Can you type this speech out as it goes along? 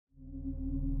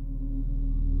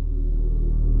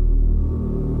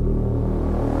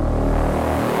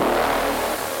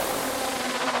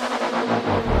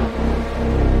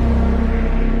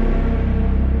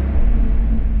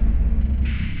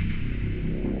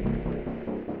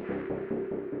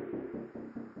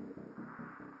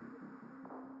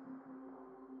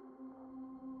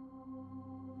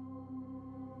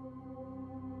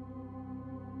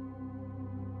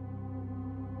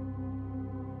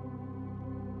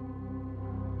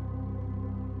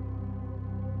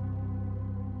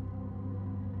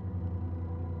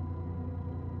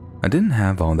I didn't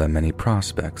have all that many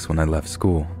prospects when I left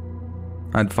school.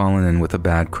 I'd fallen in with a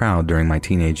bad crowd during my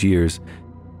teenage years,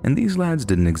 and these lads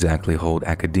didn't exactly hold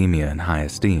academia in high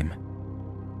esteem.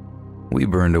 We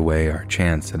burned away our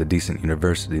chance at a decent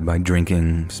university by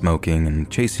drinking, smoking, and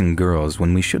chasing girls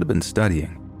when we should have been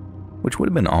studying, which would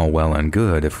have been all well and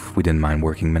good if we didn't mind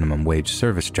working minimum wage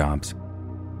service jobs.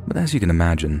 But as you can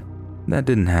imagine, that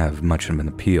didn't have much of an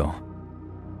appeal.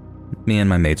 Me and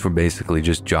my mates were basically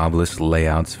just jobless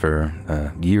layouts for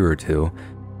a year or two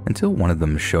until one of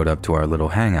them showed up to our little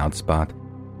hangout spot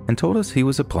and told us he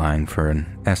was applying for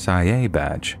an SIA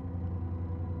badge.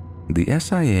 The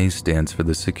SIA stands for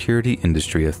the Security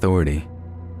Industry Authority,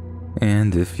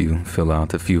 and if you fill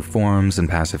out a few forms and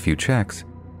pass a few checks,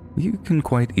 you can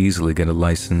quite easily get a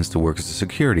license to work as a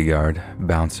security guard,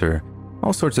 bouncer,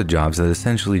 all sorts of jobs that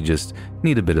essentially just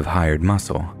need a bit of hired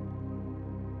muscle.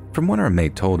 From what our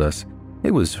mate told us,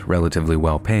 it was relatively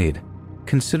well paid,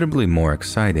 considerably more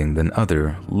exciting than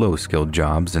other low-skilled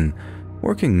jobs, and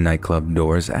working nightclub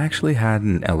doors actually had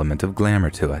an element of glamour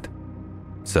to it.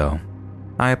 So,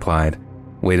 I applied,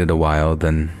 waited a while,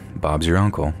 then Bob's your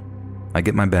uncle. I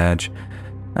get my badge.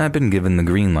 I've been given the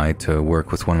green light to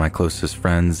work with one of my closest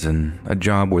friends in a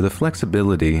job where the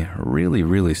flexibility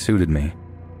really suited me.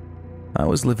 I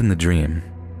was living the dream,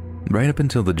 right up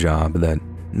until the job that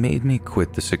made me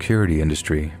quit the security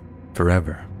industry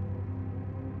forever.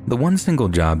 The one single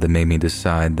job that made me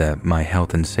decide that my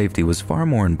health and safety was far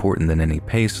more important than any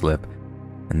pay slip,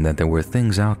 and that there were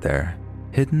things out there,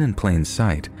 hidden in plain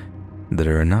sight, that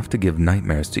are enough to give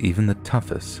nightmares to even the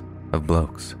toughest of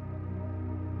blokes.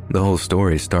 The whole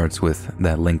story starts with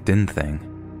that LinkedIn thing.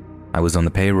 I was on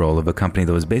the payroll of a company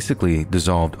that was basically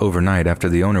dissolved overnight after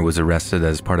the owner was arrested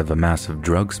as part of a massive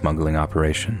drug smuggling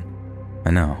operation.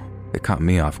 I know, it caught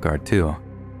me off guard too.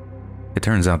 It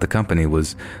turns out the company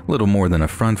was little more than a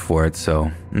front for it,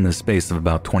 so in the space of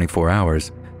about 24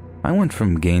 hours, I went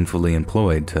from gainfully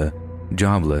employed to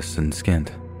jobless and skint.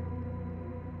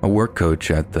 A work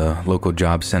coach at the local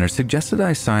job center suggested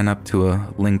I sign up to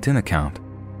a LinkedIn account,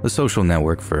 a social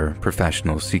network for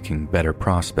professionals seeking better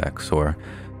prospects, or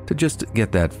to just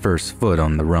get that first foot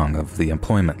on the rung of the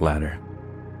employment ladder.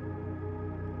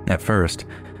 At first,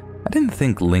 I didn't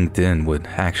think LinkedIn would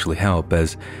actually help,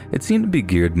 as it seemed to be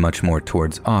geared much more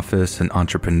towards office and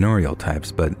entrepreneurial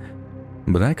types, but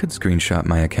I could screenshot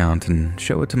my account and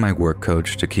show it to my work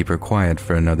coach to keep her quiet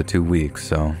for another 2 weeks,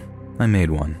 so I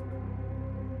made one.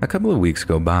 A couple of weeks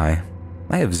go by.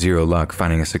 I have zero luck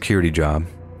finding a security job,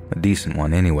 a decent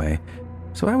one anyway,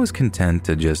 so I was content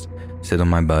to just sit on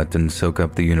my butt and soak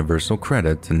up the universal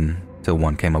credit until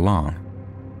one came along.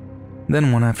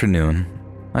 Then one afternoon,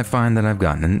 I find that I've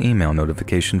gotten an email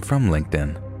notification from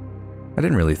LinkedIn. I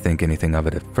didn't really think anything of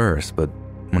it at first, but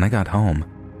when I got home,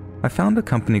 I found a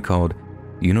company called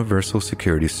Universal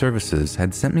Security Services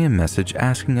had sent me a message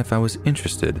asking if I was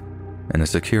interested in a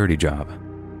security job.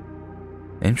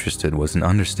 Interested was an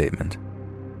understatement.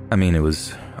 I mean, it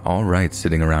was all right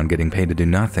sitting around getting paid to do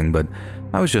nothing, but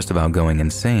I was just about going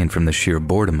insane from the sheer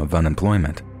boredom of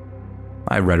unemployment.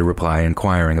 I read a reply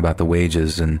inquiring about the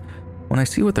wages, and when I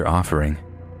see what they're offering,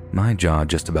 my jaw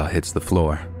just about hits the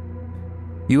floor.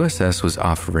 USS was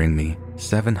offering me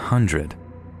 $700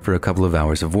 for a couple of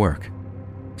hours of work.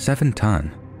 7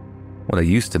 ton. What I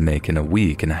used to make in a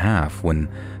week and a half when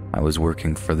I was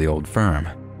working for the old firm.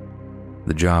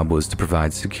 The job was to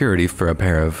provide security for a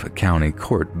pair of county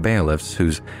court bailiffs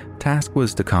whose task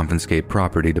was to confiscate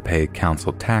property to pay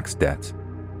council tax debts.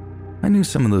 I knew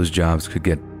some of those jobs could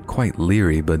get quite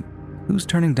leery, but who's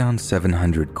turning down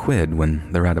 700 quid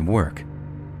when they're out of work?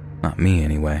 Not me,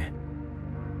 anyway.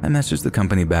 I messaged the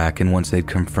company back, and once they'd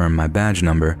confirmed my badge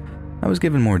number, I was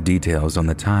given more details on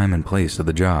the time and place of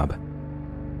the job.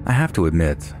 I have to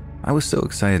admit, I was so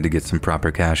excited to get some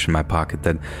proper cash in my pocket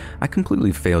that I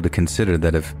completely failed to consider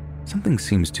that if something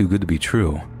seems too good to be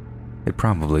true, it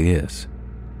probably is.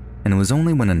 And it was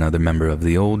only when another member of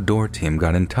the old door team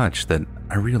got in touch that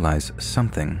I realized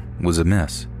something was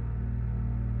amiss.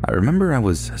 I remember I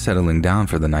was settling down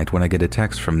for the night when I get a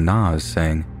text from Nas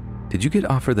saying, "Did you get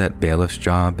offered that bailiff's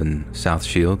job in South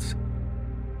Shields?"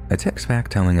 I text back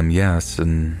telling him yes,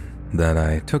 and that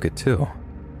I took it too.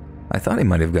 I thought he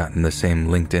might have gotten the same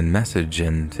LinkedIn message,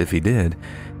 and if he did,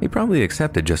 he probably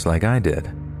accepted just like I did.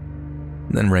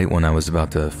 Then right when I was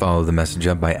about to follow the message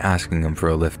up by asking him for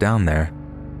a lift down there,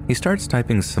 he starts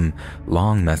typing some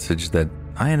long message that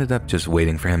I ended up just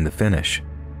waiting for him to finish.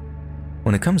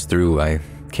 When it comes through, I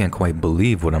can't quite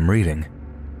believe what I'm reading.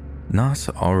 Nas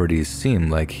already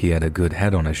seemed like he had a good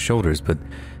head on his shoulders, but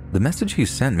the message he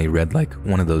sent me read like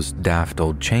one of those daft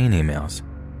old chain emails.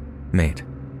 "Mate,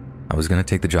 I was going to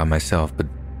take the job myself, but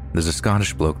There's a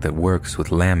Scottish bloke that works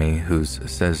with Lammy who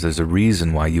says there's a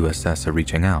reason why USS are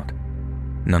reaching out.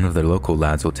 None of their local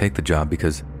lads will take the job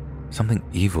because something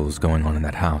evil's going on in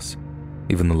that house.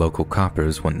 Even the local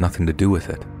coppers want nothing to do with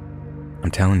it.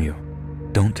 I'm telling you,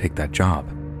 don't take that job.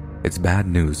 It's bad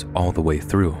news all the way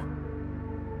through.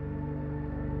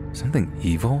 Something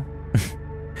evil?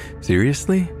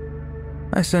 Seriously?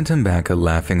 I sent him back a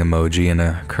laughing emoji and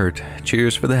a curt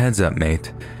 "cheers for the heads up,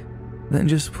 mate," then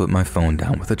just put my phone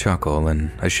down with a chuckle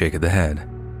and a shake of the head.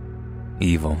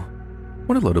 Evil.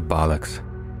 What a load of bollocks.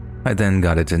 I then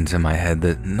got it into my head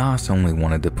that Nos only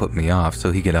wanted to put me off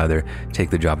so he could either take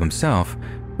the job himself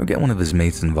or get one of his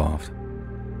mates involved.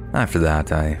 After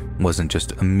that, I wasn't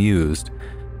just amused.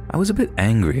 I was a bit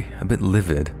angry, a bit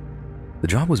livid. The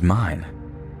job was mine.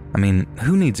 I mean,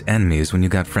 who needs enemies when you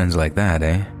got friends like that,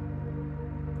 eh?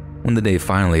 When the day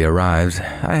finally arrived,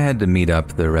 I had to meet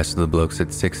up the rest of the blokes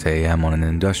at 6 a.m. on an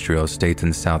industrial estate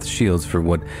in South Shields for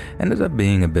what ended up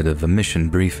being a bit of a mission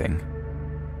briefing.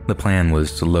 The plan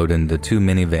was to load into 2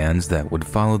 minivans that would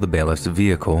follow the bailiff's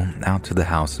vehicle out to the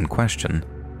house in question.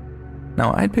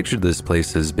 Now, I'd pictured this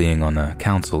place as being on a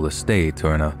council estate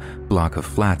or in a block of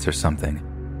flats or something,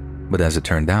 but as it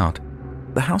turned out,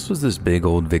 the house was this big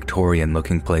old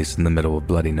Victorian-looking place in the middle of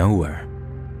bloody nowhere.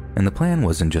 And the plan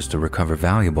wasn't just to recover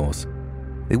valuables.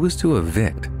 It was to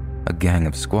evict a gang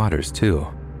of squatters too,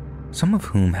 some of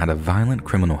whom had a violent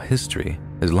criminal history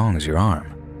as long as your arm.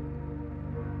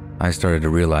 I started to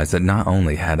realize that not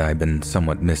only had I been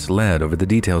somewhat misled over the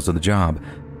details of the job,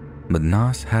 but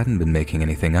Nos hadn't been making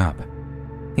anything up.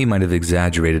 He might have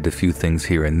exaggerated a few things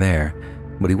here and there,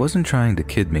 but he wasn't trying to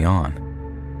kid me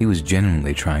on. He was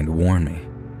genuinely trying to warn me.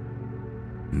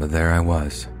 But there I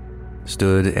was,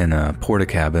 stood in a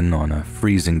porta-cabin on a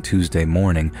freezing Tuesday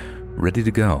morning, ready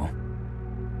to go.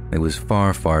 It was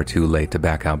far, far too late to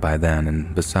back out by then,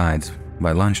 and besides,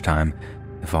 by lunchtime,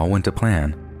 if all went to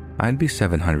plan, I'd be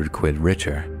 700 quid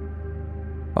richer.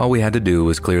 All we had to do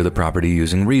was clear the property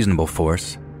using reasonable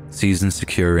force, seize and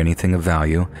secure anything of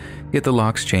value, get the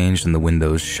locks changed and the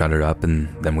windows shuttered up,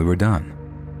 and then we were done.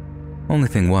 Only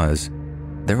thing was,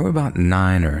 there were about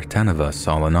 9 or 10 of us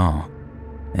all in all,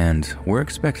 and we're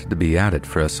expected to be at it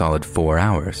for a solid 4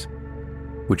 hours,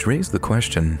 which raised the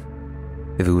question,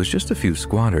 if it was just a few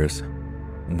squatters,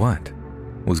 what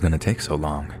was going to take so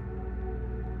long?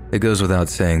 It goes without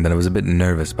saying that I was a bit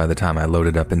nervous by the time I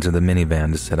loaded up into the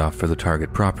minivan to set off for the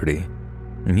target property,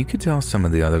 and you could tell some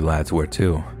of the other lads were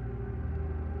too.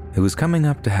 It was coming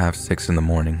up to 6:30 in the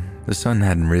morning, the sun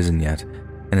hadn't risen yet,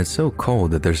 and it's so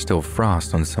cold that there's still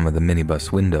frost on some of the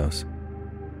minibus windows.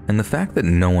 And the fact that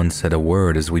no one said a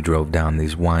word as we drove down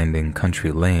these winding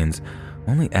country lanes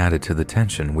only added to the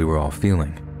tension we were all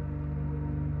feeling.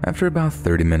 After about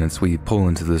 30 minutes, we pull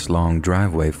into this long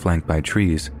driveway flanked by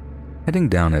trees, heading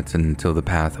down it until the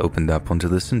path opened up onto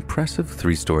this impressive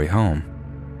 3-story home.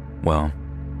 Well,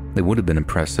 it would have been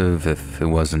impressive if it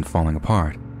wasn't falling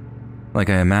apart. Like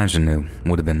I imagined it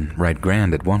would have been right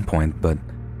grand at one point, but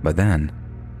by then,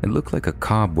 it looked like a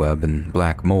cobweb and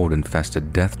black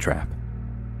mold-infested death trap.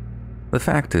 The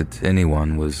fact that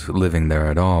anyone was living there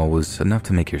at all was enough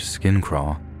to make your skin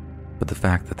crawl, but the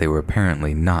fact that they were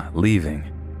apparently not leaving,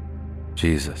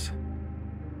 Jesus.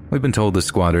 We'd been told the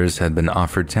squatters had been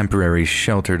offered temporary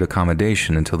sheltered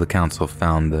accommodation until the council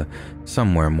found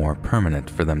somewhere more permanent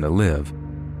for them to live,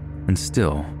 and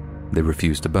still, they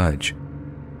refused to budge.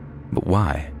 But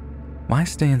why? Why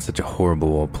stay in such a horrible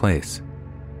old place?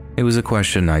 It was a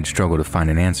question I'd struggle to find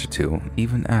an answer to,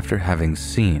 even after having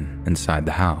seen inside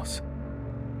the house.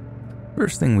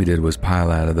 First thing we did was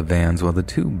pile out of the vans while the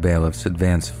 2 bailiffs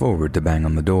advanced forward to bang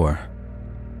on the door.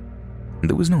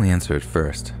 There was no answer at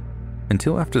first,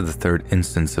 until after the 3rd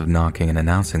instance of knocking and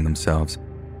announcing themselves,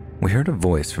 we heard a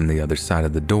voice from the other side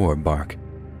of the door bark,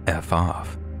 "F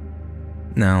off."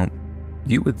 Now,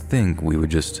 you would think we would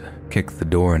just kick the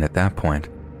door in at that point,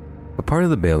 but part of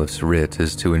the bailiff's writ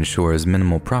is to ensure as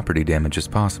minimal property damage as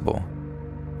possible,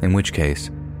 in which case,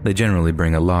 they generally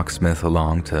bring a locksmith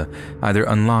along to either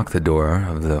unlock the door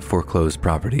of the foreclosed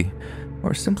property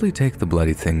or simply take the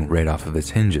bloody thing right off of its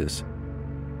hinges.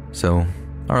 So,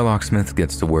 our locksmith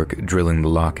gets to work drilling the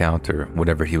lock out or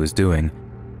whatever he was doing,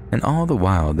 and all the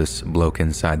while this bloke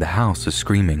inside the house is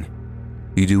screaming,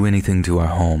 "You do anything to our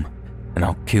home, and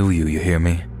I'll kill you, you hear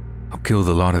me? I'll kill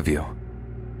the lot of you."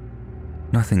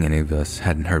 Nothing any of us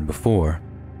hadn't heard before.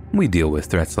 We deal with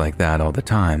threats like that all the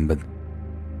time, but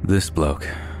this bloke,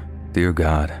 dear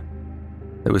God,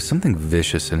 there was something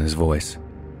vicious in his voice.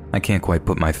 I can't quite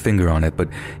put my finger on it, but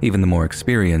even the more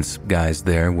experienced guys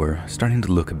there were starting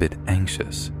to look a bit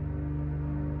anxious.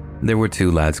 There were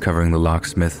 2 lads covering the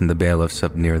locksmith and the bailiffs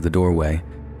up near the doorway,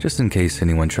 just in case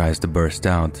anyone tries to burst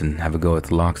out and have a go at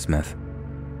the locksmith.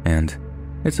 And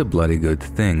it's a bloody good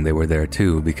thing they were there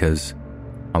too, because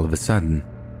all of a sudden,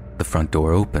 the front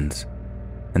door opens,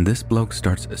 and this bloke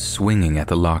starts swinging at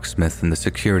the locksmith and the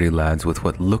security lads with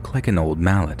what looked like an old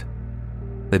mallet.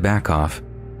 They back off,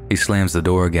 he slams the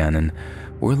door again, and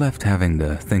we're left having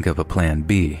to think of a plan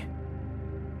B.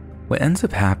 What ends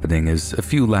up happening is a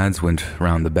few lads went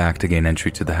around the back to gain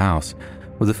entry to the house,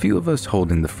 with a few of us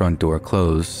holding the front door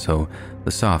closed so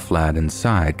the soft lad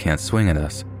inside can't swing at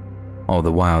us. All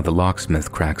the while, the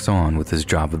locksmith cracks on with his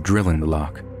job of drilling the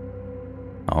lock.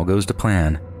 All goes to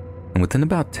plan, and within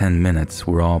about 10 minutes,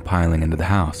 we're all piling into the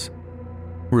house.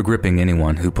 We're gripping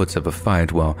anyone who puts up a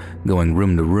fight while going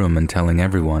room to room and telling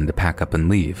everyone to pack up and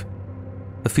leave.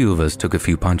 A few of us took a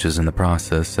few punches in the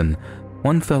process, and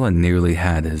one fella nearly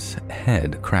had his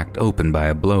head cracked open by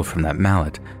a blow from that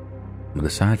mallet, but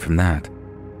aside from that,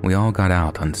 we all got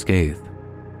out unscathed.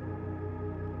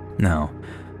 Now,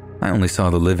 I only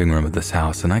saw the living room of this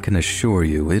house, and I can assure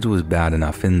you it was bad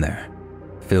enough in there.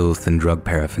 Filth and drug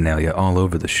paraphernalia all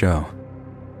over the show.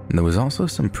 And there was also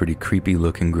some pretty creepy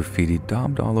looking graffiti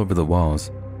daubed all over the walls,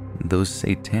 those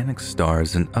satanic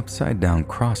stars and upside down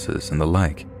crosses and the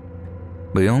like.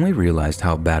 But I only realized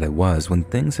how bad it was when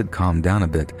things had calmed down a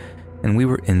bit and we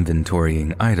were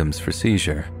inventorying items for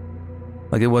seizure.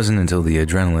 Like, it wasn't until the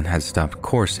adrenaline had stopped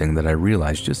coursing that I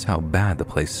realized just how bad the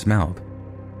place smelled.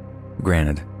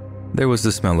 Granted, there was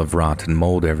the smell of rot and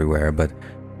mold everywhere, but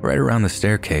right around the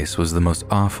staircase was the most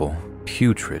awful,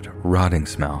 putrid, rotting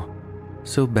smell.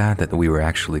 So bad that we were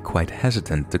actually quite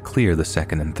hesitant to clear the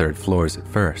second and third floors at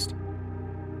first.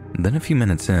 Then a few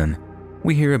minutes in,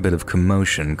 we hear a bit of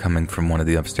commotion coming from one of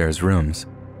the upstairs rooms.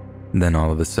 Then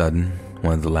all of a sudden,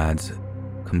 one of the lads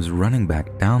comes running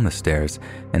back down the stairs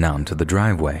and out into the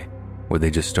driveway, where they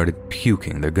just started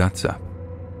puking their guts up.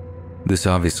 This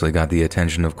obviously got the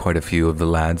attention of quite a few of the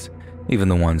lads, even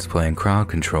the ones playing crowd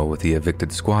control with the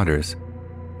evicted squatters.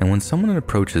 And when someone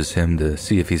approaches him to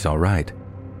see if he's alright,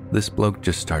 this bloke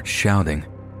just starts shouting,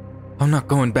 "I'm not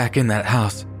going back in that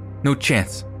house. No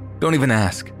chance. Don't even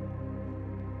ask."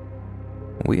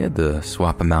 We had to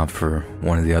swap him out for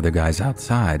one of the other guys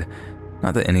outside,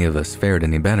 not that any of us fared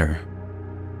any better.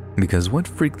 Because what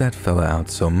freaked that fella out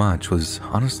so much was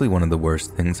honestly one of the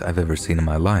worst things I've ever seen in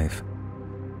my life.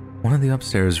 One of the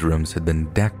upstairs rooms had been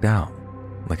decked out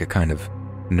like a kind of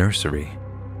nursery.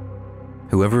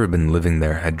 Whoever had been living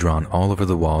there had drawn all over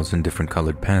the walls in different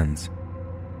colored pens.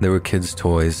 There were kids'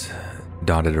 toys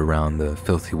dotted around the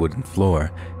filthy wooden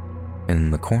floor, and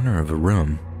in the corner of a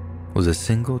room was a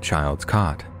single child's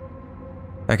cot.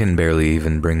 I can barely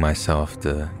even bring myself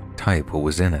to type what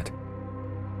was in it.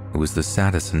 It was the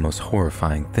saddest and most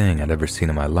horrifying thing I'd ever seen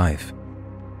in my life,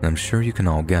 and I'm sure you can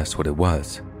all guess what it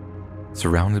was.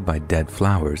 Surrounded by dead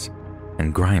flowers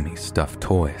and grimy stuffed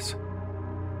toys.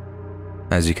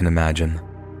 As you can imagine,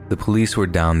 the police were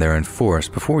down there in force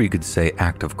before you could say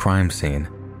active crime scene,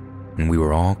 and we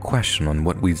were all questioned on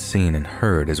what we'd seen and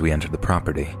heard as we entered the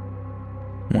property.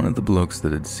 One of the blokes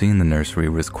that had seen the nursery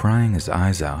was crying his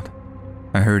eyes out.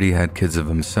 I heard he had kids of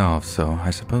himself, so I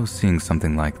suppose seeing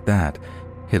something like that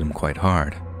hit him quite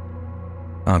hard.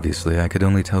 Obviously, I could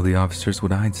only tell the officers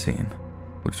what I'd seen,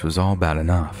 which was all bad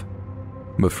enough.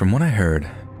 But from what I heard,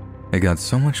 it got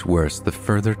so much worse the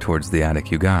further towards the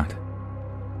attic you got.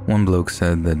 One bloke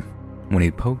said that when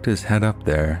he'd poked his head up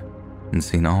there and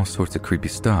seen all sorts of creepy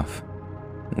stuff,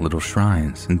 little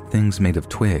shrines and things made of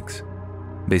twigs.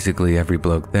 Basically, every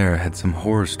bloke there had some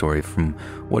horror story from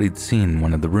what he'd seen in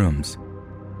one of the rooms.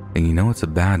 And you know it's a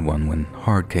bad one when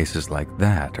hard cases like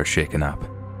that are shaken up.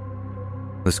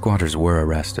 The squatters were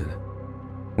arrested.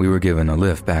 We were given a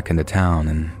lift back into town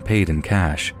and paid in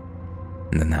cash,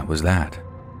 and then that was that.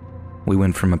 We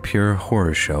went from a pure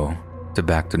horror show to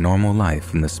back to normal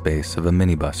life in the space of a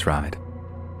minibus ride.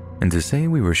 And to say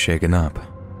we were shaken up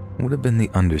would have been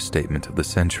the understatement of the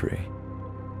century.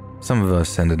 Some of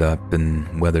us ended up in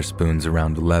Weatherspoons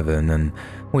around 11, and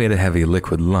we had a heavy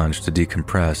liquid lunch to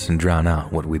decompress and drown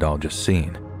out what we'd all just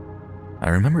seen. I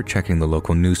remember checking the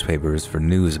local newspapers for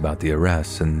news about the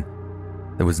arrests, and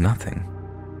there was nothing,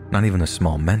 not even a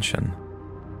small mention.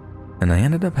 And I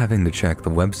ended up having to check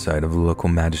the website of the local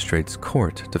magistrate's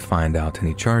court to find out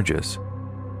any charges.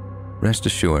 Rest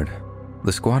assured,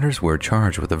 the squatters were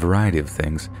charged with a variety of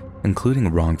things,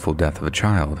 including wrongful death of a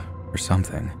child or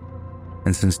something.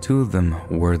 And since two of them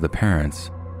were the parents,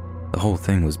 the whole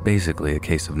thing was basically a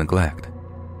case of neglect.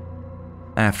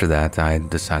 After that, I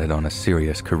decided on a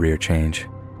serious career change.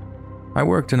 I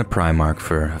worked in a Primark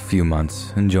for a few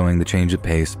months, enjoying the change of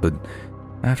pace, but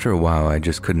after a while I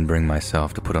just couldn't bring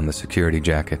myself to put on the security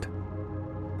jacket.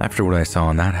 After what I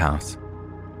saw in that house,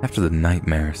 after the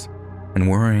nightmares, and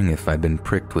worrying if I'd been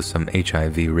pricked with some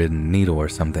HIV-ridden needle or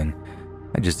something,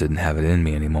 I just didn't have it in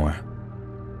me anymore.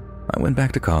 I went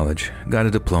back to college, got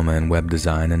a diploma in web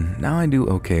design, and now I do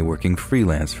okay working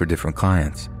freelance for different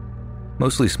clients.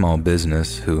 Mostly small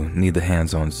business who need the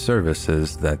hands-on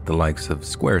services that the likes of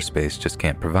Squarespace just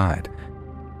can't provide.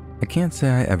 I can't say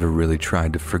I ever really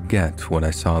tried to forget what I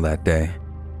saw that day.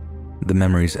 The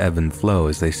memories ebb and flow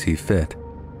as they see fit.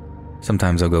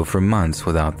 Sometimes I'll go for months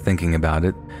without thinking about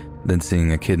it, then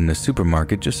seeing a kid in a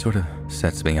supermarket just sort of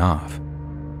sets me off.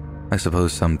 I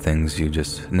suppose some things you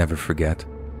just never forget.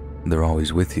 They're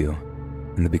always with you,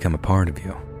 and they become a part of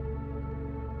you.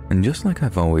 And just like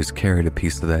I've always carried a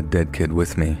piece of that dead kid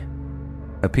with me,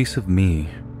 a piece of me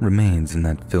remains in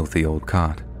that filthy old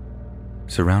cot,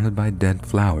 surrounded by dead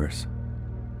flowers,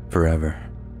 forever.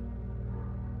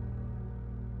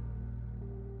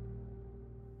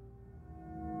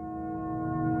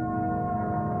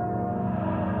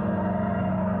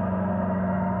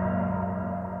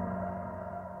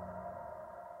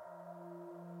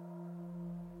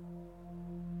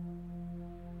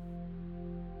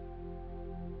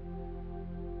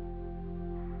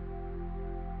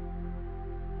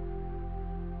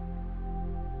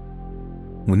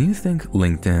 When you think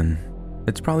LinkedIn,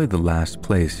 it's probably the last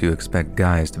place you expect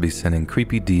guys to be sending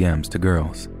creepy DMs to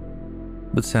girls.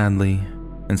 But sadly,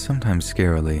 and sometimes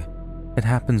scarily, it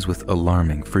happens with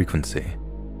alarming frequency.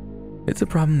 It's a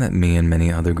problem that me and many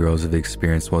other girls have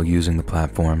experienced while using the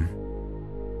platform.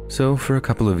 So for a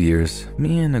couple of years,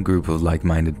 me and a group of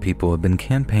like-minded people have been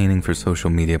campaigning for social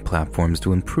media platforms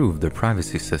to improve their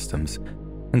privacy systems,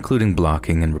 including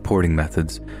blocking and reporting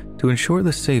methods to ensure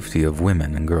the safety of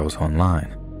women and girls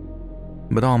online.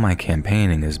 But all my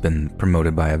campaigning has been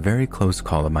promoted by a very close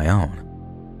call of my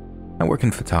own. I work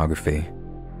in photography.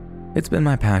 It's been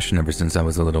my passion ever since I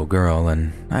was a little girl,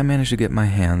 and I managed to get my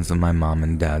hands on my mom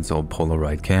and dad's old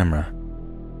Polaroid camera.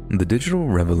 The digital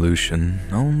revolution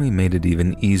only made it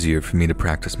even easier for me to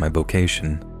practice my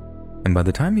vocation, and by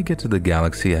the time you get to the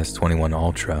Galaxy S21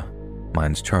 Ultra,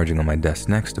 mine's charging on my desk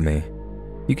next to me,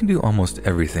 you can do almost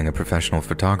everything a professional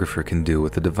photographer can do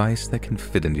with a device that can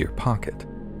fit into your pocket.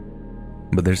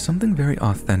 But there's something very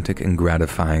authentic and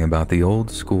gratifying about the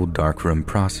old-school darkroom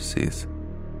processes,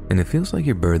 and it feels like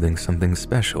you're birthing something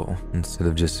special instead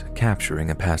of just capturing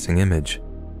a passing image.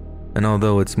 And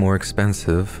although it's more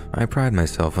expensive, I pride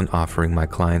myself on offering my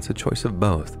clients a choice of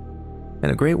both.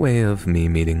 And a great way of me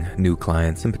meeting new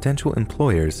clients and potential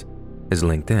employers is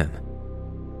LinkedIn.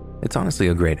 It's honestly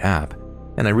a great app,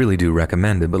 and I really do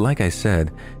recommend it, but like I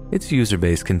said, its user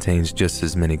base contains just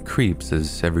as many creeps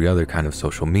as every other kind of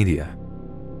social media.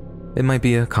 It might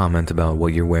be a comment about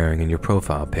what you're wearing in your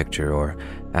profile picture, or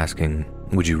asking,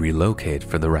 would you relocate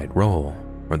for the right role,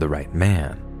 or the right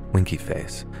man, winky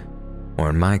face. Or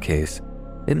in my case,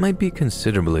 it might be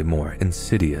considerably more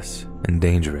insidious and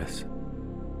dangerous.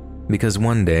 Because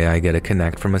one day I get a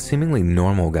connect from a seemingly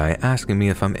normal guy asking me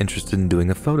if I'm interested in doing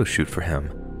a photo shoot for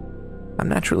him. I'm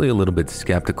naturally a little bit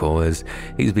skeptical, as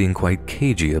he's being quite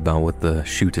cagey about what the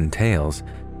shoot entails,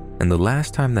 and the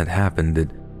last time that happened, it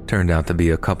turned out to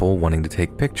be a couple wanting to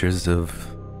take pictures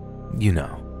of, you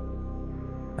know.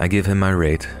 I give him my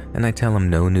rate, and I tell him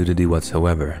no nudity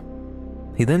whatsoever.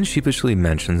 He then sheepishly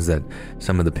mentions that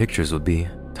some of the pictures would be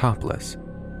topless,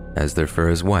 as they're for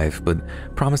his wife, but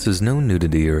promises no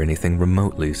nudity or anything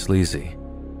remotely sleazy.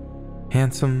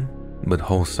 Handsome, but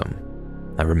wholesome,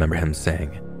 I remember him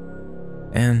saying.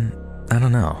 And I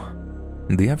don't know,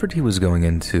 the effort he was going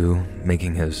into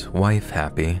making his wife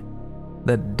happy,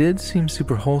 that did seem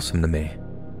super wholesome to me.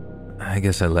 I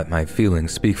guess I let my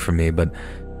feelings speak for me, but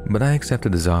I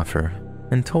accepted his offer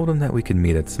and told him that we could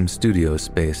meet at some studio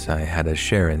space I had a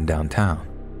share in downtown.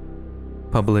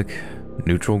 Public,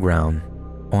 neutral ground,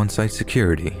 on-site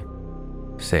security,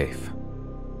 safe.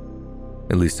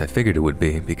 At least I figured it would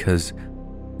be, because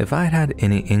if I'd had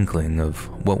any inkling of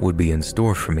what would be in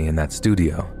store for me in that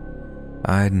studio,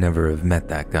 I'd never have met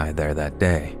that guy there that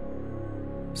day.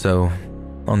 So,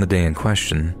 on the day in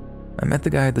question, I met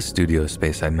the guy at the studio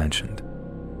space I mentioned.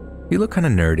 He looked kind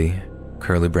of nerdy,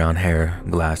 curly brown hair,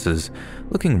 glasses,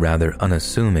 looking rather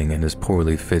unassuming in his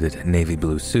poorly fitted navy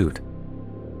blue suit.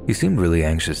 He seemed really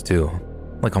anxious too,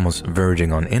 like almost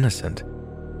verging on innocent.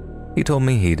 He told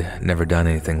me he'd never done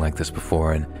anything like this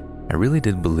before, and I really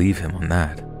did believe him on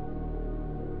that.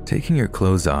 Taking your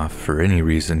clothes off for any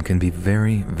reason can be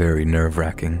very, very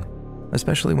nerve-wracking,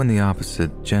 especially when the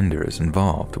opposite gender is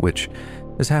involved, which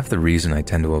is half the reason I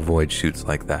tend to avoid shoots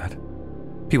like that.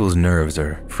 People's nerves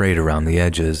are frayed around the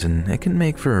edges, and it can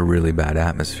make for a really bad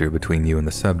atmosphere between you and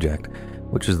the subject,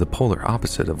 which is the polar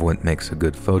opposite of what makes a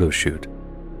good photo shoot.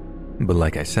 But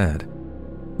like I said,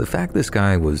 the fact this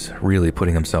guy was really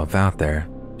putting himself out there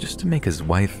just to make his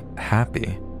wife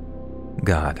happy,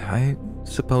 God, I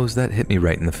suppose that hit me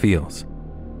right in the feels.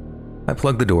 I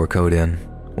plugged the door code in,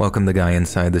 welcomed the guy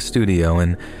inside the studio,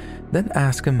 and then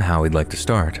asked him how he'd like to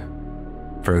start.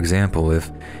 For example,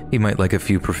 if he might like a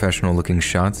few professional-looking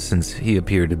shots since he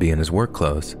appeared to be in his work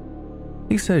clothes.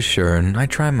 He says sure, and I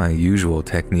try my usual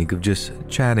technique of just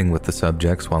chatting with the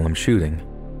subjects while I'm shooting.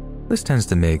 This tends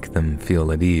to make them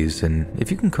feel at ease, and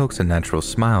if you can coax a natural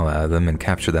smile out of them and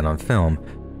capture that on film,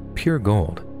 pure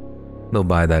gold. They'll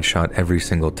buy that shot every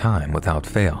single time without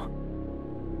fail.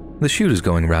 The shoot is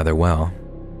going rather well.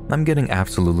 I'm getting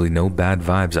absolutely no bad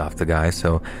vibes off the guy,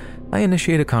 so I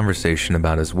initiate a conversation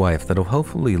about his wife that'll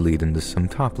hopefully lead into some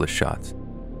topless shots.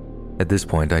 At this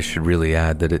point, I should really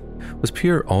add that it was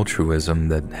pure altruism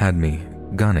that had me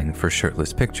gunning for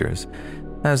shirtless pictures,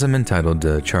 as I'm entitled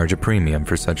to charge a premium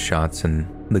for such shots, and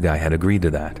the guy had agreed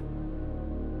to that.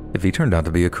 If he turned out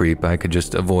to be a creep, I could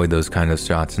just avoid those kind of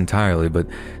shots entirely, but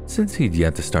since he'd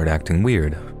yet to start acting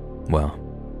weird, well,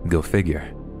 go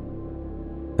figure.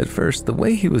 At first, the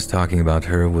way he was talking about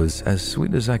her was as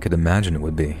sweet as I could imagine it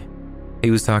would be.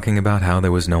 He was talking about how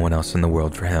there was no one else in the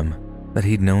world for him, that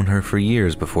he'd known her for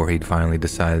years before he'd finally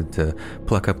decided to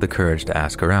pluck up the courage to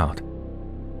ask her out.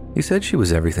 He said she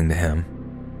was everything to him,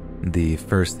 the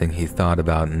first thing he thought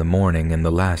about in the morning and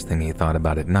the last thing he thought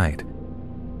about at night.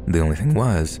 The only thing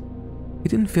was, he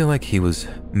didn't feel like he was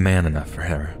man enough for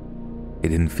her. He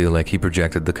didn't feel like he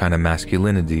projected the kind of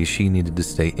masculinity she needed to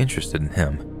stay interested in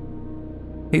him.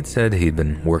 He'd said he'd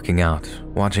been working out,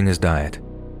 watching his diet.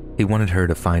 He wanted her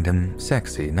to find him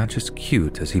sexy, not just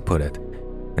cute, as he put it.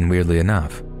 And weirdly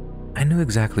enough, I knew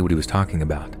exactly what he was talking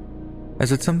about,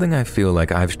 as it's something I feel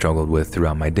like I've struggled with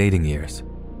throughout my dating years.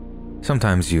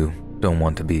 Sometimes you don't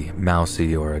want to be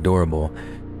mousy or adorable.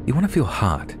 You want to feel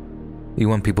hot. You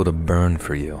want people to burn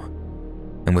for you.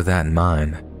 And with that in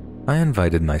mind, I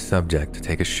invited my subject to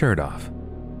take his shirt off.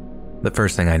 The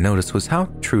first thing I noticed was how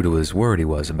true to his word he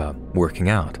was about working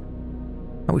out.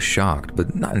 I was shocked,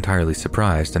 but not entirely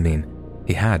surprised. I mean,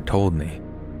 he had told me.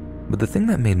 But the thing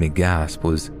that made me gasp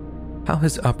was how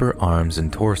his upper arms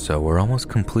and torso were almost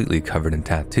completely covered in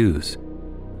tattoos,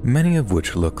 many of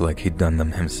which looked like he'd done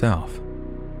them himself.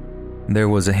 There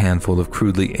was a handful of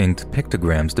crudely inked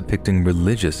pictograms depicting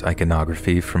religious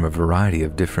iconography from a variety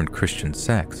of different Christian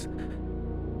sects.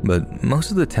 But most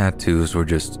of the tattoos were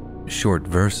just short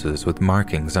verses with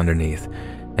markings underneath,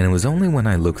 and it was only when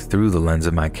I looked through the lens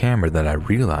of my camera that I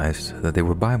realized that they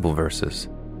were Bible verses.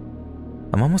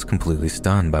 I'm almost completely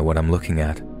stunned by what I'm looking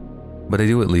at, but I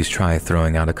do at least try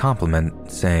throwing out a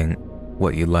compliment, saying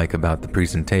what you like about the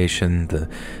presentation, the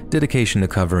dedication to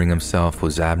covering himself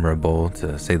was admirable,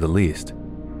 to say the least.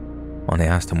 When I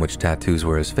asked him which tattoos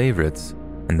were his favorites,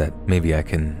 and that maybe I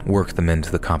can work them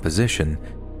into the composition,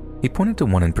 he pointed to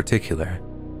one in particular.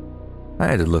 I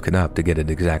had to look it up to get it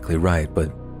exactly right,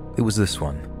 but it was this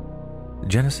one.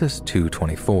 Genesis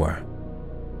 2:24.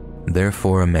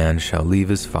 Therefore a man shall leave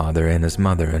his father and his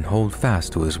mother and hold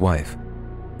fast to his wife,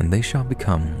 and they shall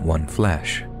become one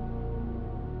flesh.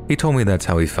 He told me that's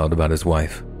how he felt about his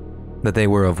wife, that they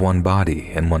were of one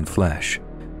body and one flesh.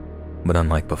 But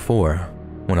unlike before,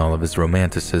 when all of his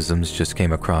romanticisms just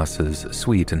came across as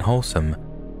sweet and wholesome,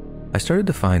 I started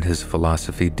to find his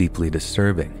philosophy deeply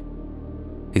disturbing.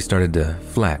 He started to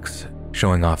flex,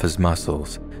 showing off his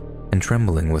muscles, and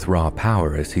trembling with raw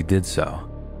power as he did so.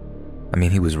 I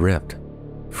mean, he was ripped,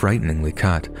 frighteningly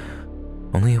cut,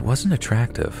 only it wasn't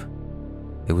attractive.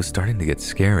 It was starting to get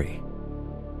scary.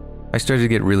 I started to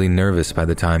get really nervous by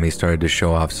the time he started to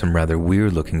show off some rather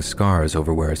weird-looking scars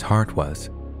over where his heart was.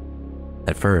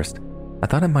 At first, I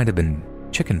thought it might have been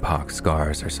chickenpox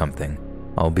scars or something,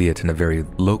 albeit in a very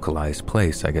localized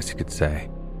place, I guess you could say.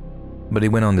 But he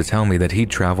went on to tell me that he'd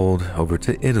traveled over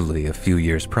to Italy a few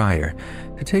years prior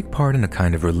to take part in a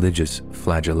kind of religious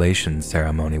flagellation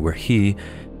ceremony where he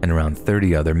and around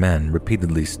 30 other men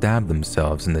repeatedly stabbed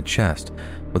themselves in the chest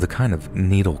with a kind of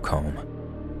needle comb.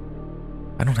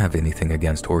 I don't have anything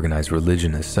against organized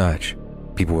religion as such.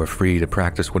 People are free to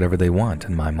practice whatever they want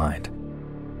in my mind.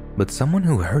 But someone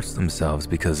who hurts themselves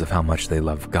because of how much they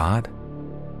love God?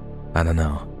 I don't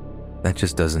know. That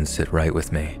just doesn't sit right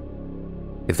with me.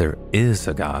 If there is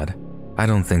a God, I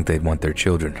don't think they'd want their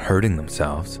children hurting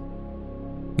themselves.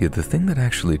 Yet the thing that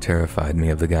actually terrified me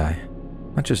of the guy,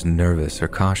 not just nervous or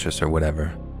cautious or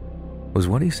whatever, was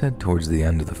what he said towards the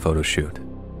end of the photo shoot.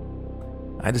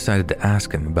 I decided to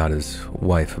ask him about his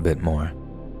wife a bit more,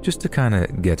 just to kind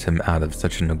of get him out of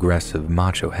such an aggressive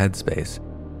macho headspace.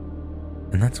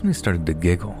 And that's when he started to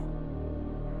giggle.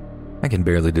 I can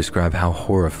barely describe how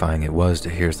horrifying it was to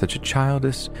hear such a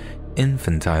childish,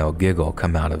 infantile giggle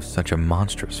come out of such a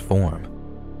monstrous form.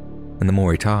 And the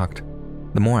more he talked,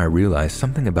 the more I realized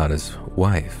something about his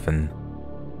wife, and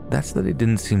that's that he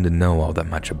didn't seem to know all that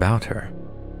much about her,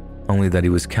 only that he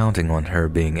was counting on her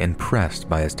being impressed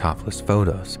by his topless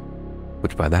photos,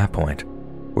 which by that point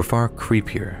were far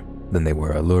creepier than they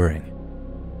were alluring.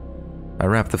 I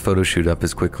wrapped the photo shoot up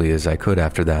as quickly as I could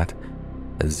after that.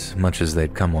 As much as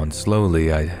they'd come on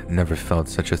slowly, I never felt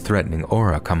such a threatening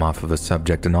aura come off of a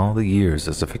subject in all the years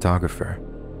as a photographer.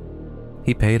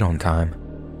 He paid on time,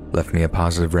 left me a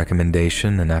positive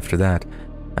recommendation, and after that,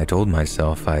 I told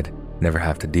myself I'd never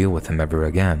have to deal with him ever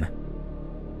again.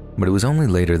 But it was only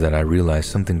later that I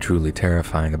realized something truly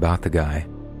terrifying about the guy,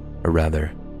 or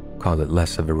rather, call it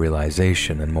less of a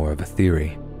realization and more of a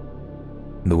theory.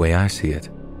 The way I see it,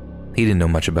 he didn't know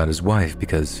much about his wife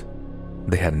because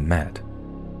they hadn't met.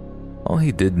 All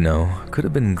he did know could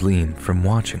have been gleaned from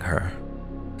watching her,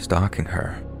 stalking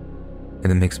her,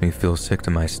 and it makes me feel sick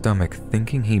to my stomach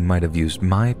thinking he might have used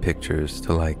my pictures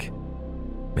to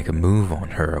make a move on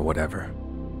her or whatever.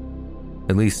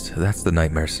 At least that's the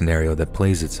nightmare scenario that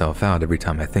plays itself out every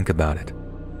time I think about it.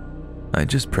 I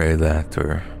just pray that,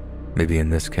 or maybe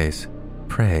in this case,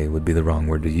 pray would be the wrong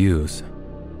word to use.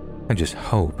 I just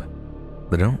hope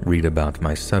that I don't read about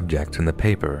my subject in the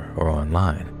paper or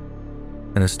online,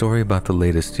 and a story about the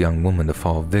latest young woman to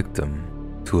fall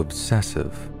victim to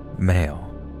obsessive male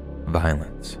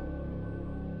violence.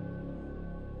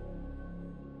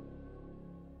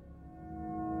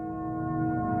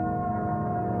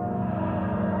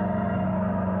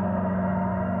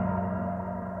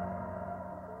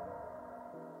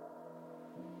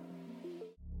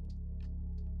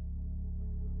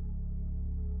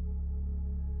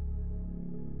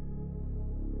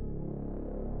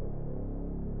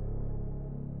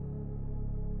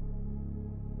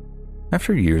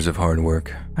 After years of hard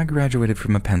work, I graduated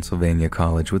from a Pennsylvania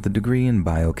college with a degree in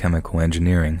biochemical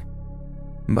engineering.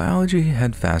 Biology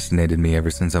had fascinated me ever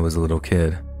since I was a little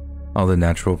kid. All the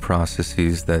natural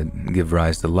processes that give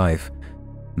rise to life,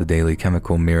 the daily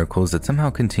chemical miracles that somehow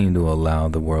continue to allow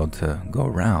the world to go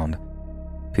around.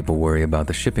 People worry about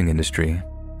the shipping industry,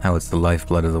 how it's the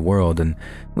lifeblood of the world, and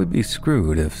we'd be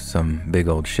screwed if some big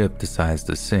old ship decides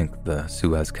to sink the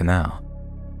Suez Canal.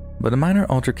 But a minor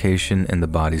altercation in the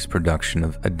body's production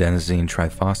of adenosine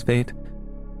triphosphate,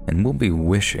 and we'll be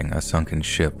wishing a sunken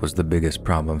ship was the biggest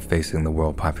problem facing the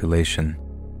world population.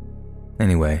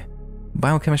 Anyway,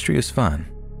 biochemistry is fun.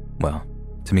 Well,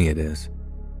 to me it is.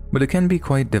 But it can be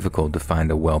quite difficult to find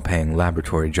a well-paying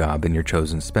laboratory job in your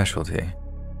chosen specialty.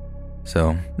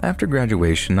 So, after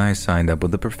graduation, I signed up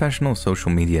with a professional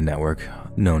social media network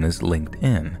known as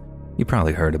LinkedIn. You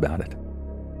probably heard about it.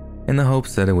 In the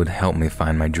hopes that it would help me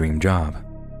find my dream job.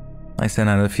 I sent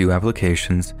out a few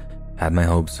applications, had my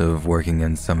hopes of working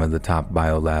in some of the top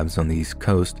biolabs on the East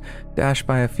Coast dashed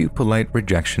by a few polite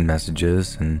rejection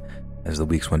messages, and as the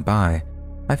weeks went by,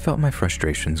 I felt my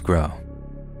frustrations grow.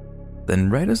 Then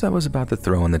right as I was about to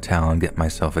throw in the towel and get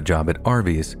myself a job at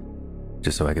Arby's,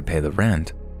 just so I could pay the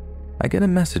rent, I get a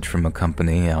message from a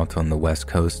company out on the West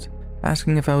Coast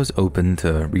asking if I was open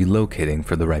to relocating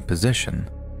for the right position.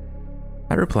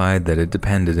 I replied that it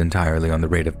depended entirely on the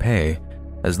rate of pay,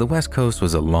 as the West Coast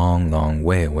was a long, long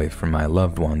way away from my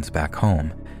loved ones back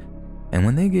home, and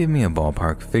when they gave me a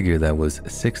ballpark figure that was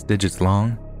 6 digits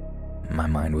long, my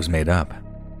mind was made up.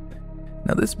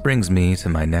 Now this brings me to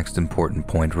my next important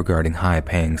point regarding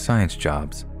high-paying science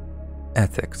jobs: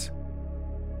 ethics.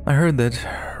 I heard that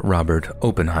Robert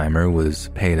Oppenheimer was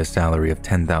paid a salary of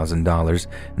 $10,000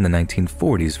 in the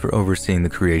 1940s for overseeing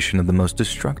the creation of the most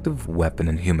destructive weapon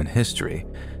in human history,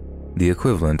 the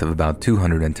equivalent of about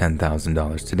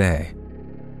 $210,000 today.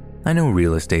 I know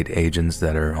real estate agents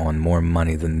that are on more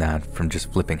money than that from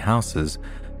just flipping houses,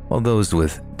 while those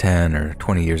with 10 or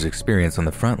 20 years experience on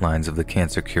the front lines of the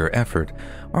cancer cure effort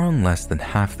are on less than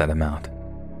half that amount.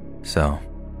 So,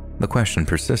 the question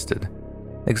persisted.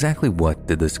 Exactly what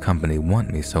did this company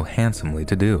want me so handsomely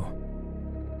to do?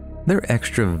 Their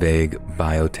extra vague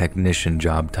biotechnician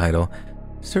job title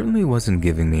certainly wasn't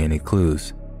giving me any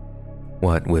clues.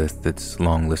 What with its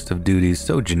long list of duties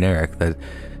so generic that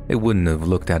it wouldn't have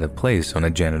looked out of place on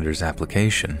a janitor's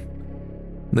application.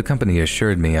 The company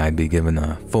assured me I'd be given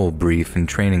a full brief and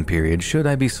training period should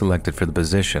I be selected for the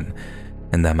position,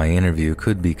 and that my interview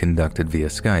could be conducted via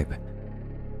Skype.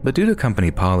 But due to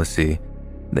company policy,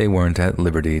 they weren't at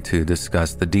liberty to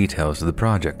discuss the details of the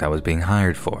project I was being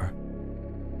hired for.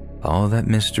 All that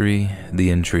mystery, the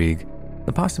intrigue,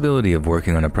 the possibility of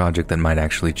working on a project that might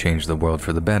actually change the world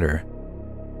for the better,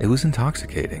 it was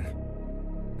intoxicating.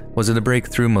 Was it a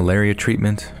breakthrough malaria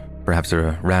treatment? Perhaps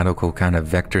a radical kind of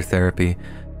vector therapy?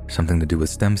 Something to do with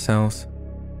stem cells?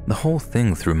 The whole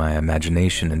thing threw my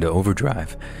imagination into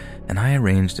overdrive, and I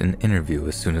arranged an interview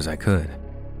as soon as I could.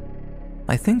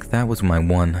 I think that was my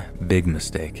one big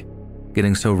mistake,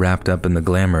 getting so wrapped up in the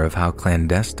glamour of how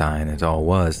clandestine it all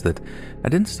was that I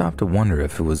didn't stop to wonder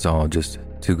if it was all just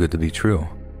too good to be true.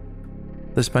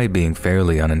 Despite being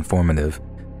fairly uninformative,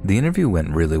 the interview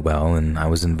went really well, and I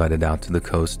was invited out to the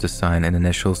coast to sign an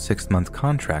initial 6-month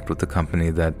contract with the company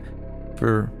that,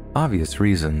 for obvious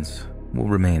reasons, will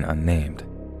remain unnamed.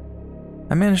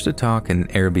 I managed to talk an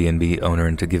Airbnb owner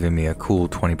into giving me a cool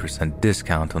 20%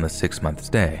 discount on a 6-month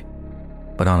stay,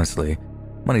 but honestly,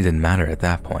 money didn't matter at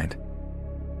that point.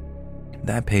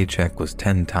 That paycheck was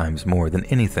 10 times more than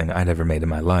anything I'd ever made in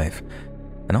my life,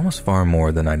 and almost far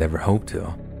more than I'd ever hoped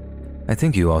to. I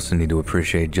think you also need to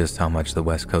appreciate just how much the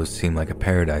West Coast seemed like a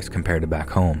paradise compared to back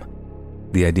home.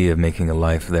 The idea of making a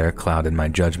life there clouded my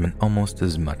judgment almost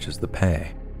as much as the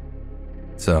pay.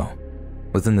 So,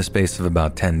 within the space of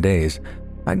about 10 days,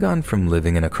 I'd gone from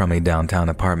living in a crummy downtown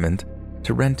apartment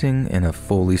to renting in a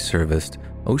fully serviced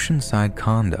oceanside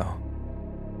condo.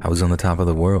 I was on the top of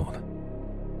the world.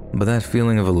 But that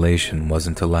feeling of elation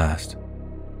wasn't to last,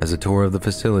 as a tour of the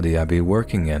facility I'd be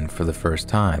working in for the first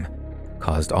time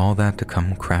caused all that to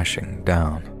come crashing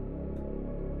down.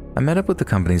 I met up with the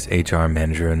company's HR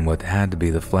manager in what had to be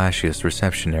the flashiest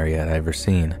reception area I'd ever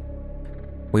seen.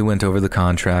 We went over the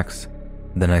contracts,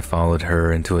 then I followed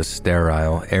her into a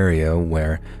sterile area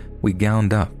where we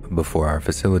gowned up before our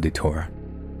facility tour.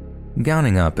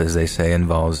 Gowning up, as they say,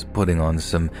 involves putting on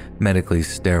some medically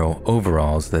sterile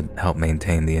overalls that help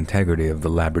maintain the integrity of the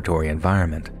laboratory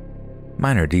environment.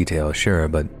 Minor detail, sure,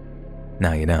 but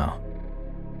now you know.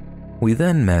 We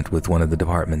then met with one of the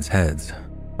department's heads,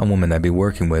 a woman I'd be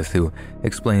working with who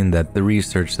explained that the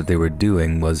research that they were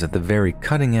doing was at the very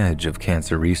cutting edge of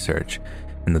cancer research,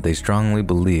 and that they strongly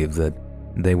believed that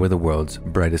they were the world's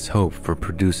brightest hope for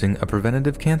producing a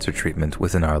preventative cancer treatment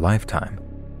within our lifetime.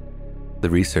 The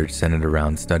research centered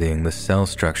around studying the cell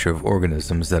structure of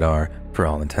organisms that are, for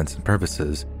all intents and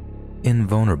purposes,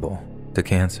 invulnerable to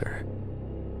cancer.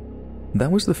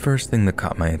 That was the first thing that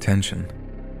caught my attention,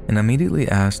 and immediately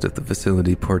asked if the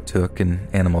facility partook in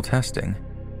animal testing.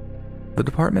 The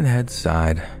department head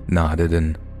sighed, nodded,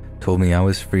 and told me I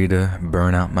was free to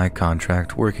burn out my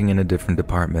contract working in a different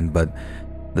department, but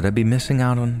that I'd be missing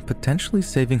out on potentially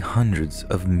saving hundreds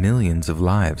of millions of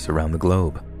lives around the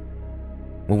globe.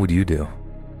 What would you do?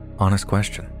 Honest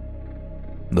question.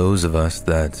 Those of us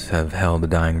that have held a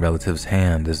dying relative's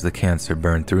hand as the cancer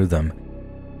burned through them,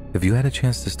 if you had a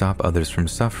chance to stop others from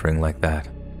suffering like that,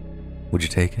 would you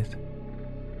take it?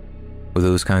 With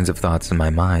those kinds of thoughts in my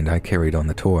mind, I carried on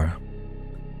the tour.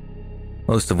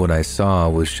 Most of what I saw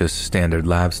was just standard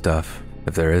lab stuff,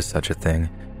 if there is such a thing,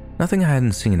 nothing I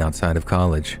hadn't seen outside of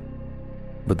college.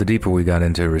 But the deeper we got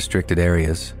into restricted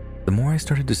areas, the more I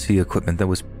started to see equipment that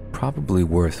was probably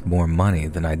worth more money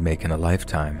than I'd make in a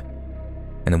lifetime.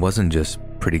 And it wasn't just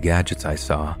pretty gadgets I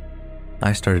saw.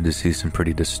 I started to see some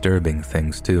pretty disturbing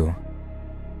things too.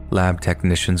 Lab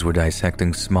technicians were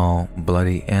dissecting small,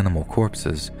 bloody animal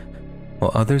corpses,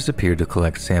 while others appeared to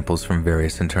collect samples from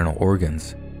various internal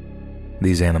organs.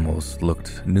 These animals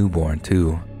looked newborn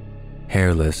too,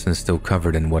 hairless and still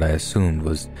covered in what I assumed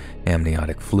was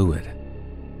amniotic fluid.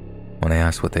 When I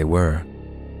asked what they were,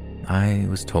 I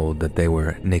was told that they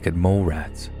were naked mole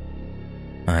rats.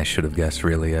 I should have guessed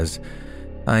really, as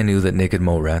I knew that naked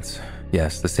mole rats,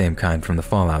 yes, the same kind from the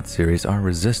Fallout series, are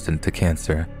resistant to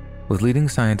cancer, with leading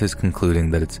scientists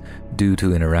concluding that it's due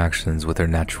to interactions with their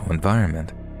natural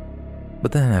environment.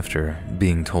 But then after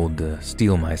being told to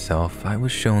steel myself, I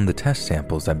was shown the test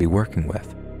samples I'd be working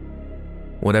with.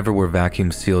 Whatever were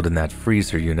vacuum sealed in that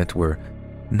freezer unit were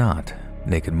not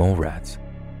naked mole rats.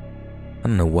 I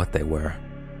don't know what they were,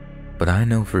 but I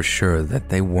know for sure that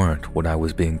they weren't what I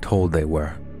was being told they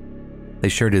were. They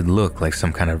sure did look like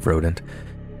some kind of rodent,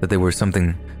 that they were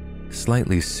something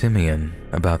slightly simian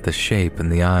about the shape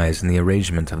and the eyes and the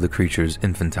arrangement of the creature's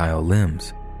infantile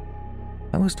limbs.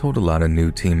 I was told a lot of new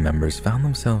team members found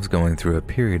themselves going through a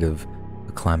period of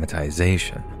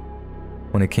acclimatization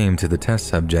when it came to the test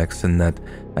subjects, and that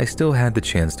I still had the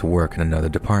chance to work in another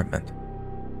department.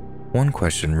 One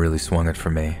question really swung it for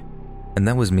me, and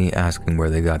that was me asking where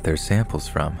they got their samples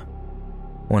from.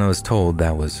 When I was told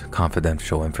that was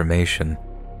confidential information,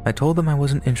 I told them I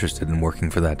wasn't interested in working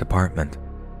for that department.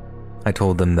 I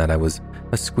told them that I was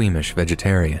a squeamish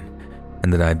vegetarian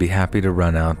and that I'd be happy to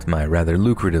run out my rather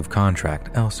lucrative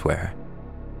contract elsewhere.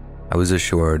 I was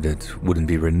assured it wouldn't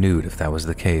be renewed if that was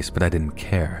the case, but I didn't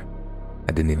care.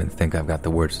 I didn't even think I've got the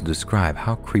words to describe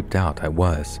how creeped out I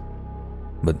was.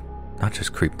 But not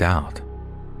just creeped out,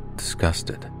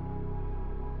 disgusted.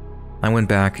 I went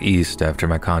back east after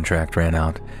my contract ran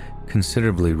out,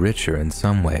 considerably richer in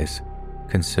some ways,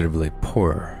 considerably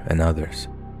poorer in others.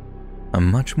 I'm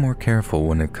much more careful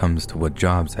when it comes to what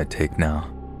jobs I take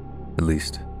now. At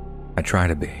least, I try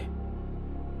to be.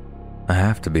 I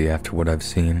have to be after what I've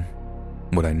seen,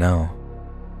 what I know.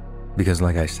 Because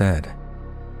like I said,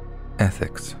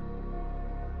 ethics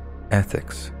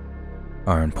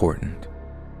are important.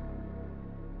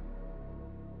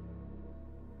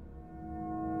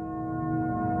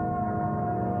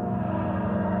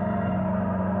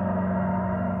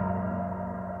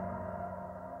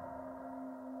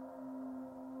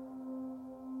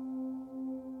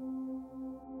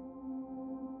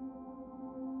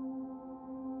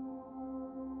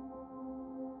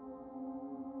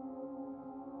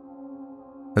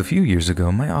 A few years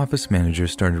ago, my office manager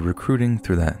started recruiting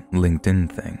through that LinkedIn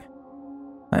thing.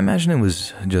 I imagine it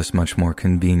was just much more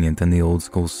convenient than the old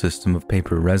school system of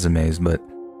paper resumes, but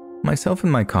myself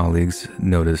and my colleagues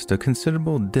noticed a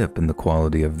considerable dip in the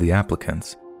quality of the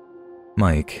applicants.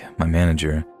 Mike, my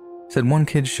manager, said one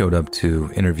kid showed up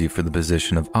to interview for the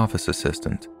position of office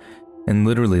assistant and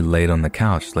literally laid on the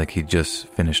couch like he'd just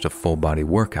finished a full-body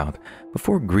workout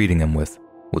before greeting him with,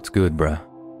 "What's good, bruh?"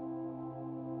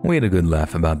 We had a good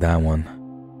laugh about that one,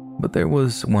 but there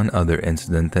was one other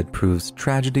incident that proves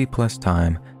tragedy plus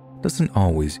time doesn't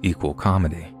always equal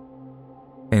comedy.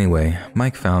 Anyway,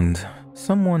 Mike found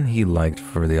someone he liked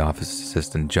for the office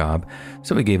assistant job,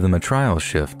 so he gave them a trial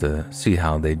shift to see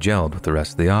how they gelled with the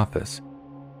rest of the office.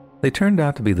 They turned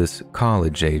out to be this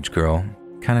college-age girl,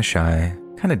 kinda shy,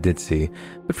 kinda ditzy,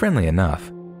 but friendly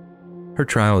enough. Her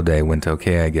trial day went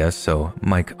okay, I guess, so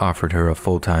Mike offered her a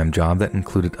full-time job that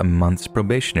included a month's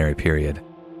probationary period.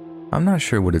 I'm not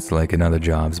sure what it's like in other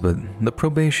jobs, but the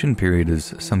probation period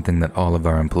is something that all of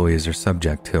our employees are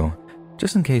subject to,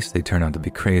 just in case they turn out to be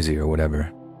crazy or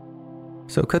whatever.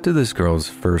 So cut to this girl's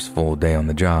first full day on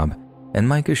the job, and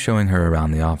Mike is showing her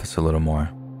around the office a little more,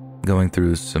 going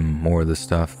through some more of the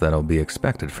stuff that'll be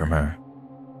expected from her.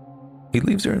 He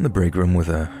leaves her in the break room with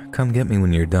a, "Come get me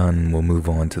when you're done, we'll move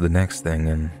on to the next thing,"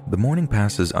 and the morning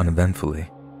passes uneventfully.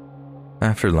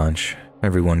 After lunch,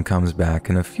 everyone comes back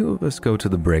and a few of us go to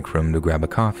the break room to grab a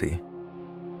coffee.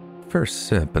 First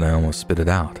sip and I almost spit it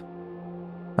out.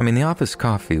 I mean, the office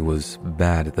coffee was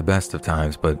bad at the best of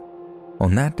times, but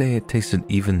on that day it tasted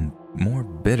even more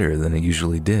bitter than it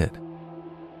usually did.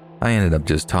 I ended up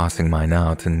just tossing mine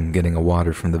out and getting a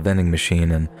water from the vending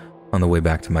machine, and on the way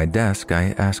back to my desk,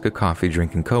 I asked a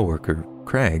coffee-drinking coworker,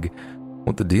 Craig,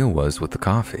 what the deal was with the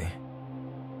coffee.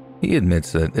 He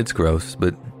admits that it's gross,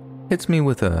 but hits me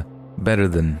with a better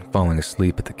than falling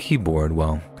asleep at the keyboard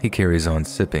while he carries on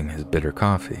sipping his bitter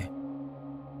coffee.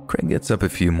 Craig gets up a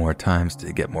few more times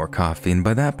to get more coffee, and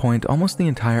by that point, almost the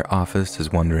entire office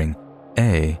is wondering,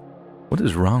 A, what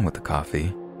is wrong with the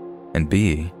coffee? And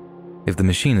B, if the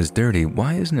machine is dirty,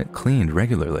 why isn't it cleaned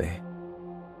regularly?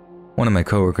 One of my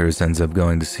coworkers ends up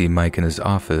going to see Mike in his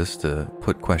office to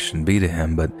put question B to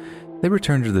him, but they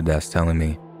return to the desk telling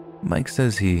me, Mike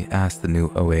says he asked the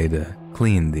new OA to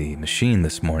clean the machine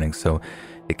this morning, so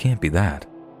it can't be that.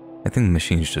 I think the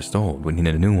machine's just old. We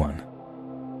need a new one.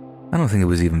 I don't think it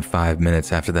was even 5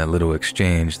 minutes after that little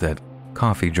exchange that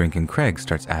coffee-drinking Craig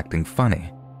starts acting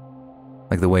funny.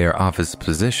 Like the way our office is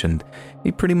positioned,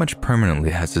 he pretty much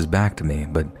permanently has his back to me,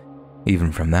 but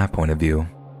even from that point of view,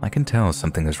 I can tell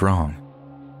something is wrong.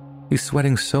 He's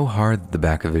sweating so hard that the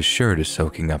back of his shirt is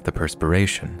soaking up the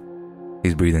perspiration.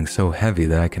 He's breathing so heavy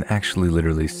that I can actually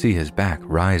literally see his back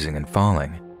rising and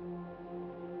falling.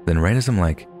 Then right as I'm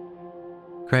like,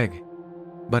 "Craig,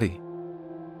 buddy,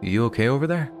 you okay over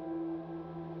there?"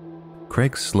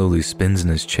 Craig slowly spins in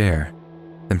his chair,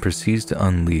 then proceeds to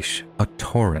unleash a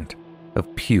torrent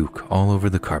of puke all over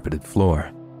the carpeted floor.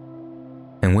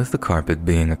 And with the carpet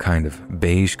being a kind of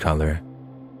beige color,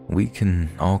 we can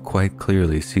all quite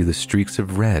clearly see the streaks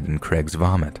of red in Craig's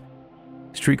vomit.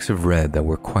 Streaks of red that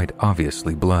were quite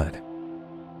obviously blood.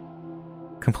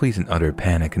 Complete and utter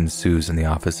panic ensues in the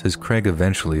office as Craig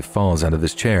eventually falls out of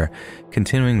his chair,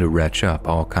 continuing to retch up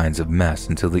all kinds of mess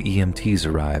until the EMTs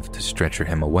arrive to stretcher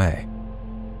him away.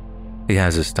 He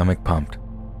has his stomach pumped,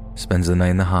 spends the night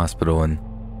in the hospital, and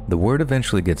the word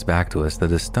eventually gets back to us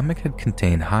that his stomach had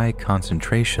contained high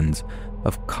concentrations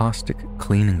of caustic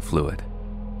cleaning fluid.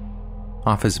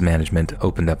 Office management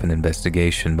opened up an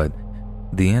investigation, but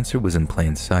the answer was in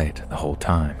plain sight the whole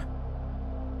time.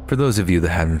 For those of you that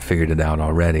haven't figured it out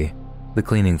already, the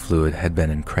cleaning fluid had been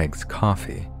in Craig's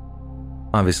coffee.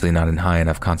 Obviously not in high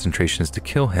enough concentrations to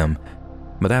kill him,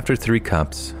 But after 3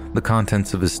 cups, the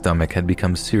contents of his stomach had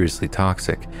become seriously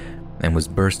toxic and was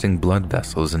bursting blood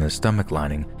vessels in his stomach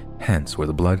lining, hence where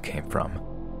the blood came from.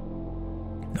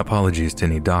 Apologies to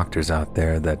any doctors out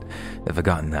there that if I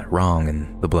gotten that wrong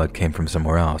and the blood came from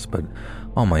somewhere else, but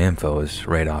all my info is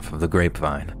right off of the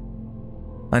grapevine.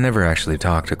 I never actually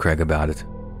talked to Craig about it.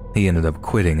 He ended up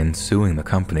quitting and suing the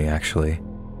company, actually.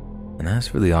 And as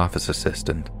for the office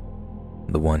assistant,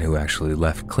 the one who actually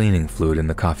left cleaning fluid in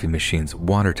the coffee machine's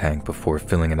water tank before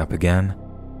filling it up again,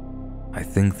 I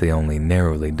think they only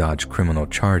narrowly dodged criminal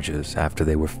charges after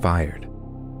they were fired.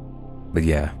 But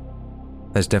yeah,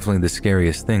 that's definitely the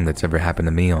scariest thing that's ever happened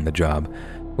to me on the job,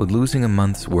 with losing a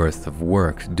month's worth of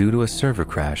work due to a server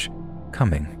crash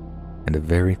coming in a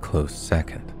very close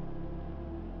second.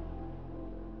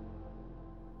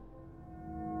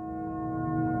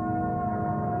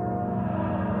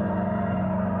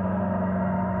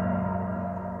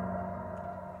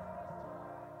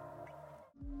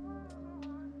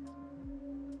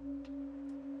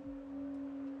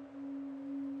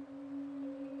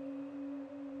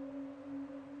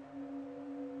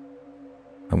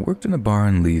 I worked in a bar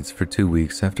in Leeds for 2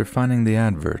 weeks after finding the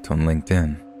advert on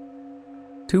LinkedIn.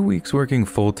 2 weeks working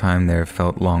full-time there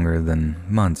felt longer than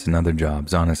months in other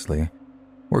jobs, honestly.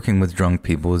 Working with drunk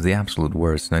people is the absolute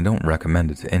worst, and I don't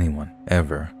recommend it to anyone,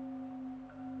 ever.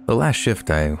 The last shift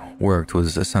I worked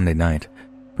was a Sunday night,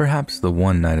 perhaps the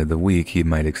one night of the week you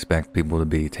might expect people to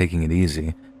be taking it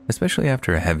easy, especially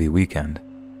after a heavy weekend.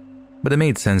 But it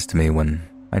made sense to me when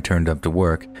I turned up to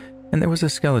work, and there was a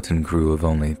skeleton crew of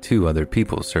only 2 other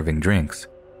people serving drinks.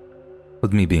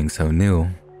 With me being so new,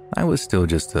 I was still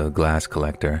just a glass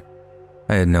collector.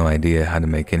 I had no idea how to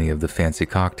make any of the fancy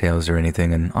cocktails or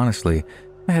anything, and honestly,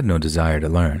 I had no desire to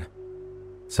learn.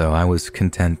 So I was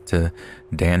content to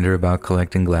dander about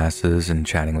collecting glasses and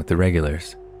chatting with the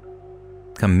regulars.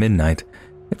 Come midnight,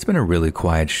 it's been a really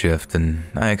quiet shift, and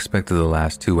I expected the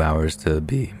last 2 hours to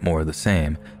be more of the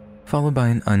same, followed by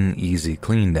an uneasy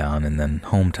clean down and then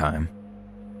home time.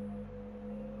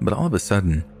 But all of a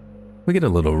sudden, we get a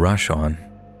little rush on.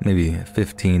 Maybe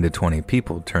 15 to 20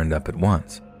 people turned up at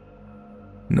once.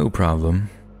 No problem.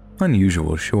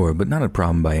 Unusual, sure, but not a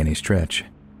problem by any stretch.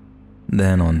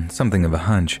 Then, on something of a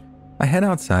hunch, I head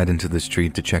outside into the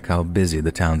street to check how busy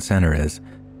the town center is,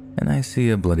 and I see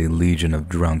a bloody legion of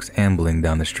drunks ambling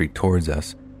down the street towards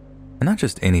us. And not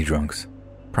just any drunks,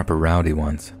 proper rowdy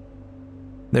ones.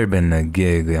 There'd been a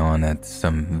gig on at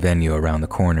some venue around the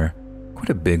corner, quite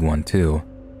a big one too,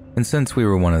 and since we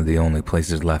were one of the only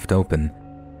places left open,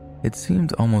 it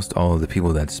seemed almost all of the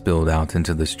people that spilled out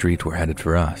into the street were headed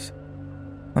for us.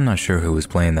 I'm not sure who was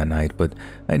playing that night, but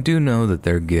I do know that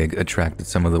their gig attracted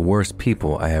some of the worst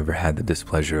people I ever had the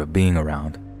displeasure of being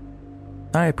around.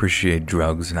 I appreciate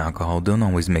drugs and alcohol don't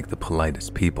always make the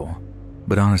politest people,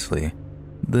 but honestly,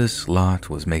 this lot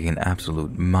was making an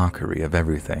absolute mockery of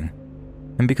everything.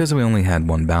 And because we only had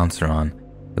one bouncer on,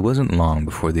 it wasn't long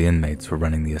before the inmates were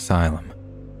running the asylum.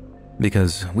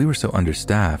 Because we were so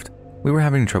understaffed, we were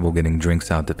having trouble getting drinks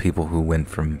out to people who went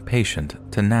from patient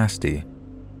to nasty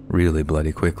really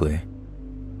bloody quickly.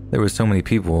 There were so many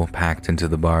people packed into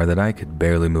the bar that I could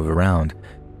barely move around,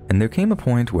 and there came a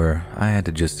point where I had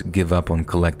to just give up on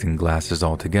collecting glasses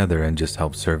altogether and just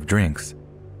help serve drinks.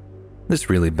 This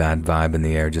really bad vibe in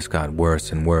the air just got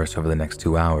worse and worse over the next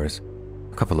 2 hours.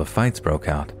 A couple of fights broke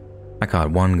out. I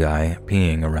caught one guy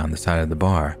peeing around the side of the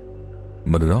bar,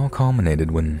 but it all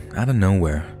culminated when, out of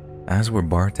nowhere, as we're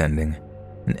bartending,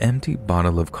 an empty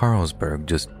bottle of Carlsberg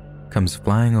just comes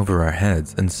flying over our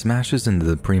heads and smashes into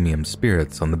the premium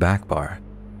spirits on the back bar.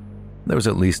 There was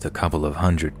at least a couple of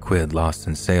 £100 lost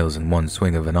in sales in one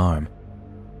swing of an arm.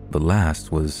 The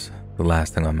last was the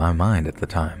last thing on my mind at the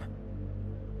time.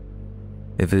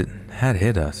 If it had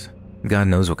hit us, God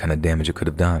knows what kind of damage it could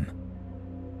have done.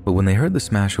 But when they heard the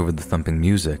smash over the thumping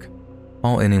music,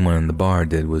 all anyone in the bar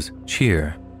did was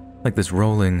cheer, like this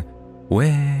rolling,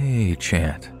 "Way"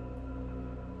 chant.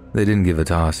 They didn't give a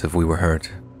toss if we were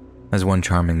hurt. As one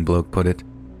charming bloke put it,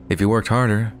 if you worked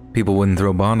harder, people wouldn't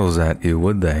throw bottles at you,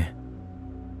 would they?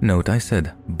 Note, I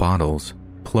said bottles,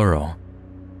 plural,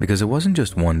 because it wasn't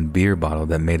just one beer bottle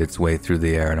that made its way through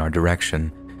the air in our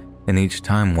direction, and each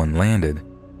time one landed,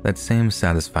 that same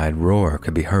satisfied roar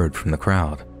could be heard from the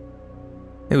crowd.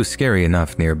 It was scary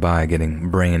enough nearby getting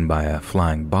brained by a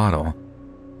flying bottle,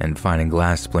 and finding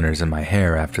glass splinters in my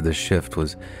hair after the shift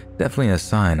was definitely a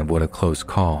sign of what a close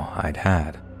call I'd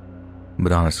had.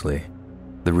 But honestly,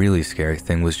 the really scary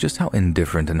thing was just how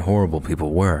indifferent and horrible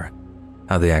people were,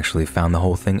 how they actually found the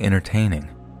whole thing entertaining.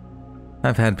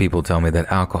 I've had people tell me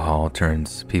that alcohol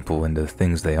turns people into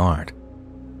things they aren't,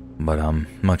 but I'm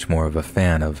much more of a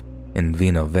fan of in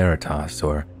vino veritas,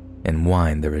 or in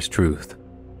wine there is truth.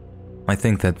 I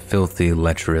think that filthy,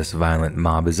 lecherous, violent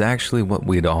mob is actually what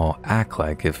we'd all act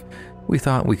like if we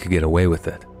thought we could get away with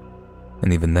it.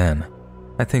 And even then,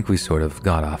 I think we sort of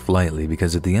got off lightly,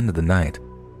 because at the end of the night,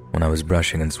 when I was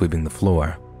brushing and sweeping the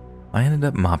floor, I ended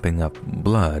up mopping up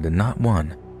blood, and not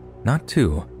one, not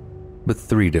two, but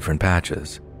 3 different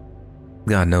patches.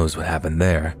 God knows what happened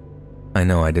there. I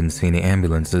know I didn't see any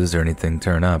ambulances or anything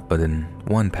turn up, but in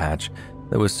one patch,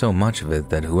 there was so much of it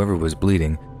that whoever was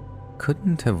bleeding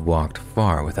couldn't have walked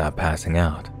far without passing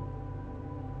out.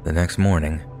 The next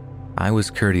morning, I was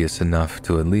courteous enough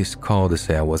to at least call to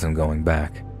say I wasn't going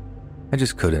back. I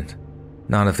just couldn't.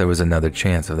 Not if there was another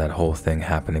chance of that whole thing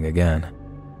happening again.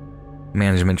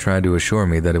 Management tried to assure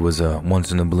me that it was a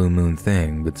once-in-a-blue-moon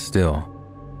thing, but still,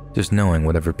 just knowing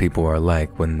whatever people are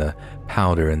like when the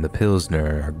powder and the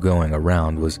Pilsner are going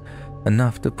around was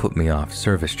enough to put me off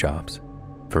service jobs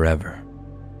forever.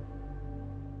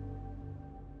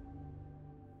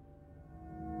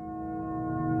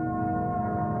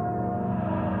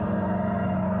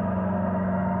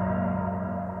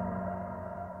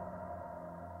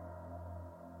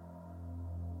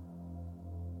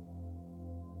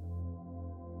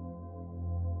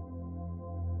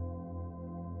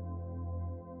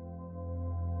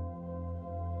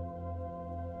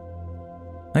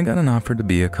 I got an offer to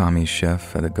be a commie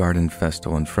chef at a garden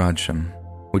festival in Frodsham,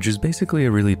 which is basically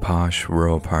a really posh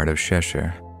rural part of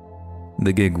Cheshire.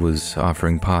 The gig was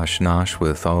offering posh nosh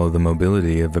with all of the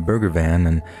mobility of a burger van,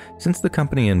 and since the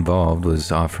company involved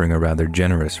was offering a rather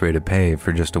generous rate of pay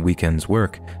for just a weekend's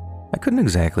work, I couldn't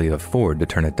exactly afford to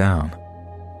turn it down.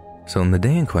 So on the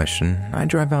day in question, I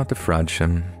drive out to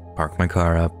Frodsham, park my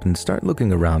car up, and start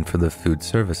looking around for the food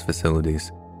service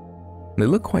facilities. They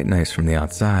look quite nice from the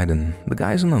outside, and the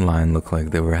guys on the line look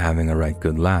like they were having a right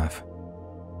good laugh.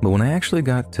 But when I actually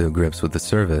got to grips with the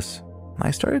service, I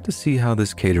started to see how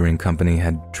this catering company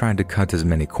had tried to cut as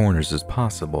many corners as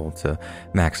possible to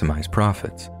maximize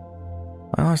profits.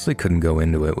 I honestly couldn't go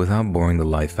into it without boring the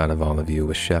life out of all of you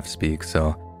with chef speak,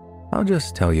 so I'll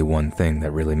just tell you one thing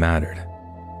that really mattered.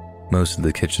 Most of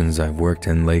the kitchens I've worked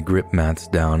in lay grip mats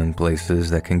down in places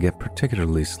that can get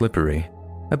particularly slippery,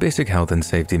 a basic health and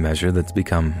safety measure that's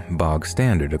become bog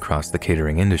standard across the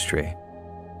catering industry.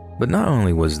 But not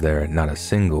only was there not a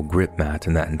single grip mat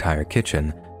in that entire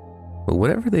kitchen, but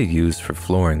whatever they used for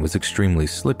flooring was extremely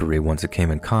slippery once it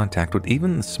came in contact with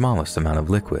even the smallest amount of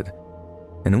liquid.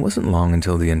 And it wasn't long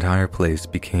until the entire place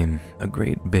became a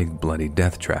great big bloody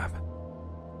death trap.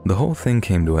 The whole thing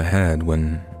came to a head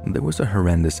when there was a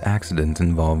horrendous accident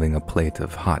involving a plate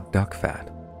of hot duck fat.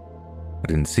 I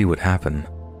didn't see what happened,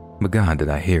 but God, did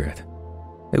I hear it.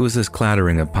 It was this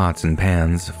clattering of pots and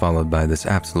pans, followed by this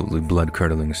absolutely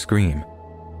blood-curdling scream.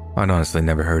 I'd honestly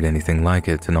never heard anything like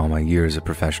it in all my years of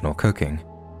professional cooking.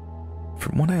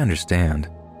 From what I understand,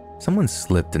 someone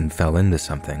slipped and fell into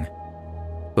something.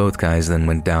 Both guys then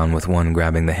went down with one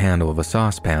grabbing the handle of a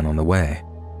saucepan on the way.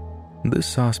 This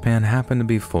saucepan happened to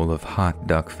be full of hot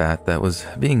duck fat that was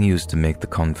being used to make the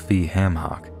confit ham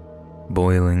hock.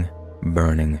 Boiling,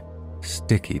 burning,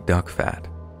 sticky duck fat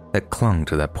that clung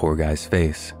to that poor guy's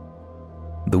face.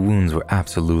 The wounds were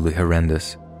absolutely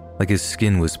horrendous, like his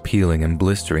skin was peeling and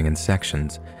blistering in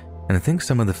sections, and I think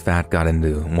some of the fat got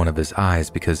into one of his eyes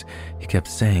because he kept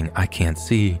saying, "I can't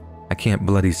see, I can't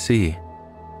bloody see."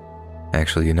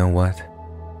 Actually, you know what?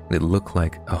 It looked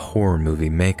like a horror movie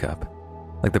makeup,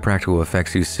 like the practical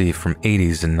effects you see from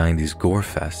 80s and 90s gore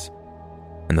fests.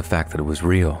 And the fact that it was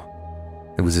real,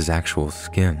 it was his actual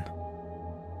skin.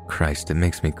 Christ, it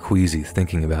makes me queasy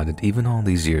thinking about it even all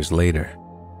these years later.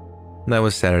 That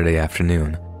was Saturday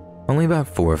afternoon, only about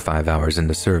 4 or 5 hours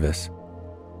into service.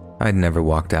 I'd never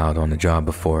walked out on a job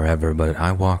before ever, but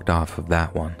I walked off of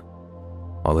that one.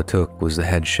 All it took was the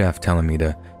head chef telling me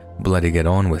to bloody get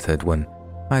on with it when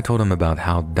I told him about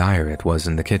how dire it was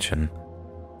in the kitchen.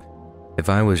 If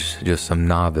I was just some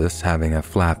novice having a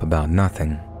flap about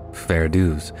nothing, fair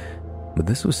dues, but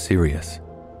this was serious.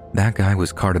 That guy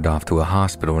was carted off to a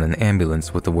hospital in an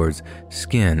ambulance with the words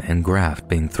skin and graft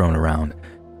being thrown around,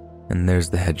 and there's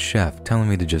the head chef telling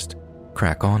me to just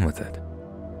crack on with it.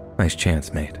 Nice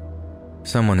chance, mate.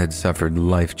 Someone had suffered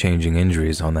life-changing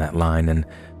injuries on that line, and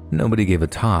nobody gave a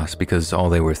toss because all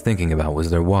they were thinking about was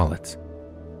their wallets.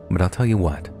 But I'll tell you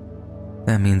what,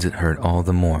 that means it hurt all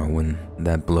the more when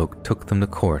that bloke took them to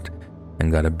court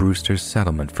and got a Brewster's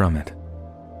settlement from it.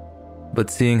 But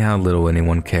seeing how little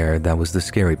anyone cared, that was the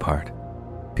scary part.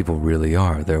 People really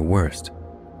are their worst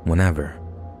whenever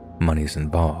money's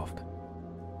involved.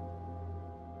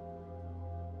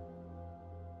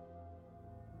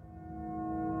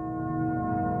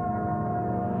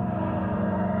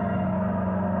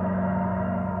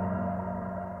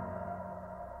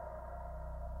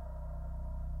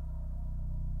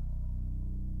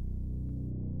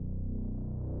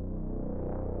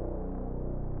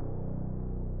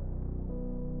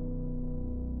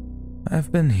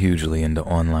 I've been hugely into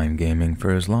online gaming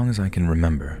for as long as I can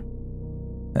remember.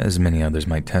 As many others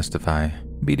might testify,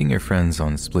 beating your friends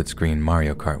on split-screen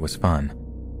Mario Kart was fun,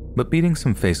 but beating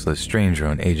some faceless stranger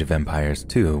on Age of Empires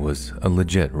 2 was a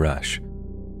legit rush.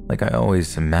 Like I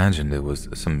always imagined it was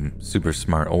some super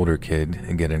smart older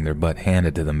kid getting their butt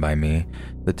handed to them by me,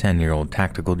 the 10-year-old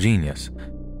tactical genius,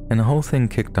 and the whole thing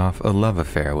kicked off a love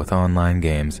affair with online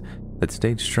games that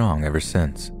stayed strong ever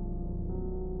since.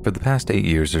 For the past 8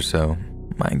 years or so,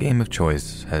 my game of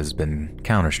choice has been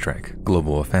Counter-Strike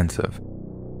Global Offensive.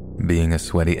 Being a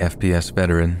sweaty FPS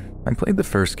veteran, I played the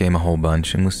first game a whole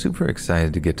bunch and was super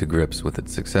excited to get to grips with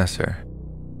its successor.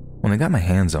 When I got my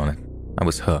hands on it, I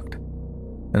was hooked.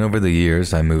 And over the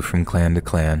years, I moved from clan to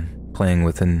clan, playing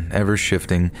with an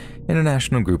ever-shifting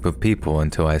international group of people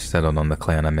until I settled on the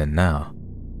clan I'm in now.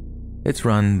 It's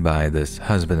run by this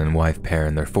husband and wife pair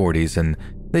in their 40s, and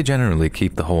they generally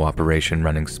keep the whole operation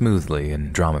running smoothly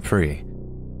and drama-free.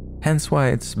 Hence why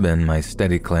it's been my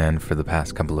steady clan for the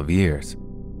past couple of years.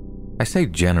 I say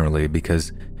generally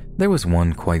because there was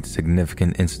one quite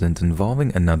significant incident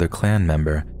involving another clan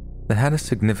member that had a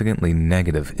significantly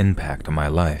negative impact on my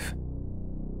life.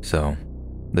 So,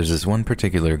 there's this one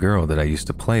particular girl that I used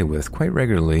to play with quite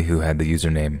regularly who had the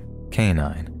username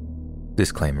K9.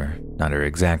 Disclaimer, not her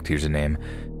exact username,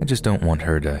 I just don't want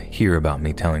her to hear about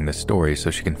me telling this story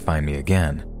so she can find me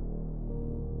again.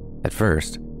 At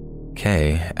first,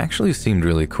 Kay actually seemed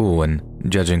really cool and,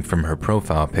 judging from her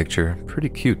profile picture, pretty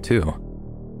cute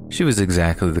too. She was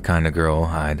exactly the kind of girl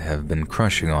I'd have been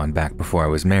crushing on back before I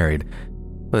was married,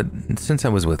 but since I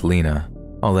was with Lena,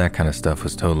 all that kind of stuff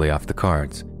was totally off the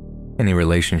cards. Any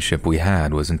relationship we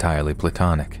had was entirely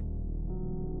platonic.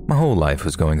 My whole life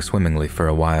was going swimmingly for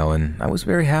a while and I was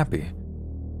very happy.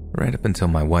 Right up until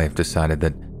my wife decided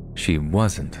that she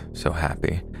wasn't so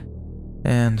happy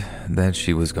and that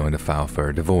she was going to file for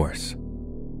a divorce.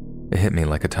 It hit me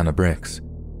like a ton of bricks.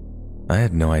 I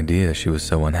had no idea she was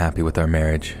so unhappy with our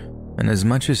marriage, and as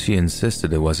much as she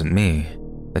insisted it wasn't me,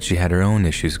 that she had her own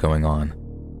issues going on,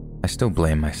 I still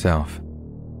blame myself.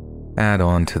 Add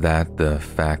on to that the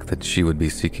fact that she would be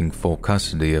seeking full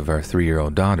custody of our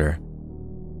 3-year-old daughter.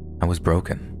 I was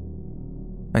broken.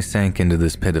 I sank into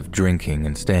this pit of drinking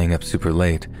and staying up super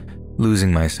late,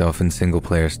 losing myself in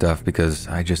single-player stuff because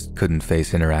I just couldn't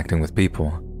face interacting with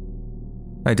people.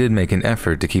 I did make an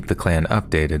effort to keep the clan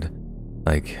updated,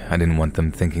 like I didn't want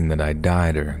them thinking that I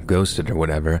died or ghosted or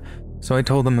whatever, so I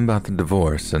told them about the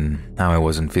divorce and how I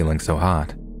wasn't feeling so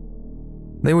hot.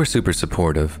 They were super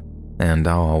supportive, and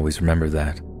I'll always remember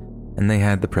that, and they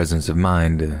had the presence of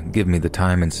mind to give me the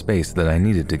time and space that I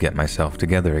needed to get myself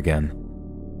together again.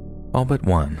 All but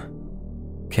one,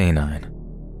 K9.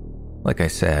 Like I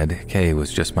said, K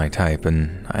was just my type,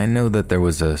 and I know that there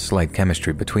was a slight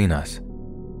chemistry between us.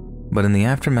 But in the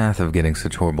aftermath of getting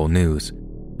such horrible news,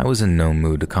 I was in no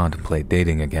mood to contemplate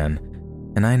dating again,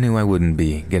 and I knew I wouldn't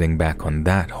be getting back on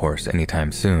that horse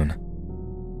anytime soon.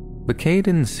 But Kay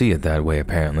didn't see it that way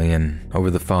apparently, and over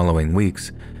the following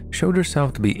weeks, showed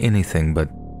herself to be anything but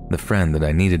the friend that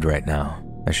I needed right now,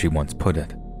 as she once put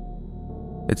it.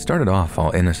 It started off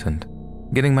all innocent,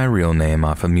 getting my real name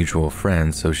off a mutual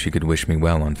friend so she could wish me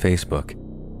well on Facebook.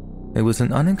 It was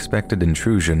an unexpected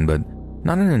intrusion, but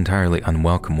not an entirely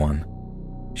unwelcome one.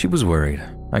 She was worried,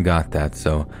 I got that,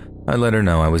 so I let her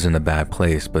know I was in a bad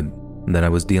place, but that I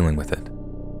was dealing with it.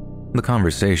 The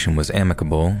conversation was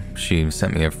amicable, she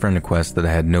sent me a friend request that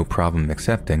I had no problem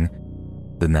accepting,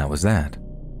 then that was that.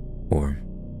 Or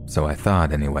so I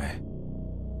thought anyway.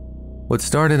 What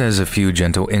started as a few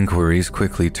gentle inquiries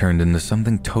quickly turned into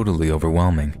something totally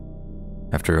overwhelming.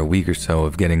 After a week or so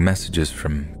of getting messages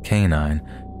from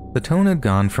K9, the tone had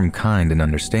gone from kind and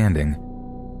understanding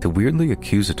to weirdly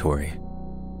accusatory.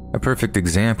 A perfect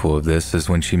example of this is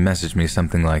when she messaged me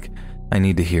something like, "I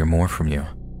need to hear more from you.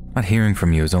 Not hearing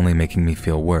from you is only making me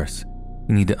feel worse.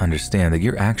 You need to understand that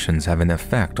your actions have an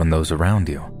effect on those around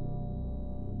you."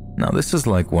 Now this is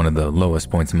like one of the lowest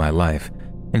points in my life,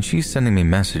 and she's sending me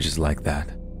messages like that.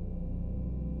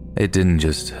 It didn't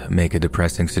just make a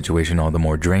depressing situation all the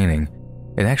more draining,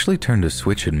 it actually turned a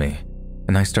switch in me,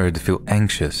 and I started to feel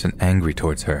anxious and angry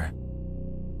towards her.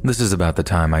 This is about the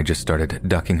time I just started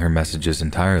ducking her messages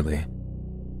entirely.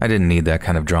 I didn't need that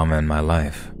kind of drama in my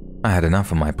life. I had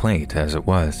enough on my plate as it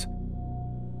was.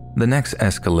 The next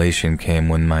escalation came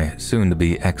when my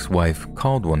soon-to-be ex-wife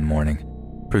called one morning,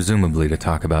 presumably to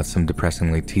talk about some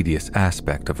depressingly tedious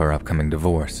aspect of our upcoming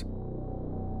divorce.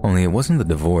 Only it wasn't the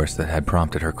divorce that had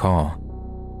prompted her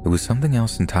call. It was something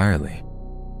else entirely.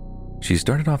 She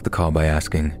started off the call by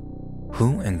asking,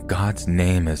 "Who in God's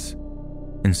name is..."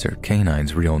 Insert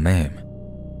K9's real name,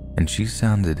 and she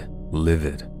sounded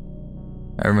livid.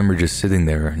 I remember just sitting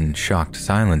there in shocked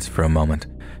silence for a moment,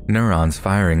 neurons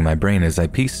firing in my brain as I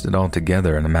pieced it all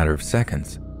together in a matter of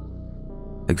seconds.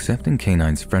 Accepting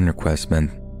K9's friend request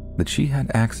meant that she had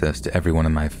access to every one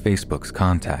of my Facebook's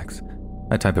contacts,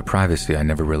 a type of privacy I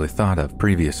never really thought of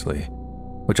previously,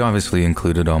 which obviously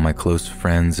included all my close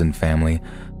friends and family,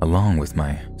 along with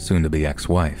my soon-to-be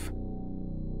ex-wife.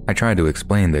 I tried to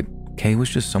explain that Kay was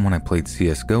just someone I played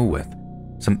CSGO with,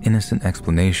 some innocent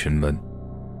explanation, but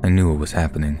I knew what was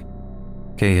happening.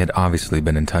 Kay had obviously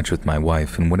been in touch with my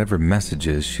wife, and whatever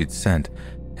messages she'd sent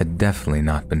had definitely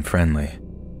not been friendly.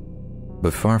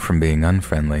 But far from being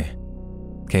unfriendly,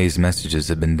 Kay's messages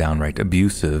had been downright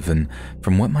abusive and,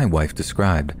 from what my wife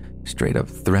described, straight up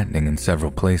threatening in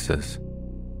several places.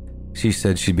 She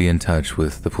said she'd be in touch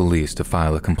with the police to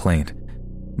file a complaint,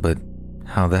 but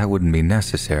how that wouldn't be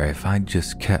necessary if I'd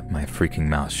just kept my freaking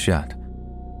mouth shut.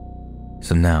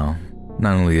 So now,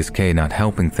 not only is Kay not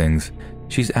helping things,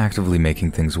 she's actively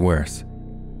making things worse.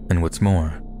 And what's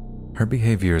more, her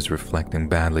behavior is reflecting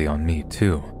badly on me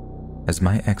too, as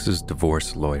my ex's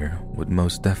divorce lawyer would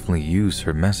most definitely use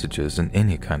her messages in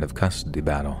any kind of custody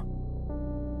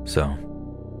battle. So,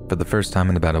 for the first time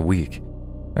in about a week,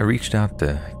 I reached out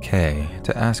to Kay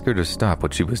to ask her to stop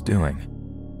what she was doing.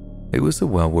 It was a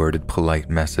well-worded, polite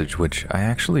message which I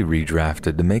actually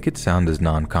redrafted to make it sound as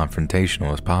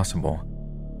non-confrontational as possible.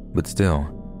 But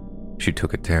still, she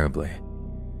took it terribly.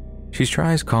 She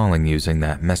tries calling using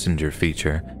that messenger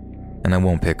feature, and I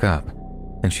won't pick up,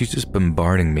 and she's just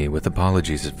bombarding me with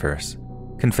apologies at first,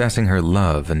 confessing her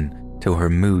love until her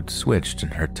mood switched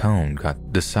and her tone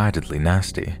got decidedly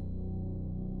nasty.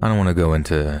 I don't want to go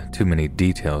into too many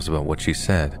details about what she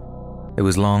said. It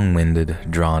was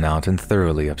long-winded, drawn out, and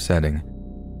thoroughly upsetting.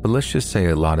 But let's just say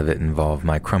a lot of it involved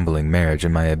my crumbling marriage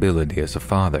and my ability as a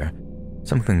father,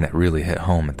 something that really hit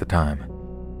home at the time.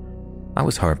 I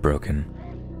was heartbroken,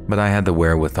 but I had the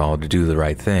wherewithal to do the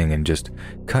right thing and just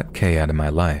cut Kay out of my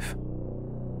life.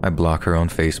 I block her on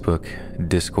Facebook,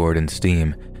 Discord, and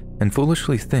Steam, and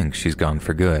foolishly think she's gone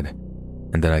for good,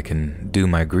 and that I can do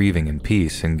my grieving in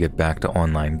peace and get back to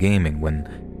online gaming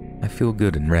when I feel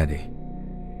good and ready.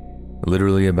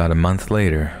 Literally about a month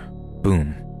later,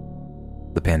 boom,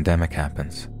 the pandemic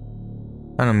happens.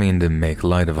 I don't mean to make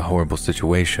light of a horrible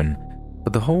situation,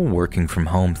 but the whole working from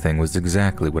home thing was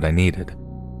exactly what I needed.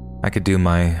 I could do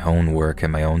my own work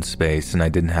in my own space, and I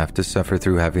didn't have to suffer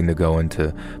through having to go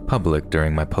into public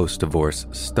during my post-divorce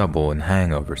stubble and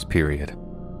hangovers period.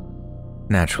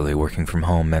 Naturally, working from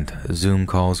home meant Zoom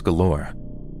calls galore.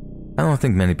 I don't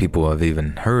think many people have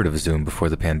even heard of Zoom before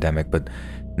the pandemic, but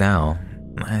now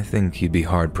I think you'd be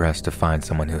hard-pressed to find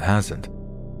someone who hasn't.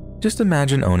 Just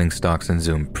imagine owning stocks in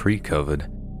Zoom pre-COVID.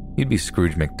 You'd be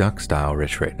Scrooge McDuck-style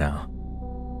rich right now.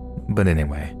 But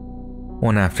anyway,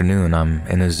 one afternoon I'm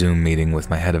in a Zoom meeting with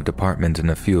my head of department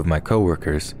and a few of my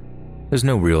coworkers. There's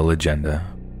no real agenda.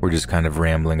 We're just kind of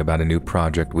rambling about a new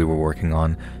project we were working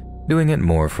on, doing it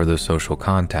more for the social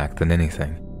contact than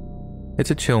anything.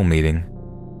 It's a chill meeting,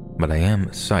 but I am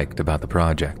psyched about the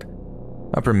project.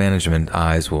 Upper management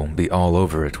eyes will be all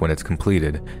over it when it's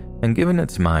completed, and given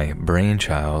it's my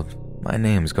brainchild, my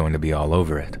name's going to be all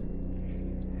over it.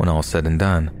 When all's said and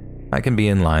done, I can be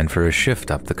in line for a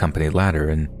shift up the company ladder,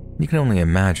 and you can only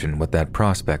imagine what that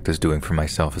prospect is doing for my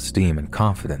self-esteem and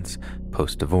confidence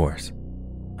post-divorce.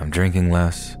 I'm drinking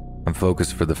less, I'm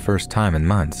focused for the first time in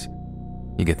months.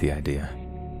 You get the idea.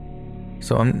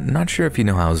 So I'm not sure if you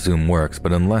know how Zoom works,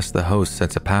 but unless the host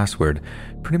sets a password,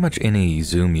 pretty much any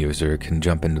Zoom user can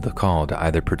jump into the call to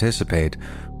either participate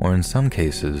or in some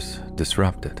cases,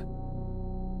 disrupt it.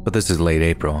 But this is late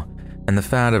April, and the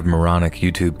fad of moronic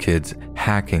YouTube kids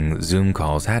hacking Zoom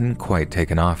calls hadn't quite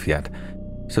taken off yet,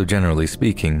 so generally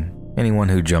speaking, anyone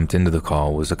who jumped into the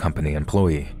call was a company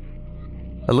employee.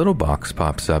 A little box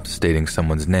pops up stating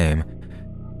someone's name.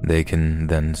 They can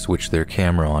then switch their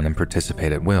camera on and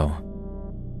participate at will.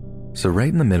 So right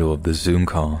in the middle of the Zoom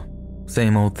call,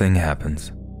 same old thing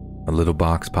happens. A little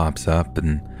box pops up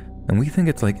and we think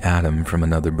it's like Adam from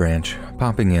another branch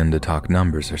popping in to talk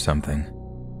numbers or something.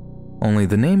 Only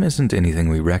the name isn't anything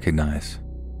we recognize.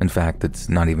 In fact, it's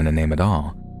not even a name at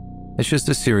all. It's just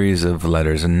a series of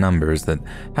letters and numbers that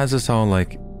has us all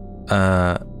like,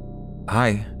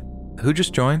 hi, who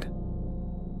just joined?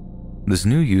 This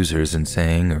new user isn't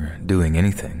saying or doing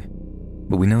anything,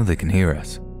 but we know they can hear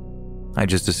us. I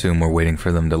just assume we're waiting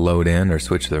for them to load in or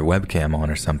switch their webcam on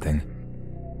or something.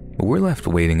 But we're left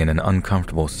waiting in an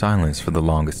uncomfortable silence for the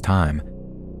longest time,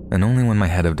 and only when my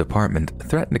head of department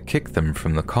threatened to kick them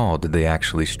from the call did they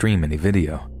actually stream any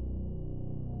video.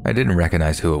 I didn't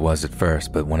recognize who it was at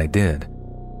first, but when I did,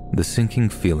 the sinking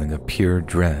feeling of pure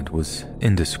dread was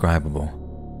indescribable.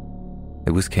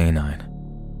 It was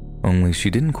K9, only she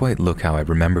didn't quite look how I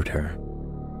remembered her.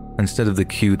 Instead of the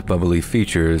cute, bubbly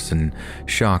features and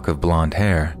shock of blonde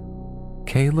hair,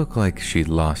 Kay looked like she'd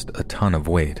lost a ton of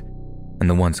weight, and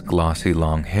the once glossy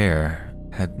long hair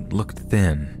had looked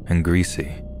thin and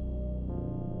greasy.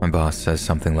 My boss says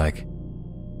something like,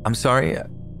 "I'm sorry,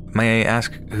 may I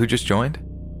ask who just joined?"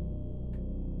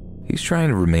 He's trying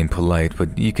to remain polite,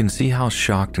 but you can see how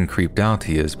shocked and creeped out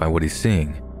he is by what he's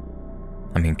seeing.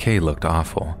 I mean, Kay looked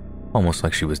awful, almost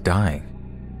like she was dying.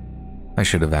 I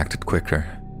should have acted quicker.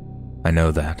 I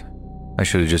know that. I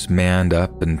should have just manned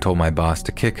up and told my boss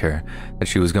to kick her, that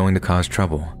she was going to cause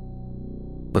trouble.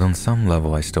 But on some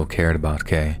level, I still cared about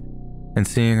Kay, and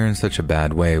seeing her in such a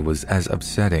bad way was as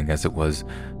upsetting as it was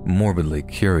morbidly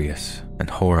curious and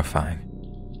horrifying.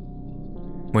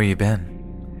 "Where you been?"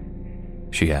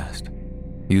 she asked,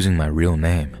 using my real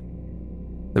name.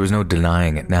 There was no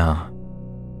denying it now.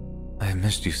 "I have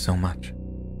missed you so much.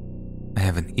 I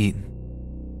haven't eaten.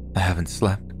 I haven't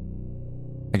slept.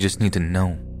 I just need to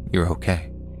know you're okay."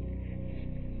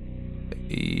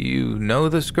 "You know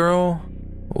this girl?"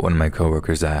 one of my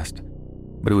coworkers asked,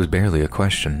 but it was barely a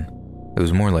question. It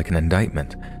was more like an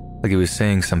indictment, like it was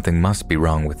saying something must be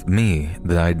wrong with me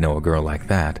that I'd know a girl like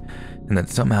that, and that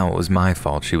somehow it was my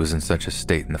fault she was in such a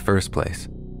state in the first place.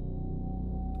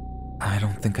 "I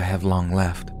don't think I have long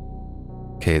left,"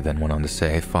 Kay then went on to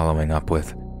say, following up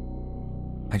with,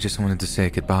 "I just wanted to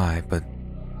say goodbye, but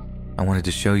I wanted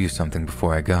to show you something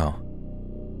before I go."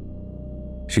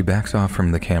 She backs off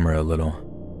from the camera a little.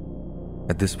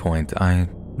 At this point, I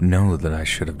know that I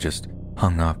should have just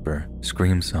hung up or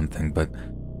screamed something, but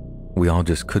we all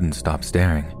just couldn't stop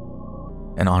staring.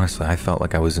 And honestly, I felt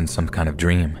like I was in some kind of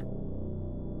dream.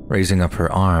 Raising up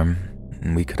her arm,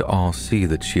 we could all see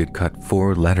that she had cut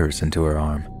 4 letters into her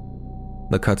arm.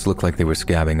 The cuts looked like they were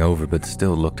scabbing over, but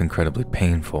still looked incredibly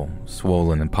painful,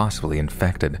 swollen, and possibly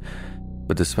infected.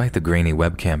 But despite the grainy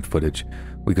webcam footage,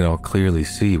 we could all clearly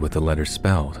see what the letters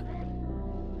spelled.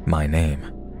 My name.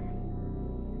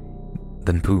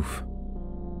 Then poof.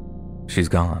 She's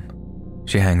gone.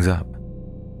 She hangs up.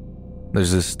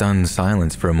 There's a stunned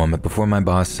silence for a moment before my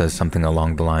boss says something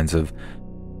along the lines of,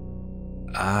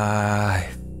 "I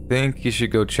think you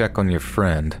should go check on your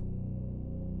friend."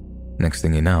 Next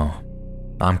thing you know,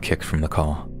 I'm kicked from the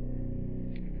call.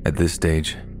 At this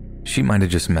stage, she might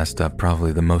have just messed up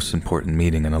probably the most important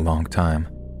meeting in a long time,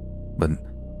 but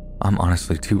I'm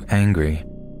honestly too angry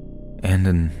and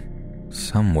in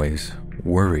some ways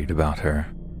worried about her.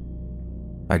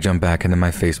 I jump back into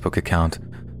my Facebook account,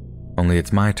 only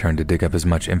it's my turn to dig up as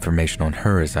much information on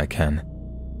her as I can.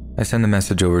 I send a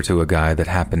message over to a guy that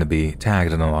happened to be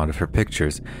tagged in a lot of her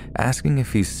pictures, asking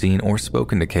if he's seen or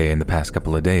spoken to Kay in the past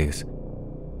couple of days.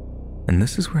 And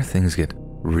this is where things get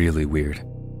really weird,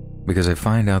 because I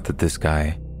find out that this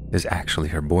guy is actually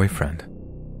her boyfriend.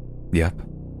 Yep,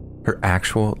 her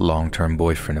actual long-term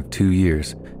boyfriend of 2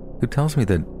 years, who tells me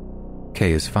that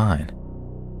Kay is fine,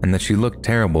 and that she looked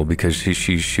terrible because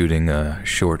she's shooting a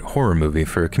short horror movie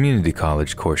for a community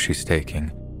college course she's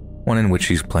taking, one in which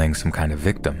she's playing some kind of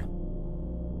victim.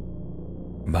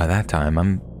 By that time,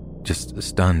 I'm just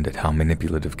stunned at how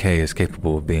manipulative Kay is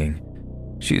capable of being.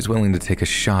 She's willing to take a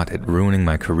shot at ruining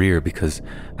my career because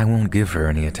I won't give her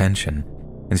any attention,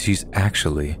 and she's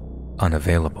actually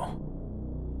unavailable.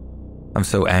 I'm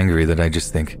so angry that I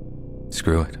just think,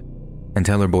 screw it, and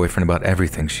tell her boyfriend about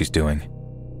everything she's doing.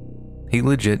 He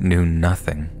legit knew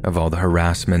nothing of all the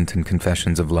harassment and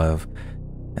confessions of love,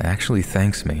 and actually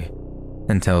thanks me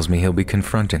and tells me he'll be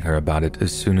confronting her about it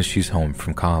as soon as she's home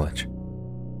from college.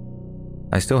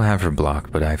 I still have her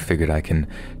blocked, but I figured I can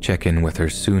check in with her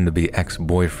soon-to-be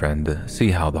ex-boyfriend to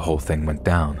see how the whole thing went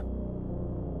down.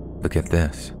 But get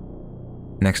this.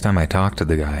 Next time I talk to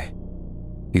the guy,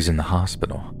 he's in the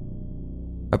hospital.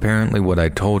 Apparently what I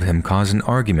told him caused an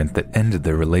argument that ended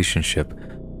their relationship.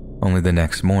 Only the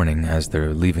next morning, as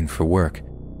they're leaving for work,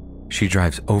 she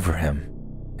drives over him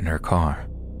in her car.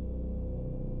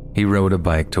 He rode a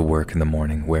bike to work in the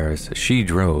morning, whereas she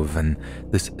drove, and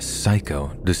this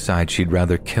psycho decides she'd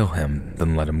rather kill him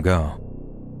than let him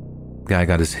go. Guy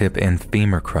got his hip and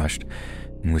femur crushed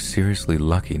and was seriously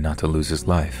lucky not to lose his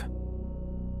life.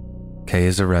 Kay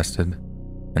is arrested,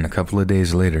 and a couple of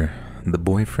days later, the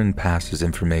boyfriend passes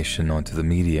information onto the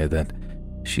media that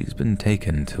she's been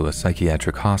taken to a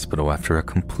psychiatric hospital after a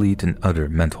complete and utter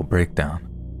mental breakdown.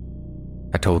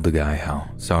 I told the guy how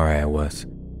sorry I was,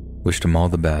 wished him all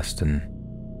the best, and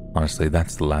honestly,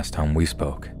 that's the last time we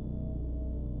spoke.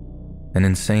 An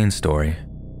insane story,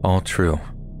 all true.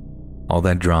 All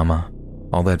that drama,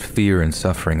 all that fear and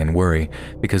suffering and worry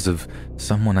because of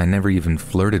someone I never even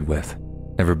flirted with,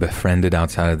 Never befriended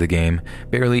outside of the game,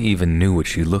 barely even knew what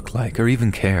she looked like or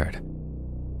even cared.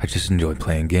 I just enjoyed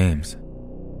playing games.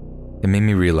 It made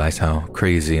me realize how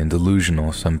crazy and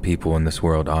delusional some people in this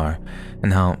world are,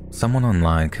 and how someone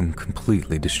online can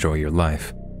completely destroy your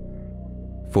life.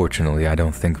 Fortunately, I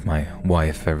don't think my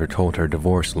wife ever told her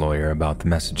divorce lawyer about the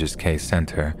messages Kay sent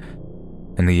her,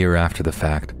 and a year after the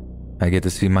fact, I get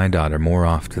to see my daughter more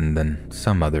often than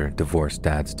some other divorced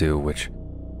dads do, which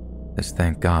is,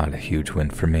 thank God, a huge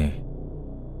win for me.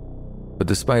 But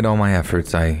despite all my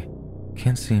efforts, I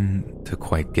can't seem to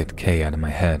quite get Kay out of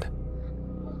my head.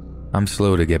 I'm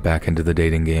slow to get back into the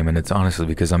dating game, and it's honestly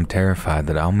because I'm terrified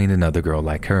that I'll meet another girl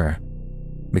like her,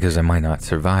 because I might not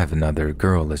survive another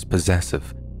girl as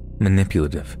possessive,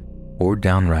 manipulative, or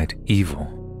downright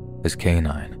evil as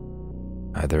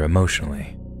K9, either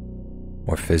emotionally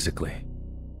or physically.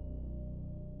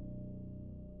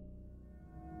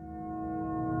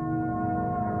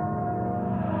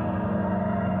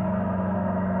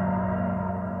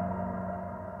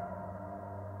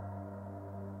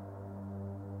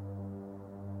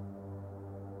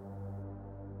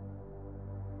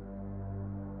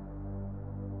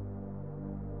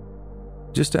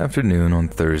 Just after noon on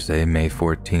Thursday, May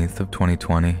 14th of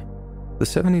 2020, the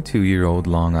 72-year-old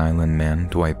Long Island man,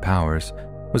 Dwight Powers,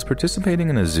 was participating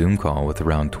in a Zoom call with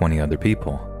around 20 other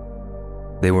people.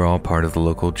 They were all part of the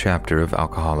local chapter of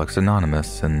Alcoholics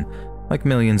Anonymous and, like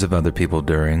millions of other people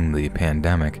during the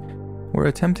pandemic, were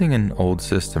attempting an old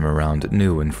system around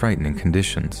new and frightening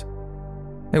conditions.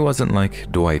 It wasn't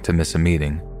like Dwight to miss a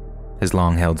meeting. His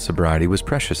long-held sobriety was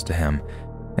precious to him,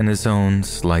 and his own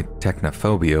slight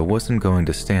technophobia wasn't going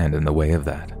to stand in the way of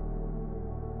that.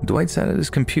 Dwight sat at his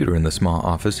computer in the small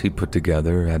office he put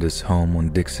together at his home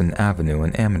on Dixon Avenue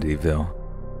in Amityville,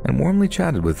 and warmly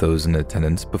chatted with those in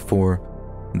attendance before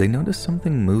they noticed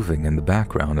something moving in the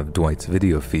background of Dwight's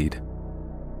video feed.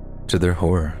 To their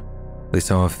horror, they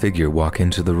saw a figure walk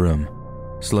into the room,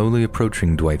 slowly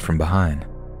approaching Dwight from behind.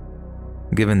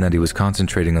 Given that he was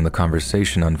concentrating on the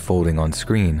conversation unfolding on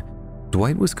screen,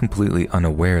 Dwight was completely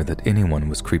unaware that anyone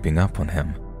was creeping up on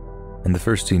him, and the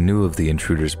first he knew of the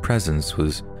intruder's presence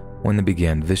was when they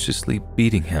began viciously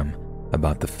beating him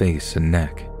about the face and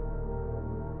neck.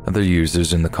 Other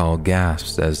users in the call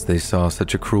gasped as they saw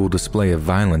such a cruel display of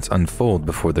violence unfold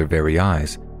before their very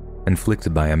eyes,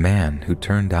 inflicted by a man who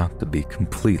turned out to be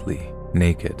completely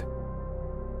naked.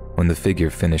 When the figure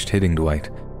finished hitting Dwight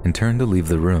and turned to leave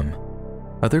the room,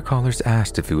 other callers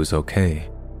asked if he was okay,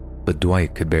 but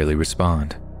Dwight could barely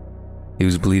respond. He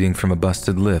was bleeding from a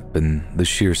busted lip, and the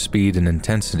sheer speed and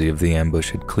intensity of the ambush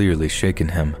had clearly shaken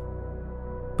him.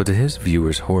 But to his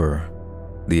viewers' horror,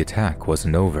 the attack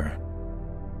wasn't over.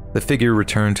 The figure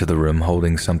returned to the room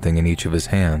holding something in each of his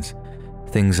hands,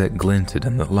 things that glinted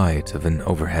in the light of an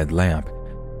overhead lamp,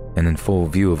 and in full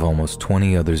view of almost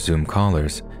 20 other Zoom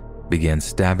callers, began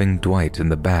stabbing Dwight in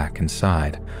the back and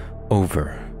side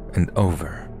over and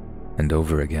over and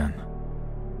over again.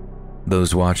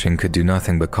 Those watching could do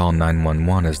nothing but call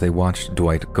 911 as they watched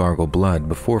Dwight gargle blood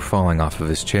before falling off of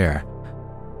his chair.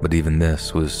 But even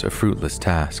this was a fruitless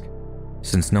task,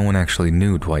 since no one actually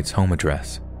knew Dwight's home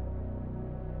address.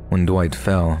 When Dwight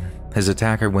fell, his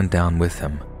attacker went down with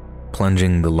him,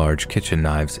 plunging the large kitchen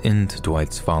knives into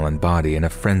Dwight's fallen body in a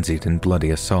frenzied and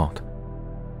bloody assault,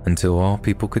 until all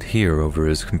people could hear over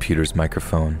his computer's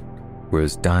microphone were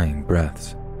his dying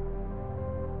breaths.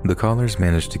 The callers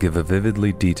managed to give a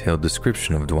vividly detailed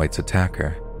description of Dwight's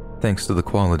attacker, thanks to the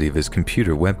quality of his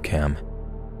computer webcam.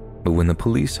 But when the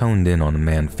police honed in on a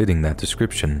man fitting that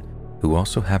description, who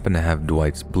also happened to have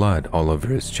Dwight's blood all over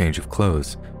his change of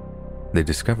clothes, they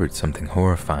discovered something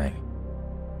horrifying.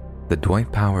 That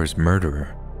Dwight Powers'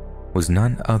 murderer was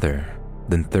none other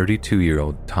than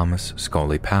 32-year-old Thomas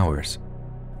Scully Powers,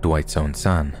 Dwight's own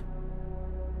son.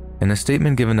 In a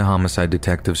statement given to homicide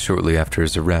detectives shortly after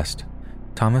his arrest,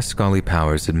 Thomas Scully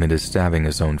Powers admitted stabbing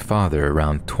his own father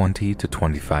around 20 to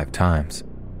 25 times.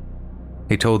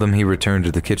 He told them he returned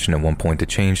to the kitchen at one point to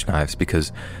change knives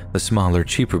because the smaller,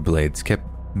 cheaper blades kept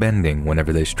bending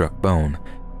whenever they struck bone,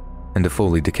 and to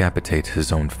fully decapitate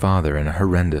his own father in a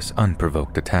horrendous,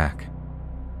 unprovoked attack.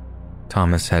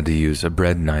 Thomas had to use a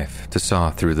bread knife to saw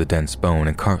through the dense bone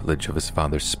and cartilage of his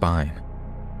father's spine.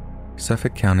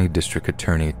 Suffolk County District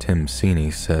Attorney Tim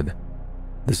Sini said,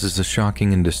 "This is a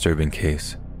shocking and disturbing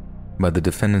case. By the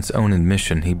defendant's own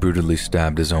admission, he brutally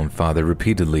stabbed his own father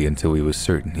repeatedly until he was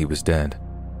certain he was dead.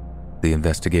 The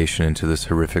investigation into this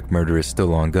horrific murder is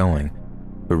still ongoing,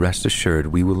 but rest assured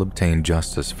we will obtain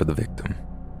justice for the victim."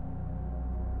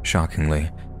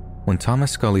 Shockingly, when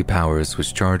Thomas Scully Powers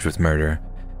was charged with murder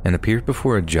and appeared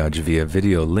before a judge via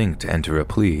video link to enter a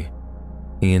plea,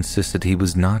 He insisted he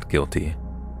was not guilty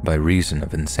by reason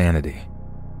of insanity.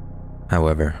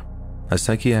 However, a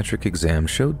psychiatric exam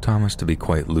showed Thomas to be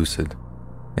quite lucid,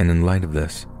 and in light of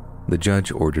this, the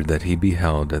judge ordered that he be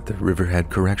held at the Riverhead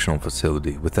Correctional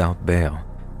Facility without bail,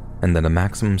 and that a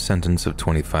maximum sentence of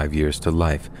 25 years to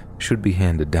life should be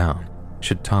handed down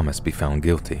should Thomas be found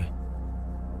guilty.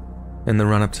 In the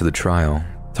run-up to the trial,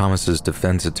 Thomas's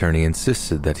defense attorney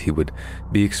insisted that he would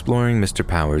be exploring Mr.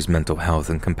 Powers' mental health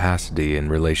and capacity in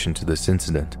relation to this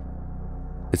incident.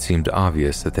 It seemed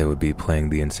obvious that they would be playing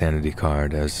the insanity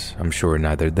card, as I'm sure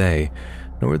neither they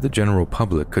nor the general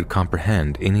public could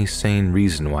comprehend any sane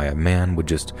reason why a man would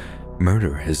just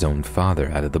murder his own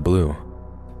father out of the blue.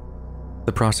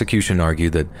 The prosecution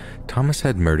argued that Thomas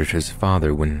had murdered his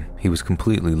father when he was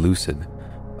completely lucid,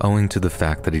 owing to the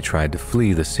fact that he tried to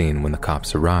flee the scene when the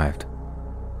cops arrived.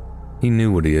 He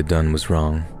knew what he had done was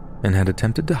wrong, and had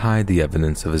attempted to hide the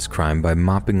evidence of his crime by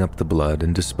mopping up the blood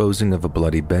and disposing of a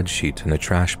bloody bedsheet in a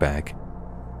trash bag.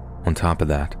 On top of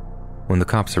that, when the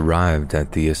cops arrived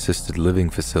at the assisted living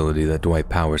facility that Dwight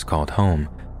Powers called home,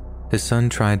 his son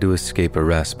tried to escape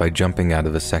arrest by jumping out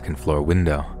of a second-floor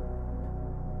window.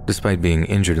 Despite being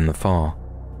injured in the fall,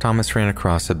 Thomas ran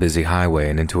across a busy highway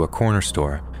and into a corner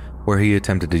store where he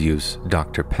attempted to use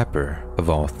Dr. Pepper, of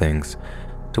all things,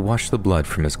 to wash the blood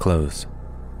from his clothes.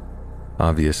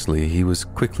 Obviously, he was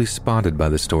quickly spotted by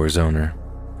the store's owner,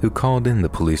 who called in the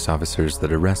police officers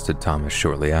that arrested Thomas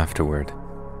shortly afterward.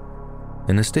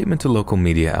 In a statement to local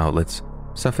media outlets,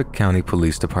 Suffolk County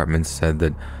Police Department said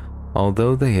that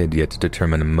although they had yet to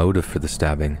determine a motive for the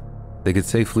stabbing, they could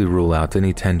safely rule out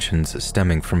any tensions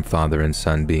stemming from father and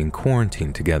son being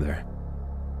quarantined together.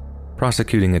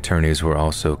 Prosecuting attorneys were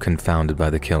also confounded by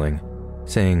the killing,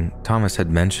 saying Thomas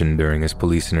had mentioned during his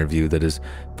police interview that his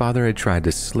father had tried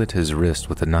to slit his wrist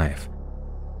with a knife,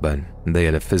 but they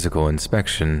had a physical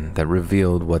inspection that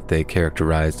revealed what they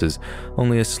characterized as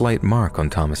only a slight mark on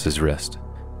Thomas's wrist,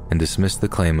 and dismissed the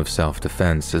claim of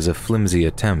self-defense as a flimsy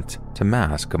attempt to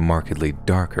mask a markedly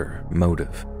darker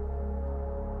motive.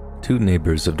 Two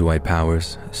neighbors of Dwight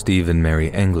Powers, Steve and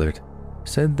Mary Englert,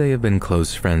 said they had been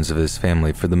close friends of his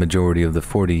family for the majority of the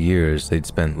 40 years they'd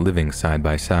spent living side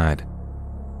by side.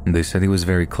 They said he was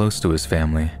very close to his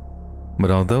family,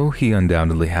 but although he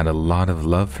undoubtedly had a lot of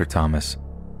love for Thomas,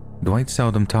 Dwight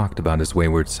seldom talked about his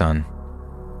wayward son.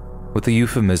 With a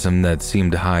euphemism that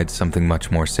seemed to hide something much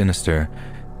more sinister,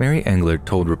 Mary Englert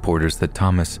told reporters that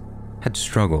Thomas had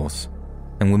struggles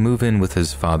and would move in with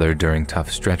his father during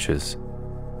tough stretches.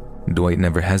 Dwight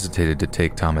never hesitated to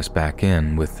take Thomas back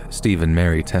in, with Steve and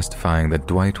Mary testifying that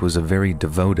Dwight was a very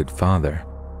devoted father.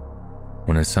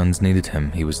 When his sons needed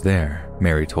him, he was there,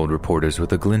 Mary told reporters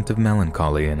with a glint of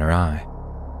melancholy in her eye.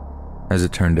 As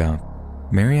it turned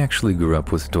out, Mary actually grew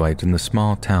up with Dwight in the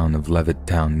small town of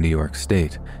Levittown, New York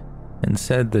State, and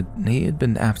said that he had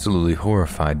been absolutely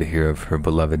horrified to hear of her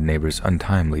beloved neighbor's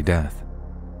untimely death.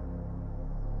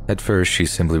 At first, she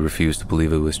simply refused to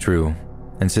believe it was true,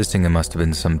 insisting it must have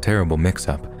been some terrible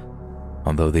mix-up,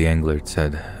 although the Englerts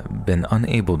had been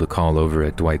unable to call over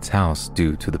at Dwight's house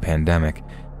due to the pandemic.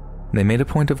 They made a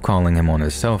point of calling him on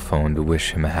his cell phone to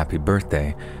wish him a happy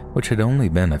birthday, which had only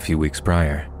been a few weeks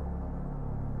prior.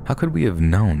 "How could we have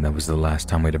known that was the last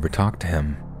time we'd ever talked to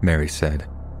him?" Mary said.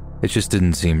 "It just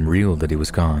didn't seem real that he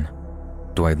was gone.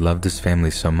 Dwight loved his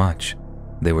family so much.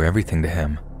 They were everything to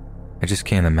him. I just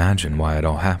can't imagine why it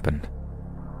all happened."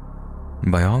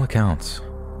 By all accounts,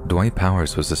 Dwight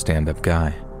Powers was a stand-up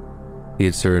guy. He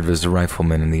had served as a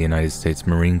rifleman in the United States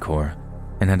Marine Corps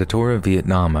and had a tour of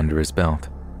Vietnam under his belt.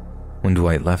 When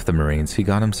Dwight left the Marines, he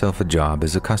got himself a job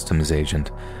as a customs agent,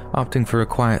 opting for a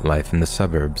quiet life in the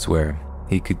suburbs where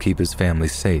he could keep his family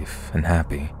safe and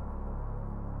happy.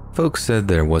 Folks said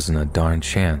there wasn't a darn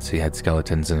chance he had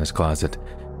skeletons in his closet.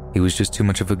 He was just too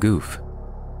much of a goof.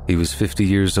 He was 50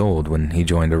 years old when he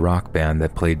joined a rock band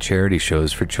that played charity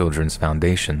shows for children's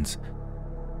foundations.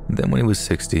 Then when he was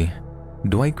 60,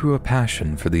 Dwight grew a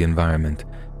passion for the environment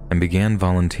and began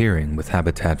volunteering with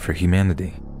Habitat for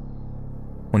Humanity.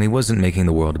 When he wasn't making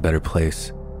the world a better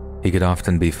place, he could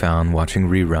often be found watching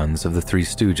reruns of The Three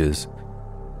Stooges,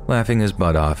 laughing his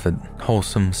butt off at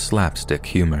wholesome slapstick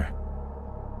humor.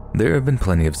 There have been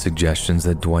plenty of suggestions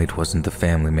that Dwight wasn't the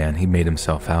family man he made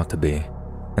himself out to be,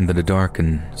 and that a dark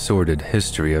and sordid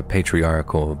history of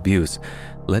patriarchal abuse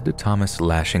led to Thomas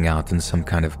lashing out in some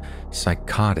kind of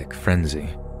psychotic frenzy.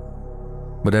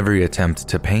 But every attempt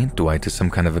to paint Dwight as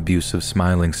some kind of abusive,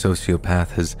 smiling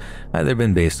sociopath has either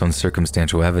been based on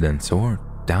circumstantial evidence or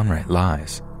downright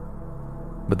lies.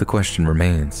 But the question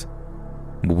remains,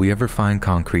 will we ever find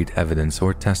concrete evidence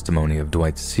or testimony of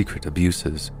Dwight's secret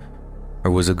abuses?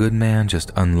 Or was a good man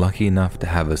just unlucky enough to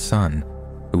have a son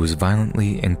who was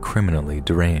violently and criminally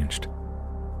deranged?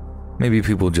 Maybe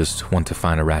people just want to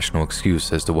find a rational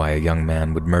excuse as to why a young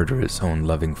man would murder his own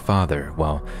loving father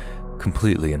while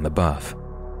completely in the buff.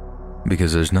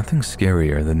 Because there's nothing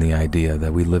scarier than the idea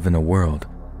that we live in a world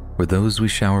where those we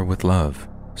shower with love,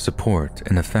 support,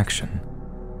 and affection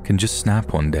can just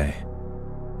snap one day,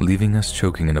 leaving us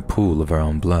choking in a pool of our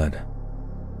own blood,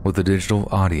 with a digital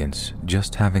audience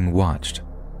just having watched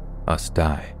us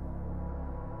die.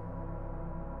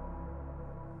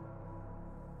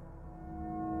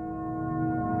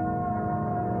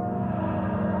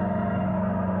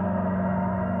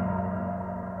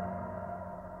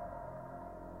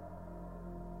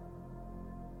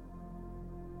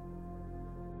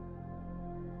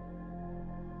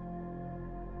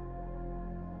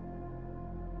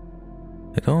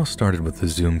 It all started with a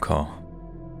Zoom call.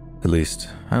 At least,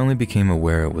 I only became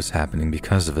aware it was happening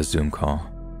because of a Zoom call.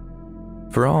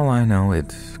 For all I know,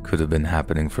 it could have been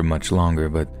happening for much longer,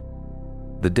 but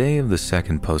the day of the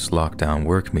second post-lockdown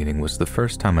work meeting was the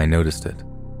first time I noticed it.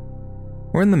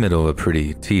 We're in the middle of a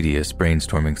pretty tedious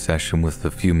brainstorming session with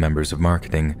a few members of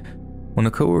marketing when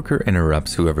a coworker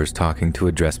interrupts whoever's talking to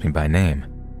address me by name.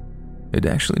 It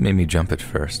actually made me jump at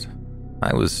first.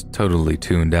 I was totally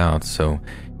tuned out, so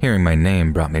hearing my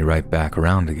name brought me right back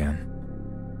around again.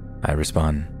 I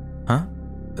respond, "Huh?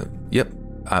 Yep,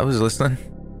 I was listening."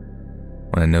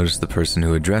 When I notice the person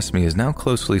who addressed me is now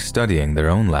closely studying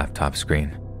their own laptop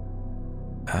screen.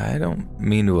 "I don't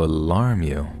mean to alarm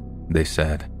you," they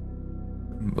said,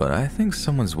 "but I think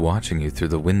someone's watching you through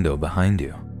the window behind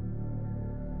you."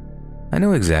 I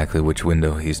know exactly which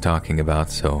window he's talking about,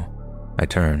 so I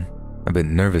turn, a bit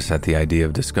nervous at the idea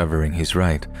of discovering he's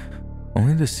right,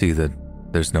 only to see that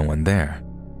there's no one there.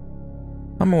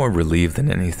 I'm more relieved than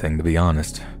anything, to be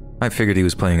honest. I figured he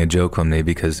was playing a joke on me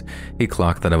because he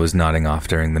clocked that I was nodding off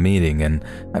during the meeting, and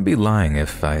I'd be lying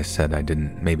if I said I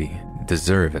didn't maybe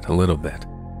deserve it a little bit.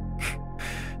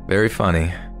 "Very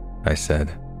funny," I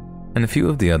said, and a few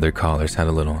of the other callers had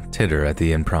a little titter at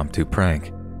the impromptu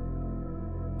prank.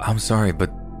 "I'm sorry,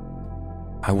 but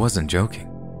I wasn't joking,"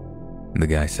 the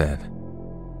guy said.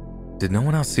 "Did no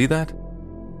one else see that?"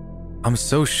 "I'm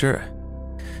so sure."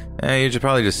 You're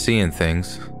probably just seeing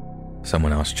things,"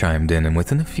 someone else chimed in, and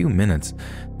within a few minutes,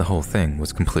 the whole thing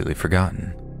was completely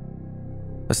forgotten.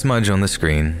 A smudge on the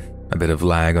screen, a bit of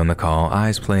lag on the call,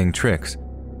 eyes playing tricks.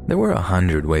 There were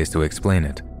 100 ways to explain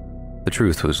it. The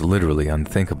truth was literally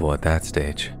unthinkable at that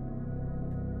stage.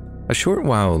 A short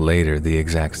while later, the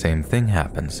exact same thing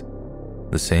happens.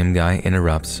 The same guy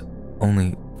interrupts,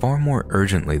 only far more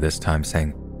urgently this time,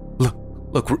 saying,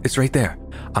 Look, it's right there.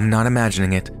 I'm not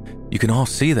imagining it. You can all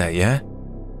see that, yeah?"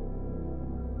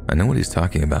 I know what he's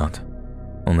talking about,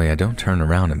 only I don't turn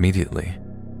around immediately.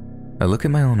 I look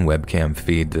at my own webcam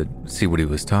feed to see what he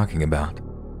was talking about,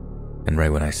 and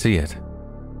right when I see it,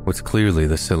 what's clearly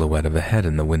the silhouette of a head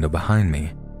in the window behind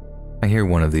me, I hear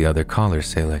one of the other callers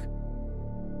say like,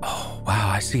 "Oh, wow,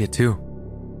 I see it too."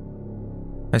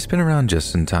 I spin around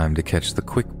just in time to catch the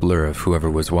quick blur of whoever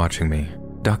was watching me,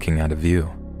 ducking out of view.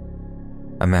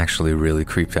 I'm actually really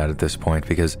creeped out at this point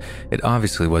because it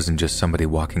obviously wasn't just somebody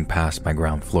walking past my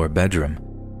ground floor bedroom.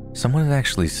 Someone had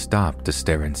actually stopped to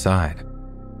stare inside.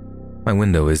 My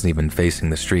window isn't even facing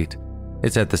the street.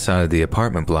 It's at the side of the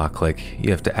apartment block, like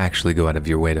you have to actually go out of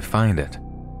your way to find it.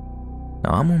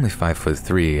 Now, I'm only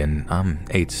 5'3" and I'm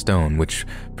 8 stone, which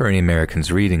for any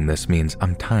Americans reading this means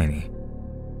I'm tiny.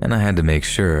 And I had to make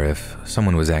sure if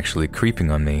someone was actually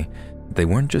creeping on me, they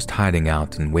weren't just hiding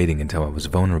out and waiting until I was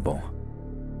vulnerable.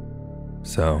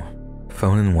 So,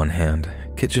 phone in one hand,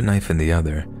 kitchen knife in the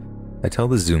other, I tell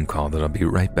the Zoom call that I'll be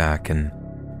right back and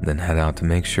then head out to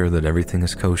make sure that everything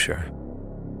is kosher.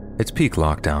 It's peak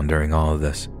lockdown during all of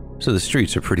this, so the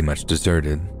streets are pretty much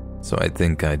deserted, so I'd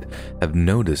think I'd have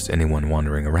noticed anyone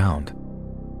wandering around.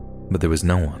 But there was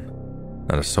no one,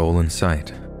 not a soul in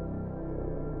sight.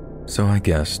 So I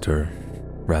guessed, or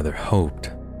rather hoped,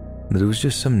 that it was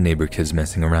just some neighbor kids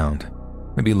messing around,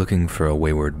 maybe looking for a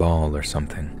wayward ball or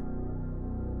something.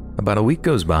 About a week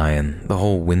goes by and the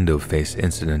whole window face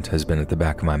incident has been at the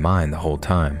back of my mind the whole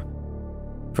time.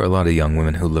 For a lot of young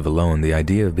women who live alone, the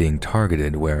idea of being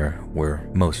targeted where we're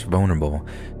most vulnerable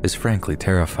is frankly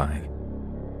terrifying.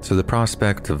 So the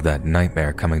prospect of that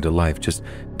nightmare coming to life just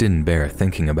didn't bear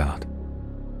thinking about.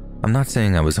 I'm not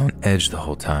saying I was on edge the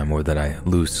whole time or that I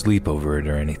lose sleep over it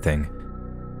or anything,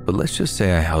 but let's just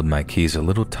say I held my keys a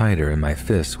little tighter in my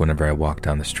fists whenever I walk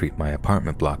down the street my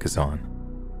apartment block is on.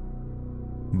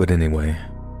 But anyway,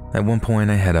 at one point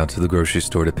I head out to the grocery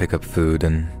store to pick up food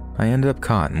and I ended up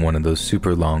caught in one of those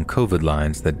super long COVID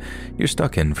lines that you're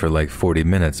stuck in for like 40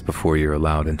 minutes before you're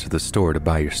allowed into the store to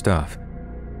buy your stuff.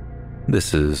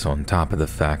 This is on top of the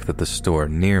fact that the store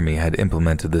near me had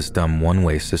implemented this dumb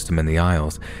one-way system in the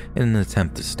aisles in an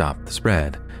attempt to stop the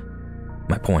spread.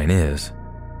 My point is,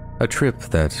 a trip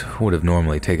that would have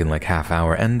normally taken like half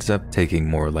hour ends up taking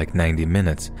more like 90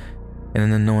 minutes, and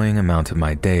an annoying amount of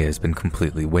my day has been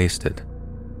completely wasted.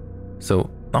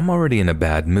 So I'm already in a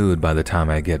bad mood by the time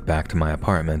I get back to my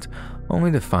apartment,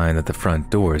 only to find that the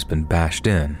front door has been bashed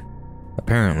in.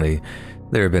 Apparently,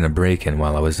 there had been a break-in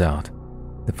while I was out.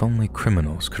 If only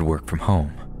criminals could work from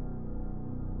home.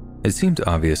 It seemed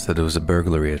obvious that it was a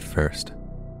burglary at first.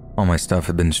 All my stuff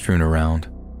had been strewn around,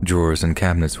 drawers and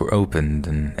cabinets were opened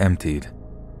and emptied.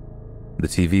 The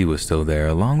TV was still there,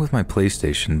 along with my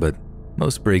PlayStation, but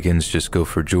most break-ins just go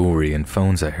for jewelry and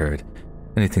phones, I heard.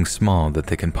 Anything small that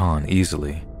they can pawn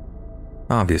easily.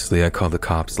 Obviously, I called the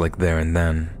cops like there and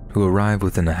then, who arrived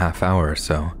within a half hour or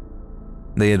so.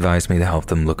 They advised me to help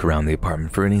them look around the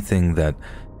apartment for anything that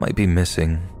might be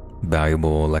missing,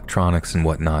 valuable electronics and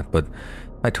whatnot, but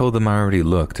I told them I already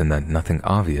looked and that nothing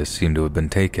obvious seemed to have been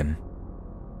taken.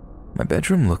 My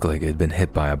bedroom looked like it had been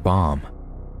hit by a bomb.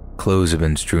 Clothes had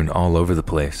been strewn all over the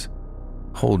place.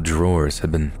 Whole drawers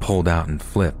had been pulled out and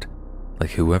flipped,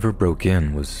 like whoever broke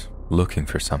in was looking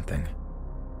for something.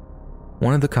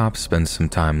 One of the cops spent some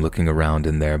time looking around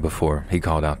in there before he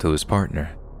called out to his partner.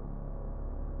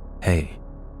 "Hey,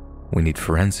 we need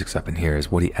forensics up in here,"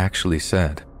 is what he actually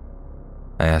said.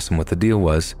 I asked him what the deal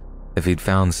was, if he'd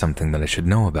found something that I should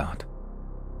know about.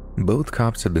 Both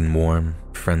cops had been warm,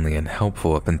 friendly, and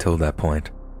helpful up until that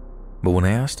point, but when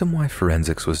I asked him why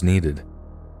forensics was needed,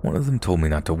 one of them told me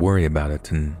not to worry about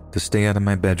it and to stay out of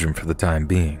my bedroom for the time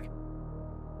being.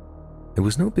 It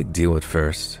was no big deal at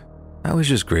first. I was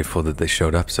just grateful that they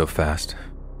showed up so fast,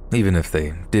 even if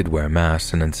they did wear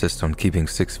masks and insist on keeping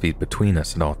 6 feet between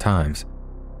us at all times.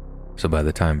 So by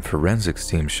the time forensics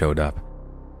team showed up,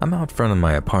 I'm out front of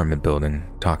my apartment building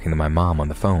talking to my mom on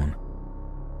the phone.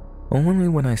 Only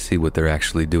when I see what they're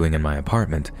actually doing in my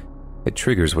apartment, it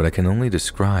triggers what I can only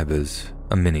describe as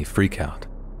a mini freakout.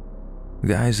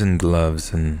 Guys in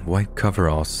gloves and white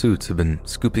coverall suits have been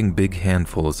scooping big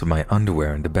handfuls of my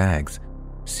underwear into bags,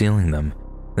 sealing them,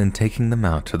 then taking them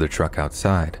out to their truck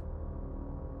outside.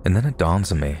 And then it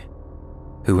dawns on me,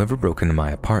 whoever broke into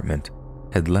my apartment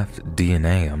had left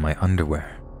DNA on my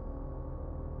underwear.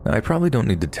 Now, I probably don't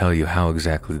need to tell you how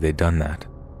exactly they'd done that.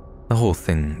 The whole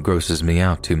thing grosses me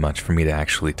out too much for me to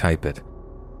actually type it.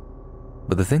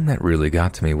 But the thing that really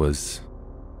got to me was,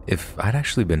 if I'd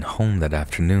actually been home that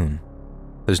afternoon,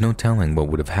 there's no telling what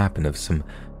would have happened if some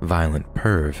violent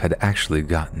perv had actually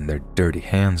gotten their dirty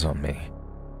hands on me.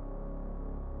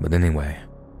 But anyway,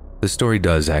 the story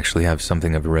does actually have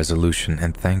something of a resolution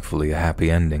and thankfully a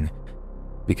happy ending,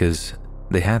 because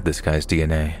they had this guy's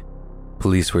DNA.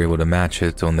 Police were able to match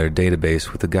it on their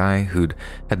database with a guy who'd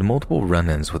had multiple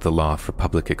run-ins with the law for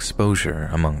public exposure,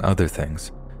 among other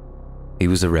things. He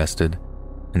was arrested,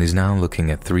 and he's now looking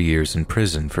at 3 years in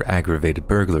prison for aggravated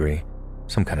burglary,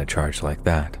 some kind of charge like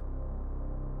that.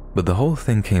 But the whole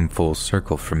thing came full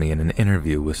circle for me in an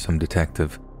interview with some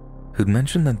detective who'd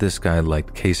mentioned that this guy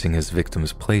liked casing his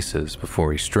victims' places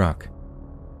before he struck.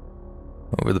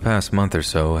 "Over the past month or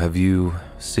so, have you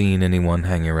seen anyone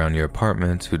hanging around your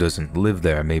apartment who doesn't live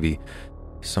there, maybe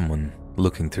someone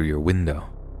looking through your window?"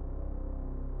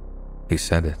 He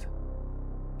said it.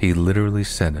 He literally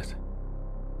said it.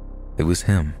 It was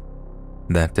him,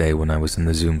 that day when I was in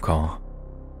the Zoom call.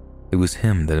 It was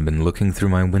him that had been looking through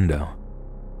my window.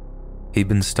 He'd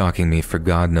been stalking me for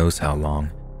God knows how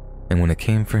long, and when it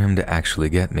came for him to actually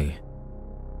get me,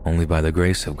 only by the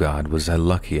grace of God was I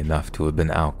lucky enough to have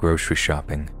been out grocery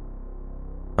shopping.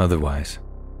 Otherwise,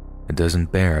 it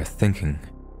doesn't bear thinking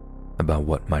about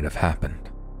what might have happened.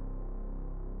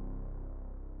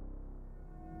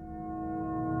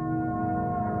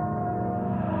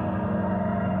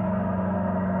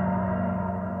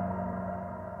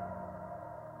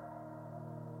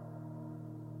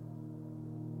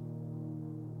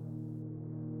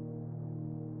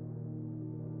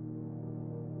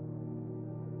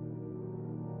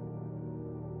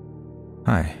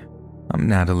 Hi, I'm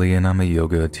Natalie and I'm a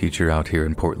yoga teacher out here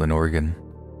in Portland, Oregon.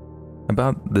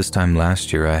 About this time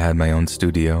last year, I had my own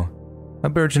studio, a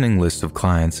burgeoning list of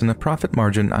clients, and a profit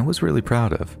margin I was really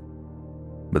proud of.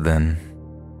 But then,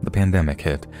 the pandemic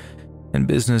hit, and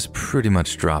business pretty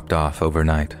much dropped off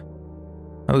overnight.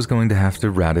 I was going to have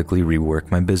to radically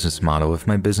rework my business model if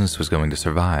my business was going to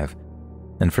survive,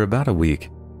 and for about a week,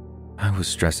 I was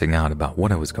stressing out about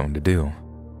what I was going to do.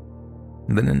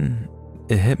 Then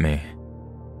it hit me.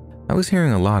 I was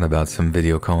hearing a lot about some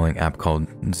video calling app called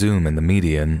Zoom in the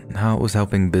media and how it was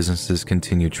helping businesses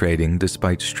continue trading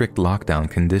despite strict lockdown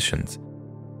conditions.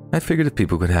 I figured if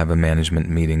people could have a management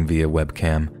meeting via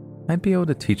webcam, I'd be able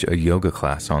to teach a yoga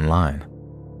class online.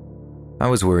 I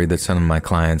was worried that some of my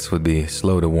clients would be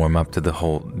slow to warm up to the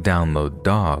whole download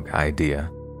dog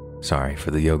idea. Sorry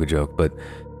for the yoga joke, but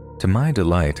to my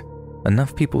delight,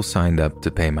 enough people signed up to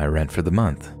pay my rent for the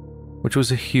month, which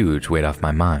was a huge weight off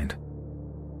my mind.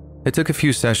 It took a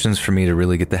few sessions for me to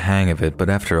really get the hang of it, but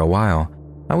after a while,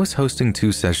 I was hosting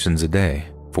 2 sessions a day,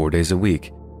 4 days a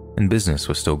week, and business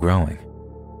was still growing.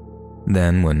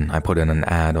 Then, when I put in an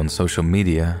ad on social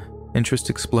media, interest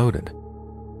exploded.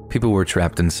 People were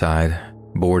trapped inside,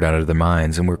 bored out of their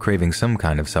minds, and were craving some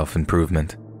kind of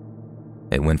self-improvement.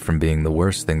 It went from being the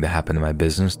worst thing to happen to my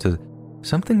business to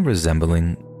something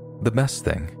resembling the best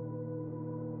thing.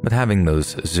 But having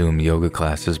those Zoom yoga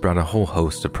classes brought a whole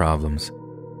host of problems.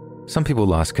 Some people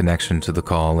lost connection to the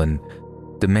call and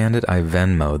demanded I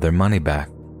Venmo their money back.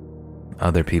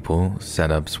 Other people,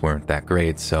 setups weren't that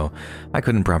great, so I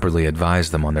couldn't properly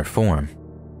advise them on their form.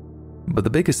 But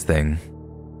the biggest thing,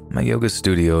 my yoga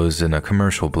studio is in a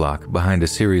commercial block behind a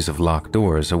series of locked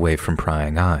doors away from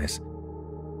prying eyes.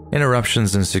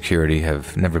 Interruptions and security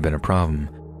have never been a problem,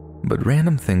 but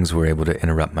random things were able to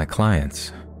interrupt my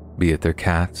clients, be it their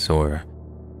cats or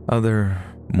other,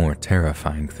 more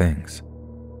terrifying things.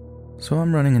 So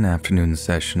I'm running an afternoon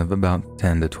session of about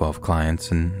 10 to 12 clients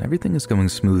and everything is going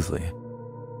smoothly.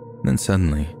 Then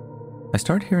suddenly, I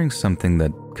start hearing something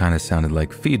that kind of sounded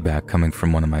like feedback coming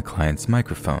from one of my clients'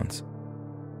 microphones.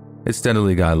 It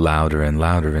steadily got louder and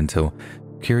louder until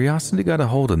curiosity got a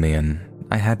hold of me and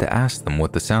I had to ask them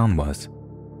what the sound was.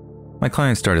 My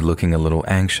client started looking a little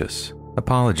anxious,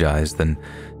 apologized, then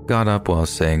got up while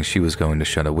saying she was going to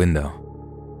shut a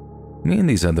window. Me and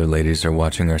these other ladies are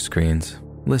watching our screens,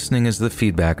 listening as the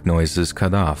feedback noises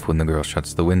cut off when the girl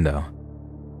shuts the window.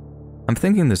 I'm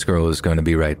thinking this girl is going to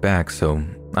be right back, so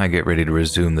I get ready to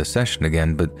resume the session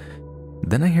again, but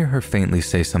then I hear her faintly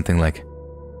say something like,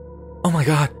 "Oh my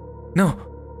God, no.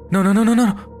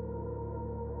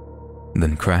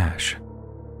 Then crash.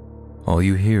 All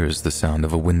you hear is the sound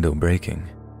of a window breaking,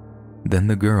 then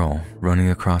the girl running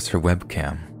across her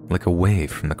webcam like a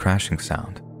wave from the crashing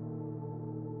sound.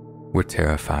 We're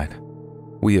terrified.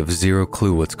 We have zero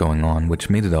clue what's going on,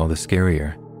 which made it all the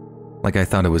scarier. Like I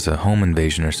thought it was a home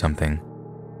invasion or something.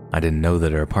 I didn't know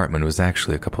that her apartment was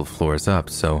actually a couple of floors up,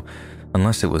 so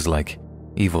unless it was like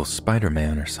evil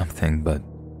Spider-Man or something, but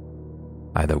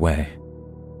either way,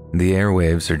 the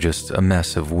airwaves are just a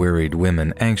mess of worried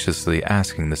women anxiously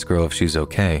asking this girl if she's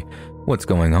okay, what's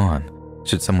going on,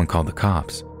 should someone call the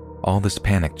cops, all this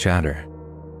panic chatter.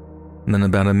 And then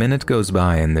about a minute goes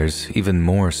by and there's even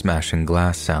more smashing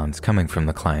glass sounds coming from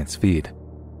the client's feed.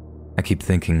 I keep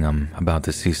thinking I'm about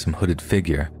to see some hooded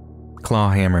figure, claw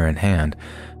hammer in hand,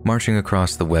 marching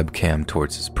across the webcam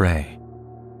towards his prey.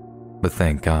 But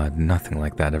thank God nothing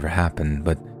like that ever happened,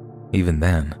 but even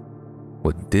then,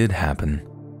 what did happen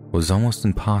was almost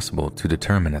impossible to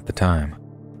determine at the time.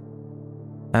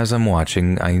 As I'm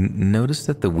watching, I notice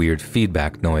that the weird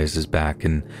feedback noise is back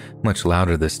and much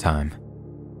louder this time.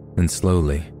 Then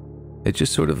slowly, it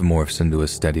just sort of morphs into a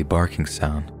steady barking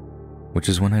sound, which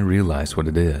is when I realize what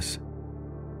it is.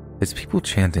 It's people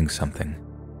chanting something,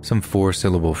 some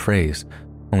 4-syllable phrase,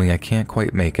 only I can't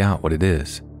quite make out what it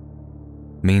is.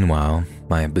 Meanwhile,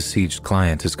 my besieged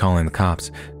client is calling the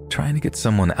cops, trying to get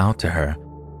someone out to her,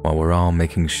 while we're all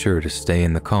making sure to stay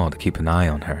in the call to keep an eye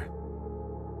on her.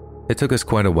 It took us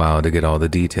quite a while to get all the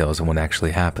details on what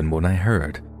actually happened, but when I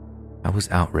heard, I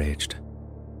was outraged.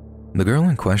 The girl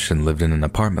in question lived in an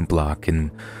apartment block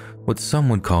in what some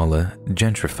would call a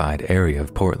gentrified area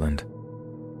of Portland.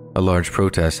 A large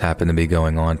protest happened to be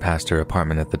going on past her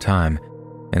apartment at the time,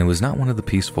 and it was not one of the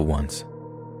peaceful ones.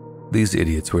 These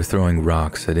idiots were throwing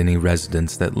rocks at any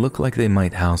residents that looked like they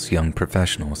might house young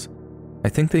professionals. I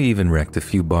think they even wrecked a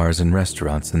few bars and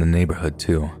restaurants in the neighborhood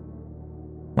too.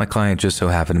 My client just so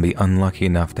happened to be unlucky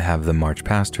enough to have them march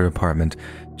past her apartment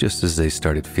just as they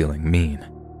started feeling mean.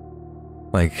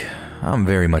 Like, I'm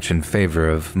very much in favor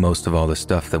of most of all the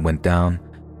stuff that went down.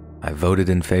 I voted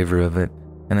in favor of it,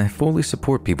 and I fully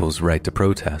support people's right to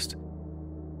protest.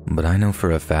 But I know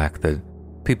for a fact that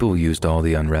people used all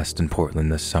the unrest in Portland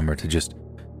this summer to just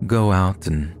go out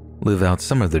and live out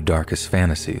some of their darkest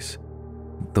fantasies.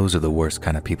 Those are the worst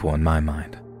kind of people in my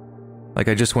mind. Like,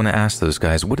 I just want to ask those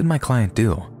guys, what did my client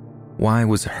do? Why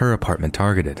was her apartment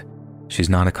targeted? She's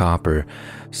not a cop or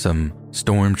some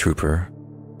stormtrooper.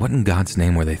 What in God's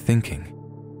name were they thinking?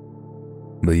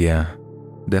 But yeah,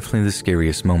 definitely the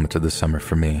scariest moment of the summer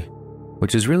for me.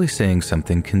 which is really saying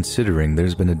something considering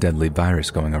there's been a deadly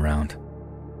virus going around.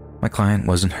 My client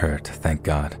wasn't hurt, thank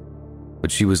God,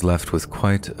 but she was left with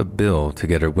quite a bill to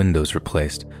get her windows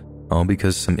replaced, all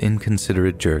because some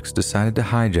inconsiderate jerks decided to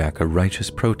hijack a righteous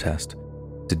protest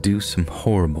to do some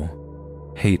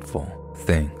horrible, hateful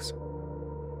things.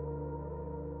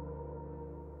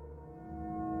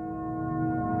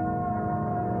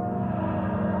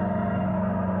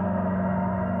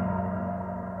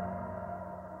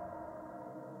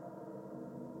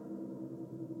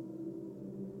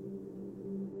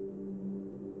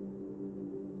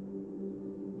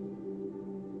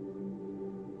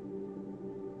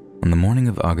 On the morning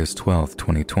of August 12,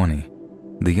 2020,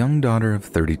 the young daughter of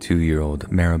 32-year-old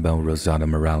Maribel Rosado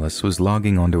Morales was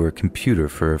logging onto her computer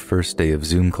for her first day of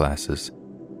Zoom classes.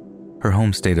 Her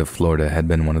home state of Florida had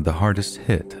been one of the hardest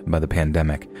hit by the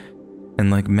pandemic,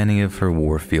 and like many of her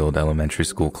Warfield Elementary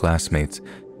School classmates,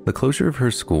 the closure of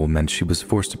her school meant she was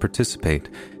forced to participate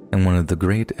in one of the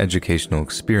great educational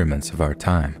experiments of our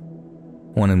time,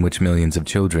 one in which millions of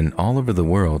children all over the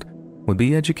world would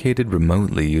be educated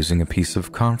remotely using a piece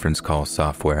of conference call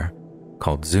software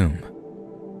called Zoom.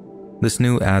 This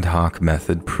new ad hoc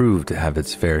method proved to have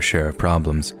its fair share of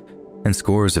problems, and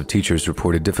scores of teachers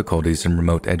reported difficulties in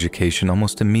remote education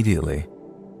almost immediately.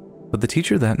 But the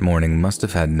teacher that morning must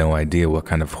have had no idea what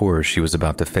kind of horror she was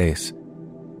about to face,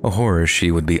 a horror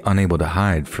she would be unable to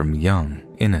hide from young,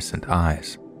 innocent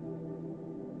eyes.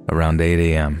 Around 8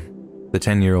 a.m., the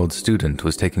 10-year-old student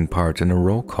was taking part in a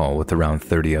roll call with around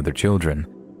 30 other children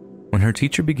when her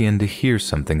teacher began to hear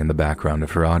something in the background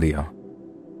of her audio.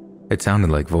 It sounded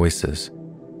like voices,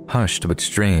 hushed but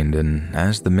strained, and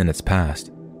as the minutes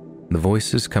passed, the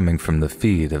voices coming from the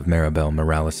feed of Maribel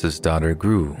Morales' daughter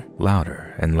grew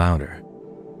louder and louder.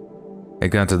 It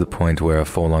got to the point where a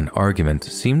full-on argument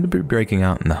seemed to be breaking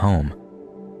out in the home,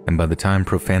 and by the time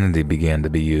profanity began to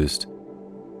be used,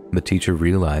 the teacher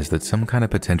realized that some kind of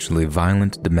potentially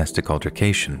violent domestic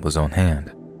altercation was on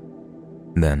hand.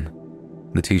 Then,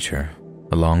 the teacher,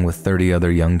 along with 30 other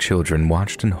young children,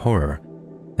 watched in horror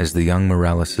as the young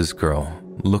Morales' girl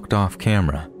looked off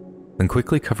camera, then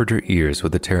quickly covered her ears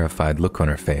with a terrified look on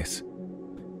her face.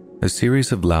 A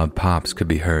series of loud pops could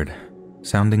be heard,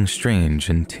 sounding strange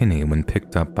and tinny when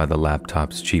picked up by the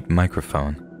laptop's cheap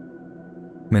microphone.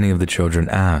 Many of the children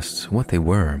asked what they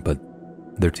were, but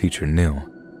their teacher knew,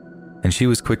 and she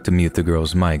was quick to mute the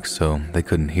girls' mics so they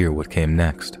couldn't hear what came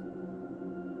next.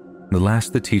 The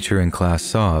last the teacher in class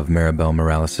saw of Maribel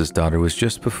Morales' daughter was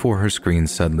just before her screen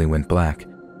suddenly went black,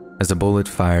 as a bullet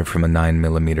fired from a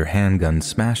 9mm handgun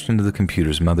smashed into the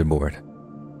computer's motherboard.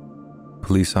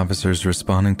 Police officers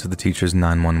responding to the teacher's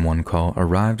 911 call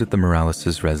arrived at the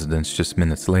Morales' residence just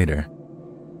minutes later,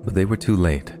 but they were too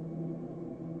late.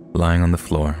 Lying on the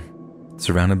floor,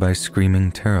 surrounded by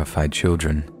screaming, terrified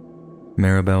children,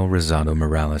 Maribel Rosado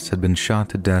Morales had been shot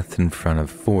to death in front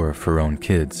of 4 of her own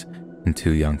kids and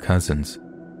 2 young cousins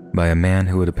by a man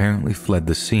who had apparently fled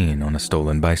the scene on a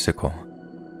stolen bicycle.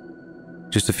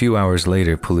 Just a few hours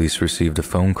later, police received a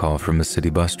phone call from a city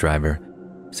bus driver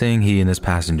saying he and his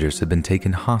passengers had been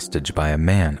taken hostage by a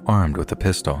man armed with a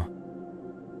pistol.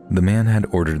 The man had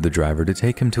ordered the driver to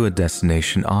take him to a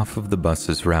destination off of the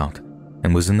bus's route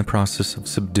and was in the process of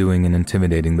subduing and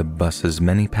intimidating the bus's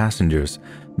many passengers,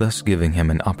 thus giving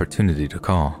him an opportunity to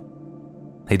call.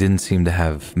 He didn't seem to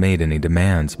have made any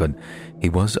demands, but he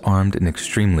was armed and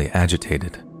extremely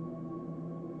agitated.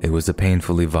 It was a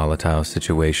painfully volatile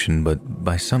situation, but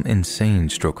by some insane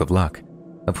stroke of luck,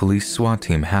 a police SWAT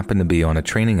team happened to be on a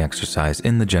training exercise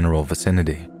in the general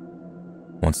vicinity.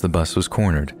 Once the bus was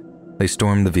cornered, they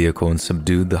stormed the vehicle and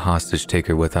subdued the hostage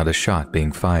taker without a shot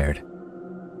being fired.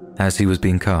 As he was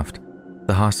being cuffed,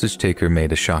 the hostage taker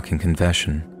made a shocking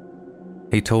confession.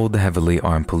 He told the heavily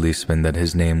armed policeman that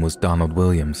his name was Donald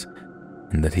Williams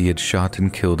and that he had shot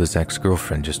and killed his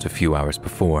ex-girlfriend just a few hours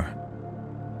before.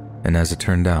 And as it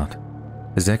turned out,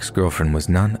 his ex-girlfriend was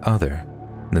none other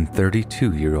than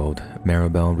 32-year-old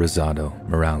Maribel Rosado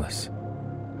Morales.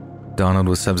 Donald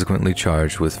was subsequently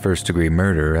charged with first-degree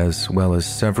murder as well as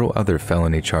several other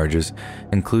felony charges,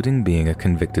 including being a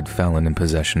convicted felon in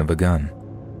possession of a gun.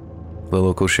 The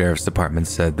local sheriff's department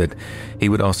said that he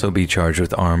would also be charged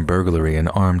with armed burglary and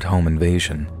armed home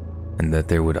invasion, and that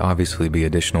there would obviously be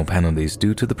additional penalties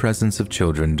due to the presence of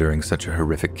children during such a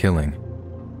horrific killing.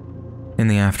 In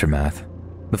the aftermath,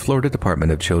 the Florida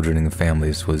Department of Children and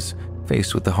Families was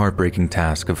faced with the heartbreaking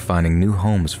task of finding new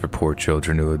homes for poor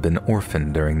children who had been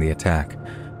orphaned during the attack,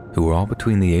 who were all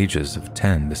between the ages of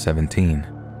 10 to 17.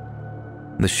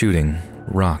 The shooting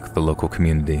rocked the local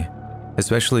community,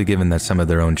 especially given that some of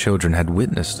their own children had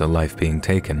witnessed a life being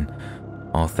taken,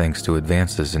 all thanks to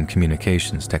advances in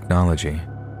communications technology.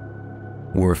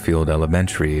 Warfield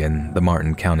Elementary and the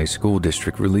Martin County School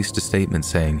District released a statement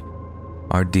saying,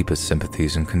 "Our deepest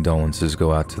sympathies and condolences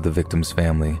go out to the victim's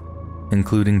family,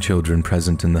 including children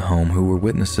present in the home who were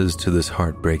witnesses to this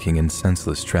heartbreaking and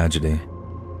senseless tragedy.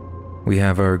 We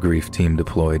have our grief team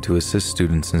deployed to assist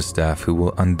students and staff who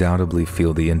will undoubtedly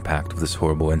feel the impact of this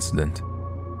horrible incident.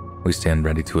 We stand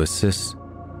ready to assist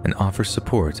and offer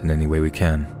support in any way we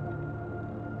can."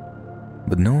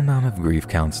 But no amount of grief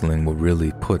counseling will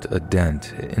really put a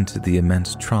dent into the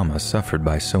immense trauma suffered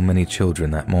by so many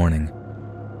children that morning,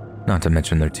 not to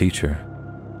mention their teacher,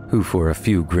 who for a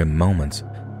few grim moments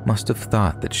must have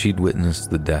thought that she'd witnessed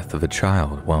the death of a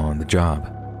child while on the job.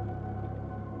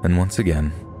 And once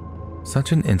again,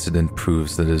 such an incident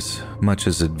proves that as much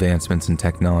as advancements in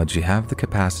technology have the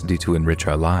capacity to enrich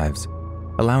our lives,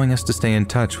 allowing us to stay in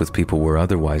touch with people we're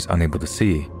otherwise unable to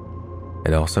see,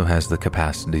 it also has the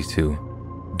capacity to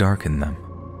darken them,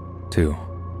 too.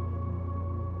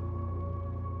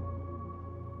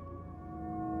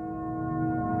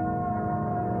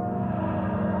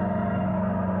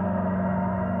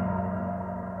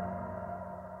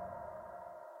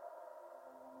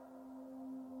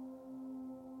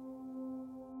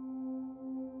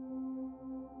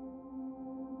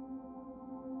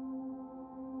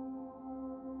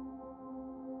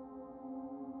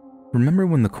 Remember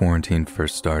when the quarantine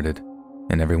first started,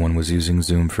 and everyone was using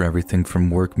Zoom for everything from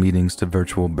work meetings to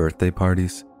virtual birthday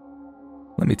parties?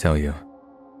 Let me tell you,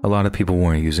 a lot of people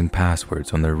weren't using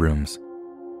passwords on their rooms.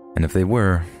 And if they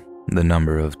were, the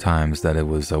number of times that it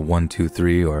was a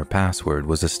 123 or a password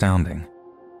was astounding.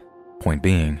 Point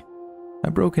being, I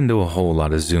broke into a whole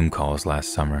lot of Zoom calls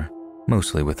last summer,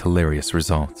 mostly with hilarious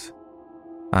results.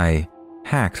 I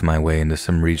hacked my way into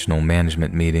some regional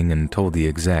management meeting and told the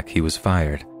exec he was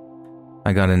fired.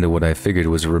 I got into what I figured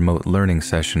was a remote learning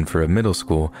session for a middle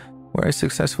school where I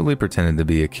successfully pretended to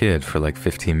be a kid for like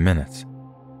 15 minutes.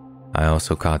 I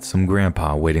also caught some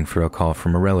grandpa waiting for a call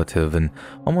from a relative and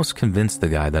almost convinced the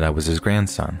guy that I was his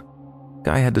grandson.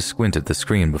 Guy had to squint at the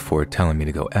screen before telling me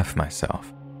to go F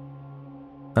myself.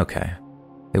 Okay,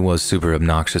 it was super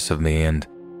obnoxious of me and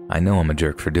I know I'm a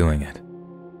jerk for doing it.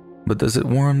 But does it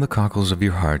warm the cockles of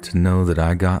your heart to know that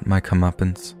I got my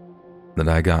comeuppance? That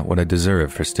I got what I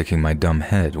deserved for sticking my dumb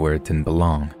head where it didn't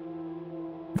belong?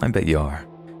 I bet you are,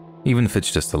 even if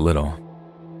it's just a little.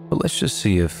 But let's just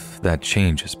see if that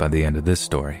changes by the end of this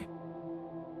story.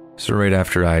 So right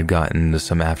after I had gotten into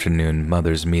some afternoon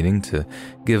mother's meeting to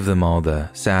give them all the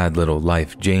sad little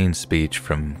life Jane speech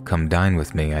from Come Dine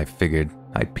With Me, I figured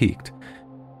I'd peaked.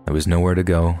 There was nowhere to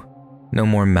go, no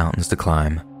more mountains to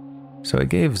climb, so I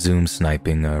gave Zoom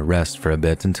sniping a rest for a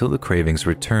bit until the cravings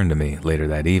returned to me later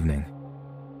that evening.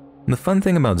 The fun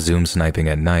thing about Zoom sniping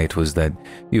at night was that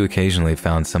you occasionally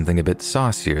found something a bit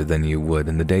saucier than you would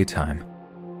in the daytime.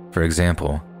 For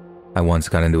example, I once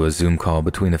got into a Zoom call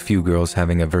between a few girls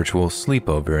having a virtual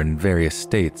sleepover in various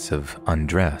states of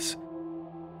undress.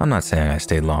 I'm not saying I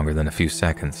stayed longer than a few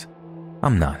seconds.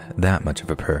 I'm not that much of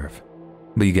a perv,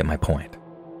 but you get my point.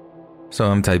 So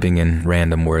I'm typing in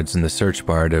random words in the search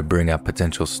bar to bring up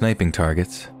potential sniping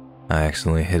targets. I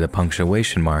accidentally hit a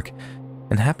punctuation mark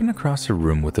and happened across a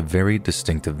room with a very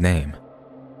distinctive name.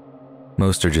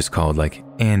 Most are just called like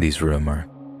Andy's Room or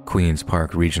Queen's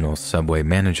Park Regional Subway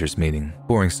Managers Meeting,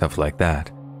 boring stuff like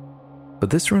that.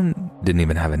 But this room didn't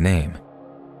even have a name.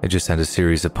 It just had a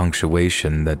series of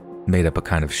punctuation that made up a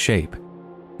kind of shape,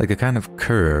 like a kind of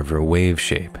curve or wave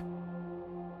shape.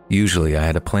 Usually I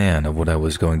had a plan of what I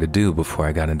was going to do before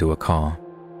I got into a call,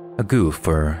 a goof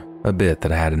or a bit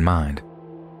that I had in mind.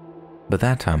 But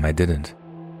that time I didn't.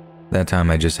 That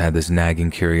time I just had this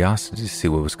nagging curiosity to see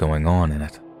what was going on in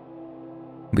it.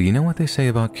 But you know what they say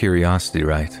about curiosity,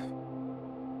 right?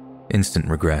 Instant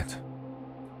regret.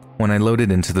 When I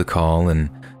loaded into the call and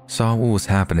saw what was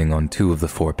happening on 2 of the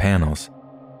 4 panels,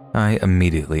 I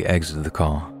immediately exited the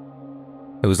call.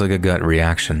 It was like a gut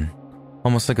reaction,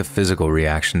 almost like a physical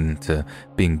reaction to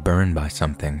being burned by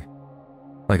something.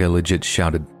 Like I legit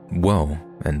shouted, "Whoa,"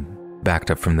 and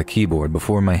backed up from the keyboard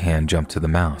before my hand jumped to the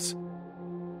mouse.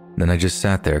 Then I just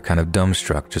sat there kind of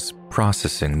dumbstruck, just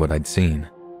processing what I'd seen.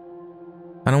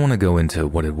 I don't want to go into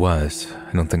what it was.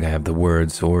 I don't think I have the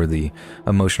words or the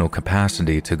emotional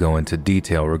capacity to go into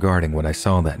detail regarding what I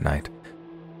saw that night.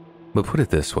 But put it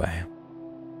this way.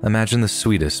 Imagine the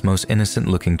sweetest, most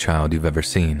innocent-looking child you've ever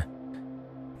seen.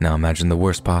 Now imagine the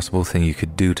worst possible thing you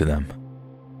could do to them.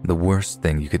 The worst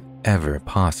thing you could ever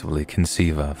possibly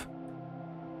conceive of.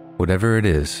 Whatever it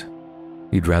is,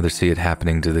 you'd rather see it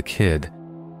happening to the kid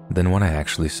than what I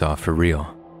actually saw for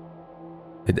real.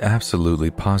 It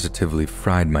absolutely positively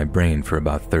fried my brain for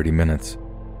about 30 minutes,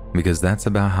 because that's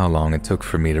about how long it took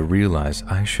for me to realize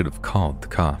I should have called the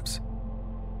cops.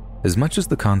 As much as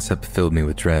the concept filled me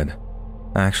with dread,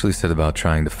 I actually set about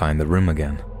trying to find the room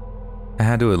again. I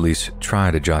had to at least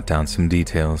try to jot down some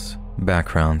details,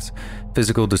 backgrounds,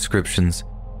 physical descriptions,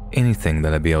 anything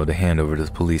that I'd be able to hand over to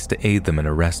the police to aid them in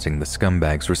arresting the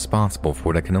scumbags responsible for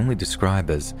what I can only describe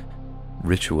as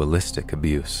ritualistic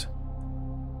abuse.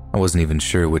 I wasn't even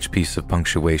sure which piece of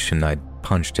punctuation I'd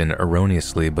punched in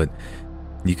erroneously, but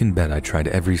you can bet I tried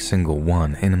every single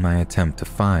one in my attempt to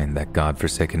find that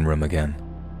godforsaken room again.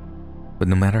 But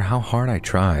no matter how hard I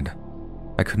tried,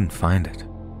 I couldn't find it.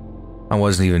 I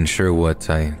wasn't even sure what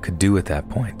I could do at that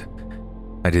point.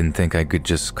 I didn't think I could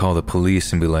just call the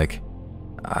police and be like,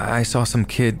 I saw some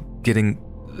kid getting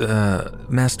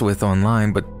messed with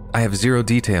online, but I have zero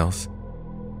details.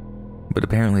 But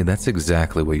apparently that's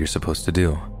exactly what you're supposed to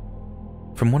do.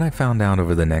 From what I found out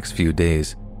over the next few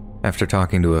days, after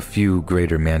talking to a few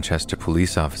Greater Manchester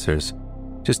police officers,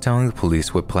 just telling the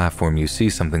police what platform you see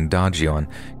something dodgy on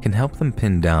can help them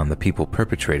pin down the people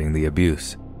perpetrating the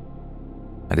abuse.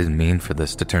 I didn't mean for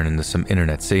this to turn into some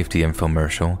internet safety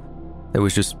infomercial. There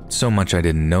was just so much I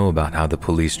didn't know about how the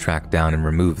police track down and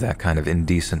remove that kind of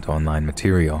indecent online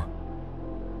material.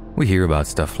 We hear about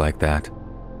stuff like that,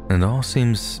 and it all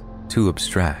seems too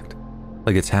abstract,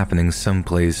 like it's happening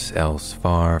someplace else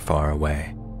far, far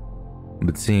away.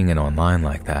 But seeing it online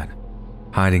like that,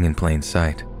 hiding in plain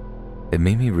sight, it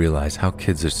made me realize how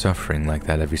kids are suffering like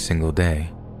that every single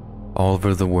day, all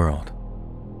over the world,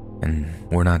 and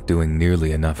we're not doing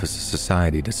nearly enough as a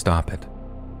society to stop it.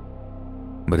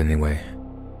 But anyway,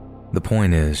 the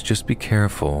point is, just be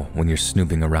careful when you're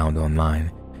snooping around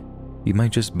online. You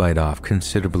might just bite off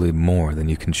considerably more than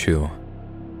you can chew.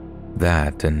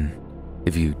 That, and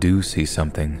if you do see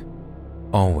something,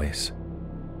 always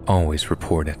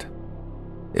report it.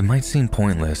 It might seem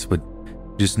pointless, but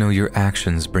just know your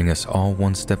actions bring us all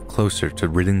one step closer to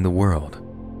ridding the world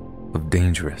of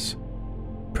dangerous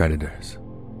predators.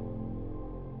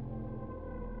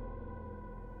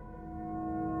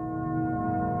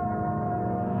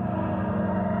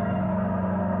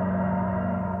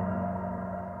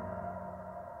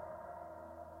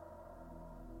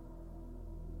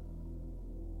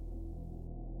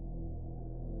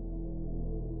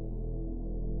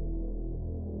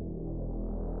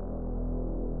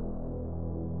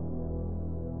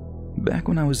 Back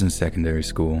when I was in secondary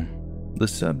school, the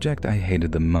subject I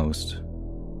hated the most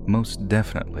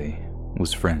definitely,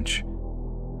 was French.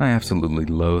 I absolutely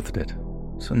loathed it,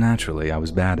 so naturally I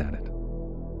was bad at it.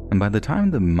 And by the time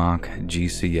the mock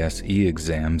GCSE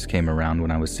exams came around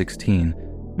when I was 16,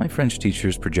 my French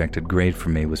teacher's projected grade for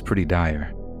me was pretty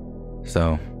dire.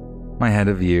 So, my head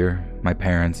of year, my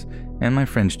parents, and my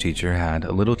French teacher had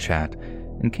a little chat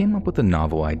and came up with a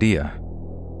novel idea.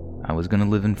 I was going to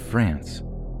live in France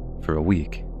for a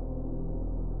week.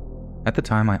 At the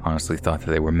time, I honestly thought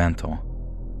that they were mental.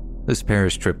 This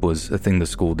Paris trip was a thing the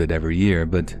school did every year,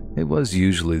 but it was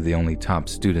usually the only top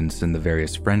students in the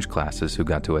various French classes who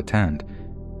got to attend.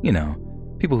 You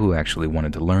know, people who actually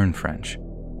wanted to learn French.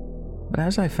 But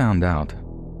as I found out,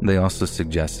 they also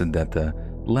suggested that the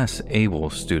less able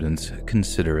students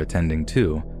consider attending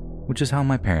too, which is how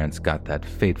my parents got that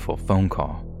fateful phone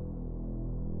call.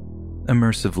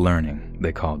 Immersive learning,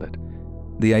 they called it.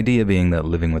 The idea being that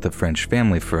living with a French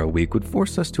family for a week would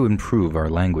force us to improve our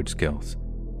language skills.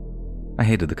 I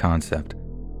hated the concept,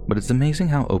 but it's amazing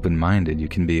how open-minded you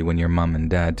can be when your mom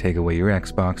and dad take away your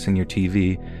Xbox and your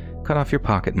TV, cut off your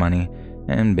pocket money,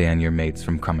 and ban your mates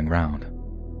from coming round.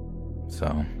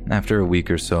 So, after a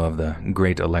week or so of the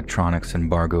great electronics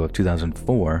embargo of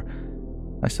 2004,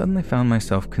 I suddenly found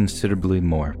myself considerably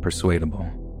more persuadable.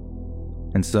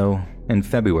 And so, in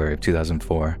February of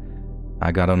 2004,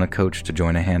 I got on a coach to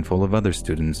join a handful of other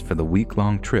students for the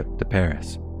week-long trip to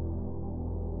Paris.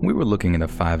 We were looking at a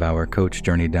 5-hour coach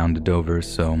journey down to Dover,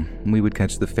 so we would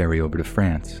catch the ferry over to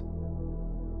France.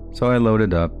 So I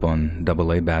loaded up on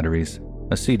AA batteries,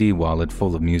 a CD wallet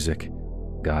full of music,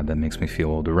 God, that makes me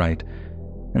feel old to write,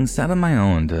 and sat on my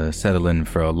own to settle in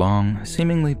for a long,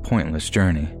 seemingly pointless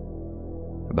journey.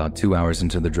 About 2 hours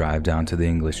into the drive down to the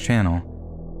English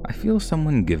Channel, I feel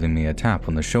someone giving me a tap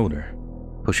on the shoulder,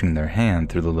 pushing their hand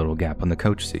through the little gap on the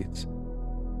coach seats.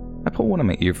 I pull one of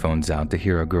my earphones out to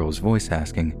hear a girl's voice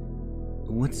asking,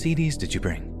 "What CDs did you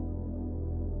bring?"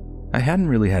 I hadn't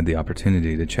really had the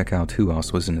opportunity to check out who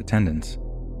else was in attendance,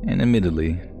 and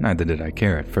admittedly, neither did I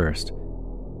care at first.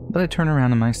 But I turn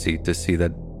around in my seat to see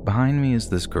that behind me is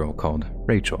this girl called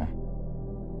Rachel.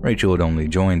 Rachel had only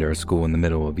joined our school in the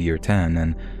middle of year 10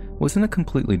 and was in a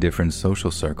completely different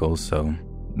social circle, so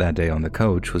That day on the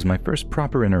coach was my first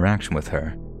proper interaction with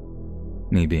her.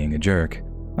 Me being a jerk,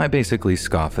 I basically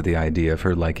scoff at the idea of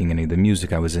her liking any of the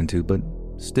music I was into, but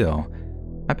still,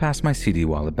 I pass my CD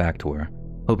wallet back to her,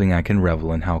 hoping I can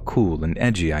revel in how cool and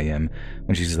edgy I am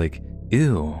when she's like,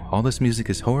 "Ew, all this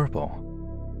music is horrible."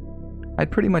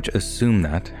 I'd pretty much assumed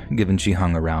that, given she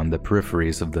hung around the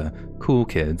peripheries of the cool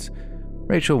kids,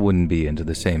 Rachel wouldn't be into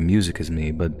the same music as me,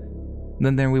 but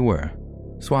then there we were,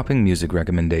 swapping music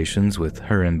recommendations with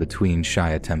her in between shy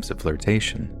attempts at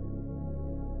flirtation.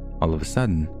 All of a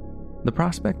sudden, the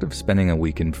prospect of spending a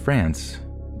week in France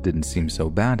didn't seem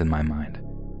so bad in my mind.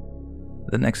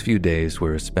 The next few days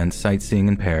were spent sightseeing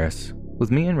in Paris, with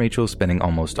me and Rachel spending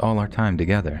almost all our time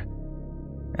together.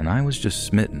 And I was just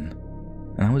smitten,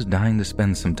 and I was dying to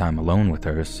spend some time alone with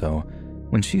her, so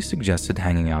when she suggested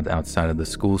hanging out outside of the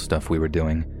school stuff we were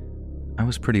doing, I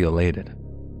was pretty elated.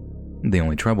 The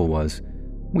only trouble was,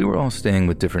 we were all staying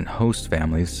with different host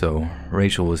families, so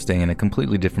Rachel was staying in a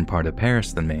completely different part of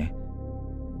Paris than me.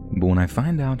 But when I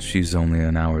find out she's only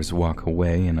an hour's walk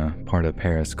away in a part of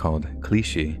Paris called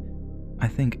Clichy, I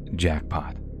think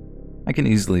jackpot. I can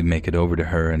easily make it over to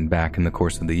her and back in the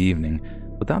course of the evening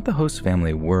without the host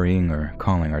family worrying or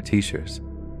calling our teachers.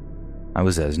 I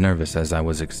was as nervous as I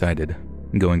was excited.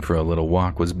 Going for a little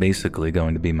walk was basically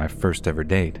going to be my first ever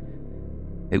date.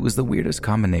 It was the weirdest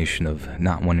combination of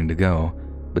not wanting to go,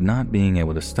 but not being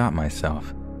able to stop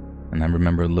myself, and I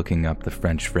remember looking up the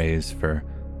French phrase for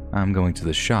 "I'm going to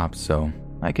the shop" so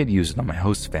I could use it on my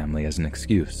host family as an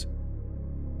excuse.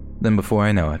 Then before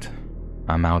I know it,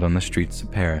 I'm out on the streets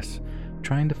of Paris,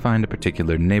 trying to find a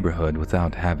particular neighborhood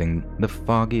without having the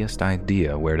foggiest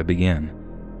idea where to begin.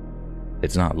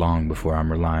 It's not long before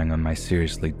I'm relying on my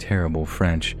seriously terrible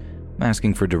French,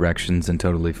 asking for directions and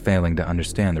totally failing to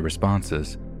understand the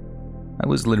responses. I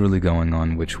was literally going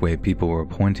on which way people were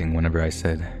pointing whenever I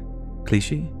said,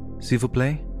 "Clichy, s'il vous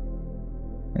plaît?"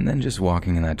 And then just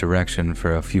walking in that direction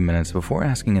for a few minutes before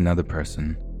asking another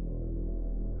person.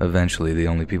 Eventually, the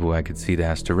only people I could see to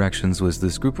ask directions was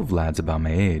this group of lads about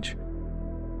my age.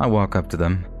 I walk up to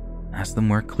them, ask them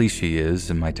where Clichy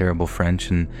is in my terrible French,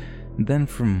 and then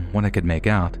from what I could make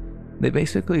out, they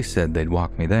basically said they'd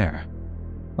walk me there.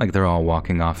 Like they're all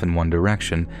walking off in one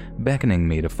direction, beckoning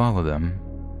me to follow them,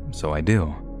 so I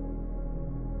do.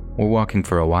 We're walking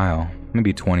for a while,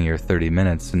 maybe 20 or 30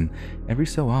 minutes, and every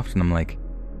so often I'm like,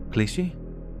 "Clichy?"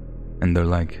 And they're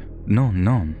like,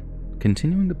 "Non,"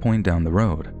 continuing to point down the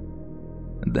road.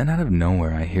 Then out of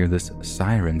nowhere I hear this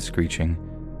siren screeching.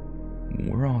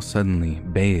 We're all suddenly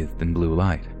bathed in blue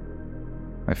light.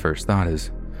 My first thought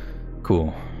is,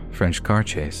 cool, French car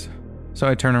chase. So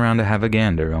I turn around to have a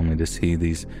gander, only to see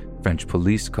these French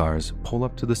police cars pull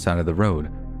up to the side of the road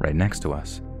right next to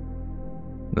us.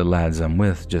 The lads I'm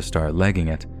with just start legging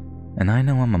it, and I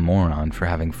know I'm a moron for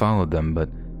having followed them, but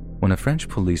when a French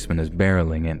policeman is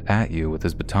barreling it at you with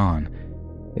his baton,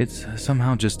 it's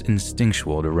somehow just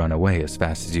instinctual to run away as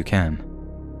fast as you can.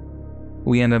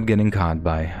 We end up getting caught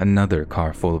by another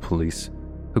car full of police,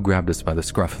 who grabbed us by the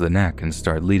scruff of the neck and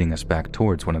started leading us back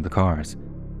towards one of the cars.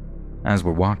 As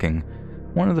we're walking,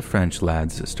 one of the French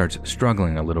lads starts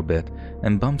struggling a little bit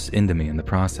and bumps into me in the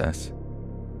process.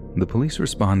 The police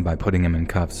respond by putting him in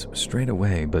cuffs straight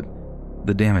away, but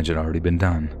the damage had already been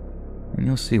done, and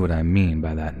you'll see what I mean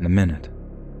by that in a minute.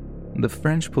 The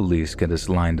French police get us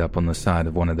lined up on the side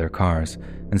of one of their cars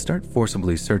and start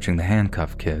forcibly searching the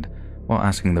handcuffed kid while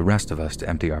asking the rest of us to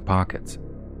empty our pockets.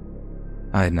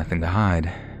 I had nothing to hide,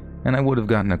 and I would have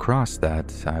gotten across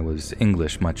that I was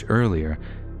English much earlier,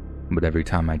 but every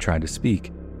time I tried to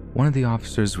speak, one of the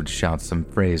officers would shout some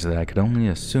phrase that I could only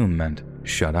assume meant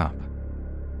 "shut up."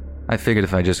 I figured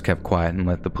if I just kept quiet and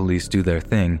let the police do their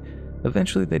thing,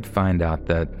 eventually they'd find out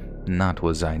that not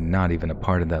was I not even a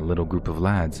part of that little group of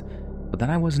lads, but that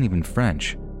I wasn't even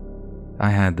French. I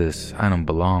had this "I don't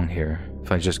belong here,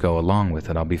 if I just go along with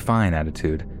it I'll be fine"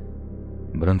 attitude,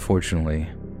 but unfortunately,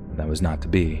 that was not to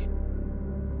be.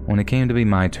 When it came to be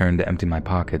my turn to empty my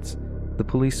pockets, the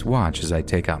police watch as I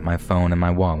take out my phone and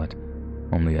my wallet,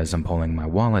 only as I'm pulling my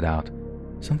wallet out,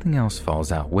 something else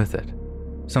falls out with it,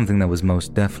 something that was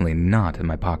most definitely not in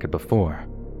my pocket before.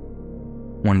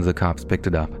 One of the cops picked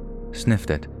it up,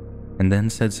 sniffed it, and then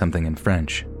said something in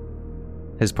French.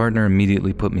 His partner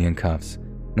immediately put me in cuffs,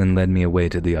 then led me away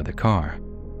to the other car,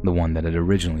 the one that had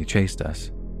originally chased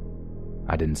us.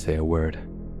 I didn't say a word.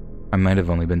 I might have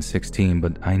only been 16,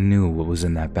 but I knew what was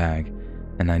in that bag,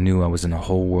 and I knew I was in a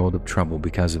whole world of trouble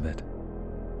because of it.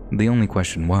 The only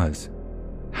question was,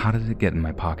 how did it get in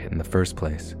my pocket in the first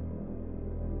place?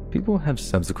 People have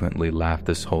subsequently laughed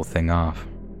this whole thing off,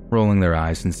 rolling their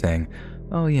eyes and saying,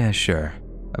 "Oh yeah, sure,"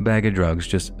 a bag of drugs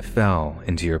just fell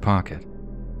into your pocket.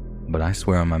 But I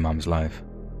swear on my mom's life,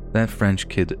 that French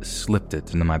kid slipped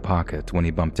it into my pocket when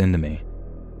he bumped into me.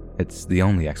 It's the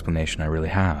only explanation I really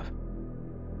have.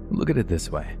 Look at it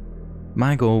this way.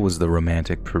 My goal was the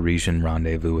romantic Parisian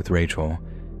rendezvous with Rachel,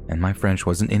 and my French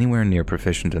wasn't anywhere near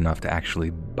proficient enough to actually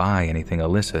buy anything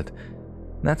illicit.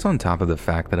 That's on top of the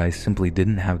fact that I simply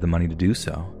didn't have the money to do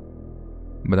so.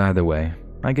 But either way,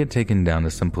 I get taken down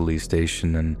to some police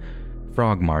station and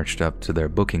frog marched up to their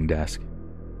booking desk.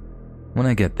 When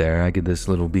I get there, I get this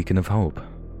little beacon of hope.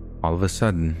 All of a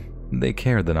sudden, they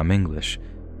care that I'm English,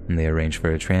 and they arrange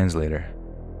for a translator.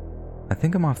 I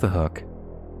think I'm off the hook.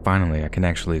 Finally, I can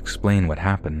actually explain what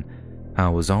happened,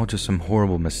 how it was all just some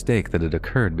horrible mistake that had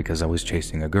occurred because I was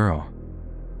chasing a girl.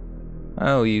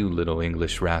 "Oh, you little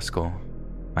English rascal,"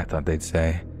 I thought they'd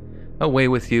say. "Away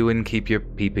with you and keep your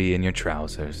pee-pee in your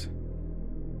trousers."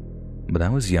 But I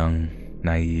was young,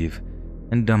 naive,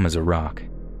 and dumb as a rock,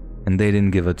 and they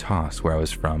didn't give a toss where I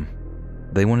was from.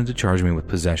 They wanted to charge me with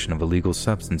possession of illegal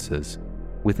substances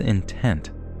with intent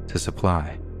to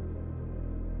supply.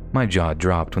 My jaw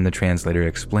dropped when the translator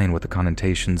explained what the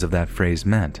connotations of that phrase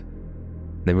meant.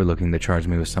 They were looking to charge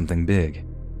me with something big,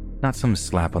 not some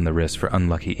slap on the wrist for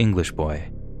unlucky English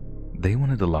boy. They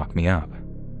wanted to lock me up.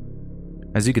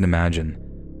 As you can imagine,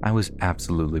 I was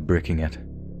absolutely bricking it.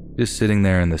 Just sitting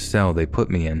there in the cell they put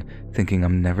me in, thinking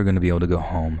I'm never going to be able to go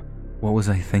home. What was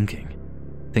I thinking?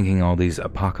 Thinking all these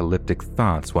apocalyptic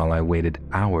thoughts while I waited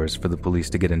hours for the police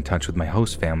to get in touch with my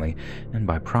host family, and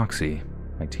by proxy,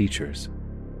 my teachers.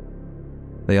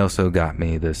 They also got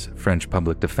me this French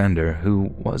public defender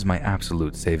who was my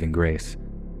absolute saving grace.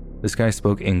 This guy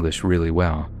spoke English really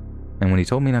well, and when he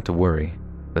told me not to worry,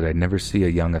 that I'd never see a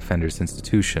young offenders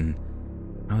institution,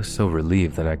 I was so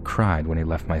relieved that I cried when he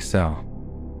left my cell.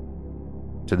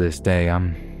 To this day,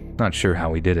 I'm not sure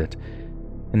how he did it,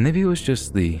 and maybe it was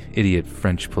just the idiot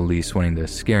French police wanting to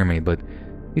scare me, but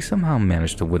he somehow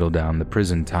managed to whittle down the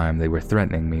prison time they were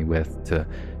threatening me with to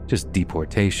just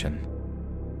deportation.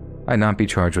 I'd not be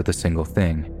charged with a single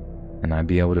thing, and I'd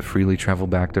be able to freely travel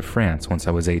back to France once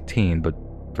I was 18, but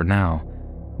for now,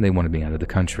 they wanted me out of the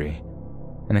country,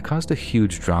 and it caused a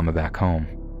huge drama back home.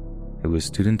 It was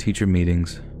student-teacher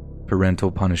meetings,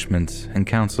 parental punishments, and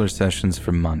counselor sessions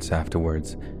for months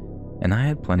afterwards, and I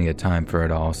had plenty of time for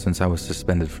it all since I was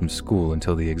suspended from school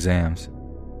until the exams.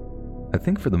 I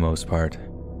think for the most part,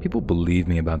 people believed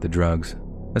me about the drugs,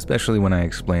 especially when I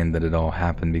explained that it all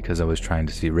happened because I was trying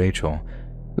to see Rachel,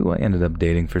 who I ended up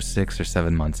dating for 6 or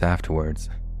 7 months afterwards.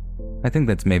 I think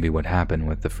that's maybe what happened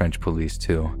with the French police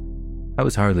too. I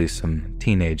was hardly some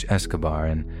teenage Escobar,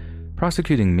 and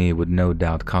prosecuting me would no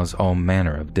doubt cause all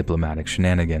manner of diplomatic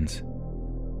shenanigans.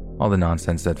 All the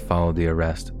nonsense that followed the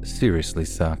arrest seriously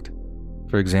sucked.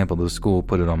 For example, the school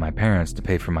put it on my parents to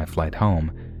pay for my flight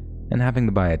home, and having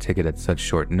to buy a ticket at such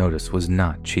short notice was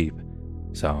not cheap,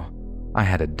 so I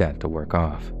had a debt to work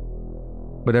off.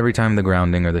 But every time the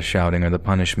grounding or the shouting or the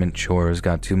punishment chores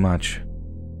got too much,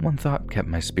 one thought kept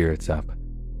my spirits up: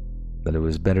 that it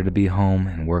was better to be home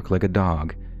and work like a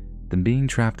dog than being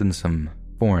trapped in some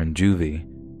foreign juvie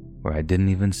where I didn't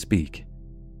even speak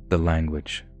the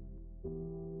language.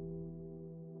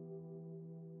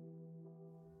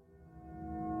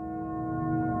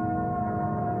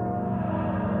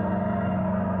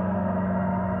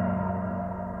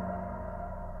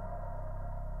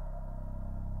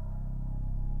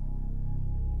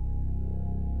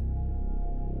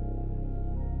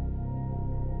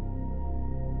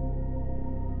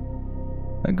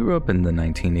 I grew up in the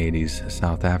 1980s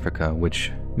South Africa,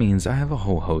 which means I have a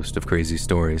whole host of crazy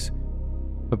stories.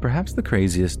 But perhaps the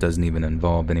craziest doesn't even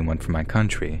involve anyone from my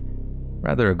country,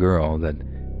 rather a girl that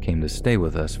came to stay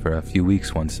with us for a few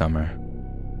weeks one summer.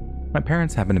 My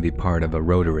parents happened to be part of a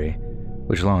Rotary,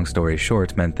 which, long story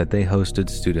short, meant that they hosted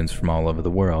students from all over the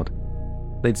world.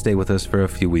 They'd stay with us for a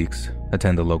few weeks,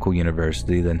 attend a local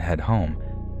university, then head home.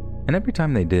 And every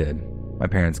time they did, my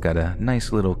parents got a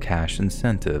nice little cash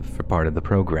incentive for part of the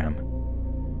program.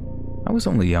 I was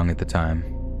only young at the time,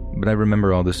 but I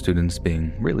remember all the students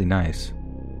being really nice.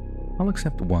 All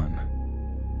except one,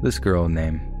 this girl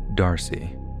named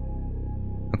Darcy.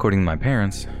 According to my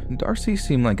parents, Darcy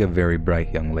seemed like a very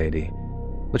bright young lady,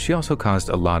 but she also caused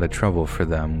a lot of trouble for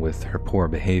them with her poor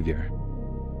behavior.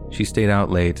 She stayed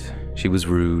out late, she was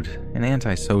rude and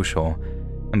antisocial,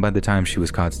 and by the time she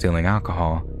was caught stealing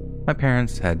alcohol, my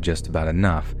parents had just about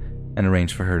enough and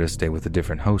arranged for her to stay with a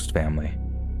different host family.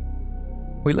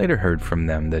 We later heard from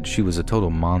them that she was a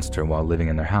total monster while living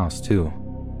in their house too.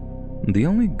 The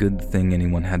only good thing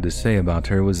anyone had to say about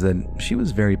her was that she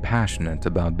was very passionate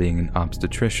about being an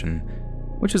obstetrician,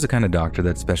 which is the kind of doctor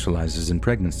that specializes in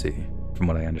pregnancy, from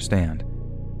what I understand.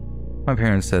 My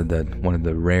parents said that one of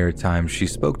the rare times she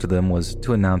spoke to them was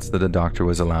to announce that a doctor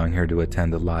was allowing her to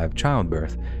attend a live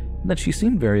childbirth, and that she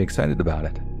seemed very excited about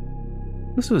it.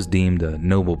 This was deemed a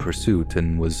noble pursuit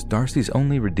and was Darcy's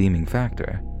only redeeming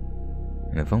factor.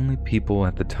 And if only people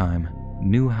at the time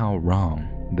knew how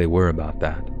wrong they were about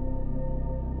that.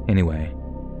 Anyway,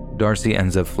 Darcy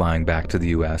ends up flying back to the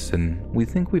US, and we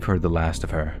think we've heard the last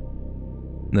of her.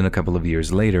 Then a couple of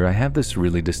years later, I have this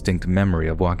really distinct memory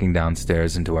of walking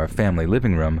downstairs into our family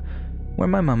living room where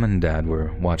my mom and dad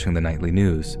were watching the nightly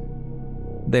news.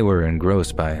 They were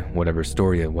engrossed by whatever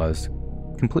story it was,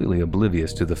 completely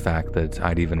oblivious to the fact that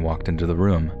I'd even walked into the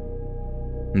room.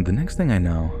 And the next thing I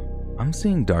know, I'm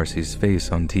seeing Darcy's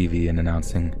face on TV and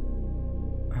announcing,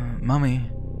 "Mommy,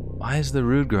 why is the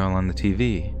rude girl on the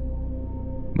TV?"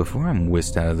 Before I'm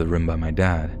whisked out of the room by my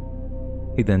dad.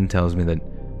 He then tells me that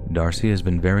Darcy has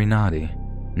been very naughty,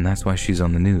 and that's why she's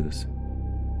on the news.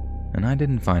 And I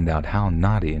didn't find out how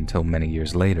naughty until many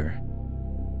years later.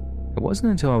 It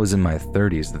wasn't until I was in my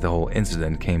 30s that the whole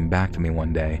incident came back to me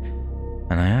one day,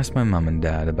 and I asked my mom and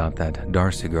dad about that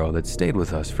Darcy girl that stayed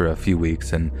with us for a few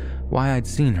weeks and why I'd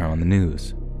seen her on the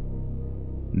news.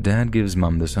 Dad gives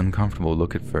Mom this uncomfortable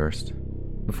look at first,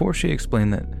 before she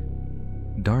explained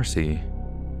that Darcy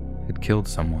had killed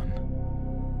someone,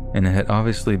 and it had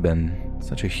obviously been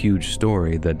such a huge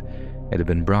story that it had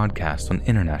been broadcast on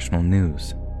international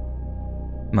news.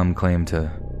 Mom claimed to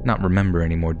not remember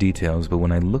any more details, but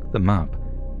when I looked them up,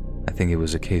 I think it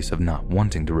was a case of not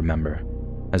wanting to remember,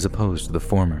 as opposed to the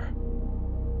former.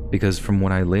 Because from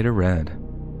what I later read,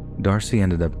 Darcy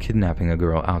ended up kidnapping a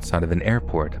girl outside of an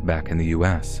airport back in the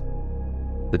US.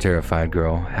 The terrified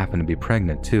girl happened to be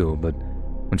pregnant too, but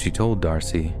when she told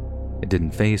Darcy, it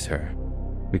didn't faze her,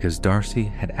 because Darcy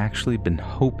had actually been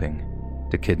hoping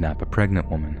to kidnap a pregnant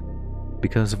woman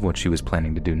because of what she was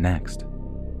planning to do next.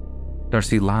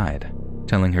 Darcy lied,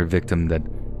 telling her victim that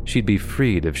she'd be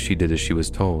freed if she did as she was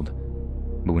told,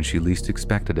 but when she least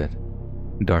expected it,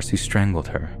 Darcy strangled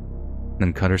her,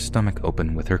 then cut her stomach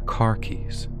open with her car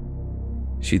keys.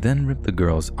 She then ripped the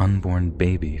girl's unborn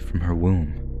baby from her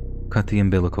womb, cut the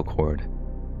umbilical cord,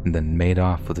 and then made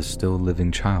off with a still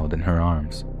living child in her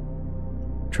arms.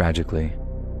 Tragically,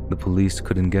 the police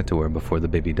couldn't get to her before the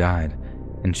baby died,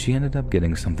 and she ended up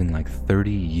getting something like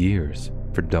 30 years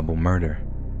for double murder.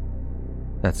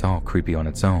 That's all creepy on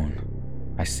its own.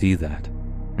 I see that,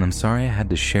 and I'm sorry I had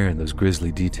to share those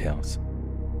grisly details.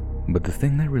 But the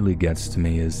thing that really gets to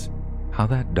me is how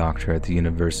that doctor at the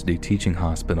university teaching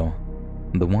hospital,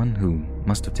 the one who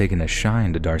must have taken a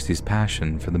shine to Darcy's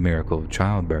passion for the miracle of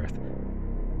childbirth,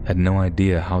 had no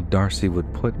idea how Darcy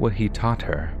would put what he taught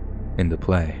her into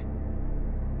play.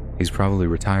 He's probably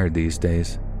retired these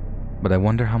days, but I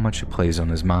wonder how much it plays on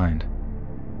his mind.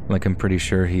 Like, I'm pretty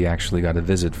sure he actually got a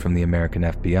visit from the American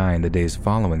FBI in the days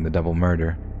following the double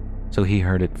murder, so he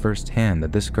heard it firsthand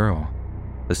that this girl,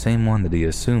 the same one that he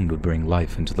assumed would bring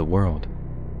life into the world,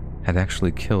 had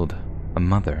actually killed a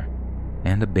mother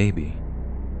and a baby,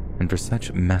 and for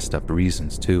such messed up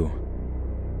reasons too.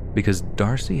 Because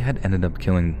Darcy had ended up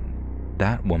killing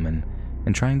that woman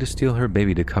and trying to steal her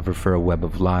baby to cover for a web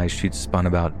of lies she'd spun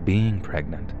about being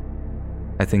pregnant.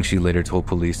 I think she later told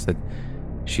police that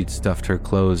she'd stuffed her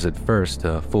clothes at first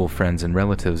to fool friends and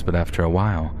relatives, but after a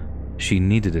while, she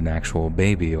needed an actual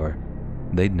baby or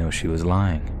they'd know she was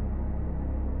lying.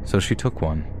 So she took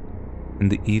one, in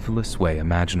the evilest way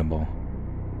imaginable.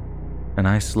 And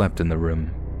I slept in the room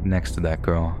next to that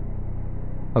girl.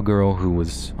 A girl who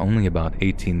was only about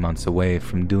 18 months away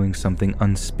from doing something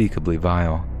unspeakably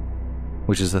vile,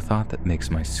 which is a thought that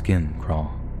makes my skin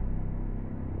crawl.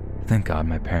 Thank God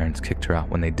my parents kicked her out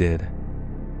when they did,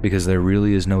 because there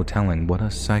really is no telling what a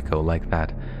psycho like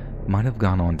that might have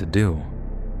gone on to do,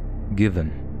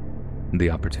 given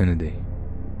the opportunity.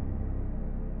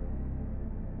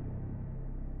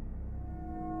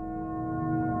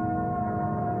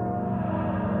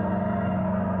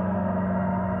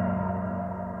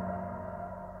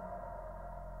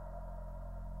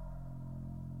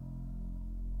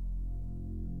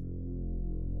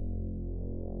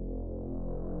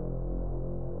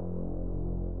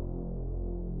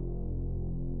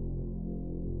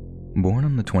 Born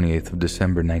on the 28th of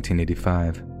December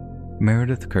 1985,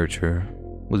 Meredith Kircher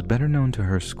was better known to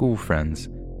her school friends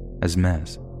as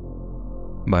Mez.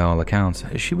 By all accounts,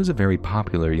 she was a very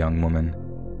popular young woman,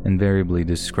 invariably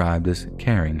described as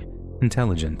caring,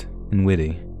 intelligent, and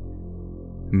witty.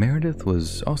 Meredith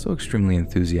was also extremely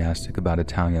enthusiastic about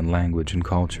Italian language and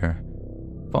culture,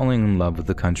 falling in love with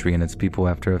the country and its people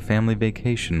after a family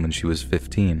vacation when she was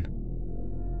 15.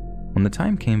 When the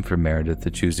time came for Meredith to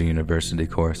choose a university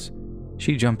course,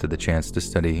 she jumped at the chance to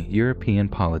study European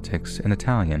politics and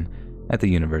Italian at the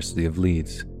University of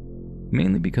Leeds,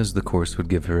 mainly because the course would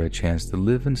give her a chance to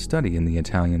live and study in the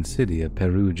Italian city of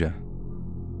Perugia.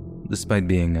 Despite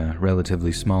being a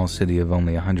relatively small city of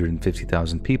only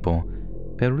 150,000 people,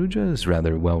 Perugia is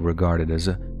rather well regarded as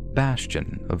a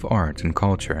bastion of art and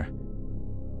culture.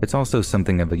 It's also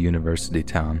something of a university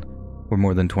town, where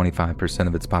more than 25%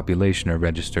 of its population are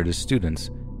registered as students,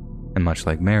 and much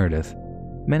like Meredith,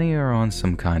 many are on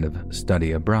some kind of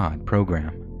study abroad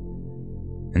program.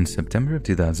 In September of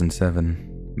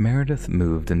 2007, Meredith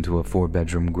moved into a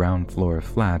 4-bedroom ground-floor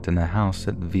flat in a house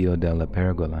at Via della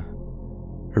Pergola.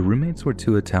 Her roommates were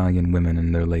 2 Italian women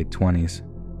in their late 20s,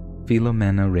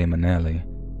 Filomena Ramonelli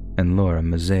and Laura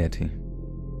Mazzetti,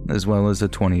 as well as a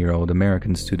 20-year-old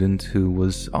American student who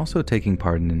was also taking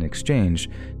part in an exchange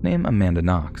named Amanda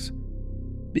Knox.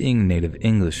 Being native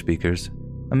English speakers,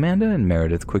 Amanda and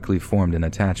Meredith quickly formed an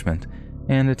attachment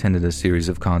and attended a series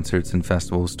of concerts and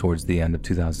festivals towards the end of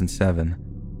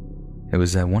 2007. It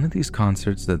was at one of these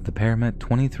concerts that the pair met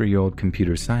 23-year-old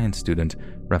computer science student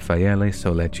Raffaele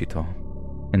Sollecito,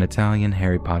 an Italian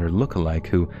Harry Potter look-alike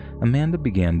who Amanda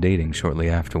began dating shortly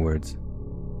afterwards.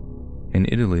 In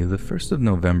Italy, the 1st of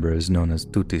November is known as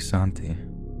Tutti Santi,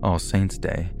 All Saints'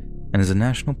 Day, and is a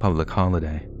national public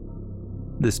holiday.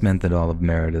 This meant that all of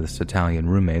Meredith's Italian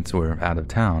roommates were out of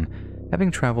town,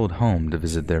 having traveled home to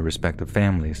visit their respective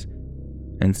families.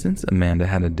 And since Amanda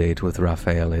had a date with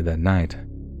Raffaele that night,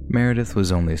 Meredith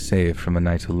was only saved from a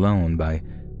night alone by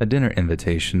a dinner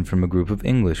invitation from a group of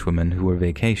English women who were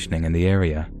vacationing in the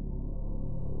area.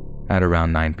 At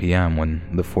around 9 p.m.,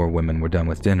 when the 4 women were done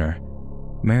with dinner,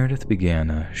 Meredith began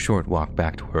a short walk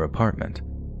back to her apartment.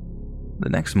 The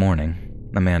next morning,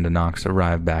 Amanda Knox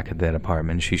arrived back at that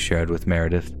apartment she shared with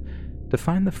Meredith to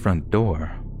find the front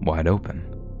door wide open.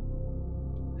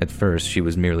 At first, she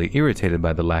was merely irritated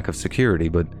by the lack of security,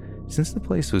 but since the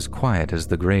place was quiet as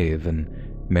the grave and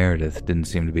Meredith didn't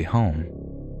seem to be home,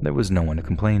 there was no one to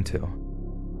complain to.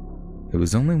 It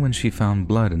was only when she found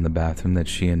blood in the bathroom that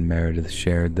she and Meredith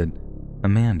shared that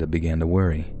Amanda began to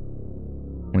worry.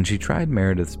 When she tried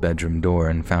Meredith's bedroom door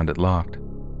and found it locked,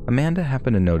 Amanda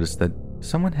happened to notice that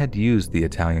someone had used the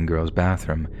Italian girl's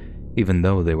bathroom, even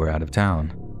though they were out of town,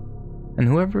 and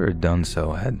whoever had done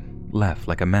so had left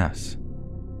like a mess.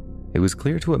 It was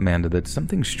clear to Amanda that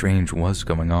something strange was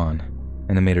going on,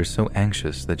 and it made her so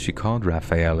anxious that she called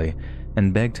Raffaele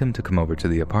and begged him to come over to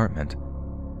the apartment.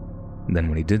 Then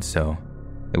when he did so,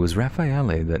 it was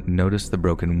Raffaele that noticed the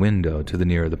broken window to the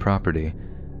near of the property,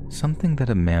 something that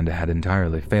Amanda had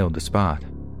entirely failed to spot.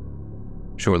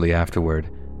 Shortly afterward,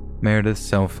 Meredith's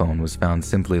cell phone was found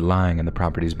simply lying in the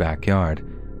property's backyard,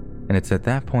 and it's at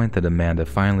that point that Amanda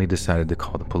finally decided to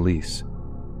call the police.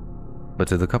 But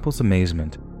to the couple's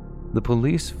amazement, the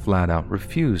police flat out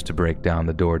refused to break down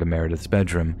the door to Meredith's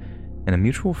bedroom, and a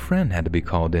mutual friend had to be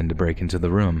called in to break into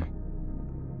the room.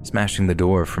 Smashing the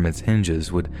door from its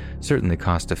hinges would certainly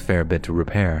cost a fair bit to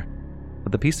repair,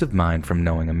 but the peace of mind from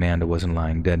knowing Amanda wasn't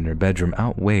lying dead in her bedroom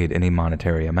outweighed any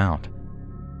monetary amount.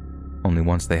 Only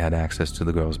once they had access to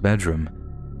the girl's bedroom,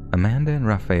 Amanda and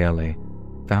Raffaele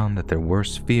found that their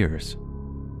worst fears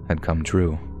had come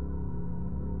true.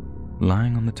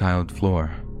 Lying on the tiled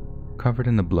floor, covered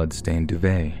in a blood-stained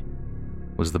duvet,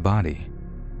 was the body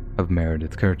of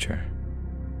Meredith Kercher.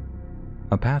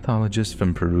 A pathologist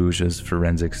from Perugia's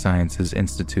Forensic Sciences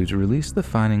Institute released the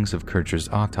findings of Kercher's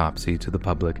autopsy to the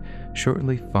public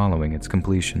shortly following its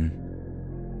completion.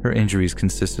 Her injuries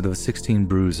consisted of 16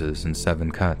 bruises and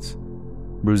 7 cuts.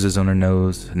 Bruises on her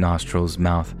nose, nostrils,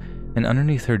 mouth, and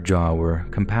underneath her jaw were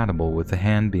compatible with the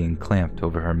hand being clamped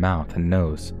over her mouth and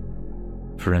nose.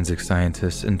 Forensic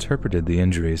scientists interpreted the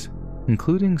injuries,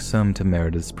 including some to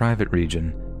Meredith's private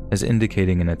region, as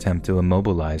indicating an attempt to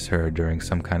immobilize her during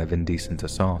some kind of indecent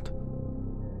assault.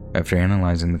 After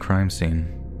analyzing the crime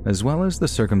scene, as well as the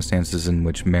circumstances in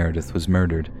which Meredith was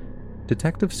murdered,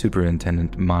 Detective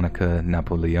Superintendent Monica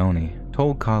Napoleoni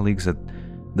told colleagues that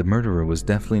the murderer was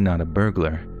definitely not a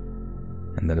burglar,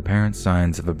 and that apparent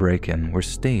signs of a break-in were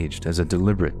staged as a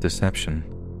deliberate deception.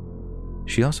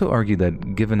 She also argued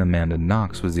that given Amanda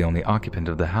Knox was the only occupant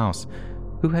of the house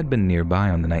who had been nearby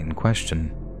on the night in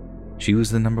question, she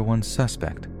was the number 1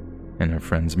 suspect in her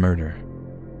friend's murder.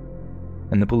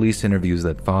 In the police interviews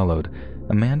that followed,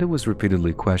 Amanda was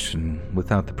repeatedly questioned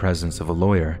without the presence of a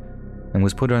lawyer and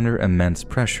was put under immense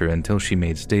pressure until she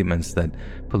made statements that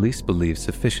police believed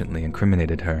sufficiently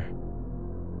incriminated her.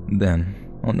 Then,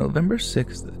 on November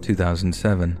 6,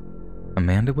 2007,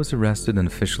 Amanda was arrested and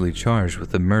officially charged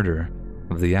with the murder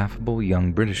of the affable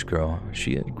young British girl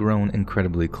she had grown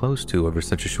incredibly close to over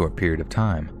such a short period of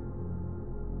time.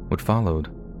 What followed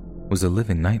was a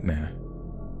living nightmare.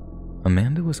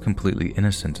 Amanda was completely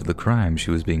innocent of the crime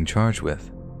she was being charged with,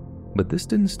 but this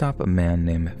didn't stop a man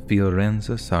named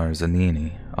Fiorenzo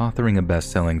Sarzanini authoring a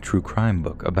best-selling true crime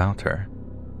book about her.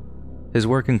 His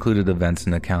work included events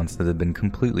and accounts that had been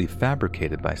completely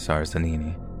fabricated by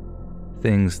Sarzanini,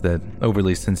 things that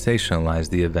overly sensationalized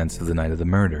the events of the night of the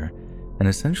murder and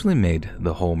essentially made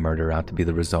the whole murder out to be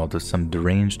the result of some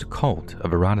deranged cult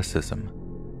of eroticism.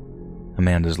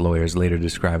 Amanda's lawyers later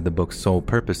described the book's sole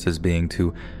purpose as being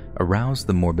to arouse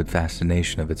the morbid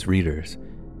fascination of its readers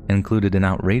and included an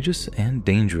outrageous and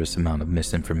dangerous amount of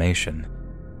misinformation.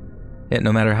 Yet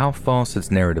no matter how false its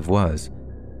narrative was,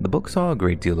 the book saw a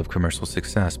great deal of commercial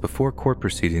success before court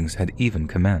proceedings had even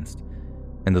commenced,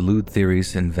 and the lewd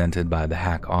theories invented by the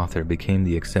hack author became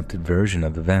the accepted version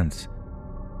of events.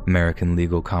 American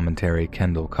legal commentary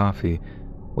Kendall Coffey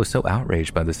was so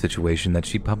outraged by the situation that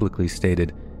she publicly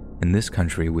stated, "In this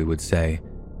country, we would say,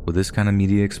 with this kind of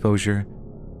media exposure,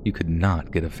 you could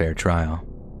not get a fair trial."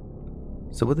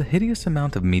 So with a hideous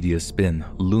amount of media spin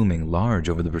looming large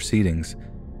over the proceedings,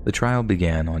 the trial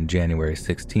began on January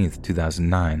 16,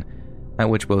 2009, at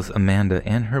which both Amanda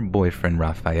and her boyfriend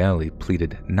Raffaele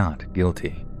pleaded not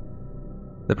guilty.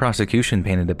 The prosecution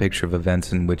painted a picture of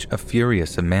events in which a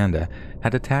furious Amanda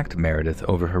had attacked Meredith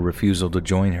over her refusal to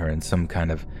join her in some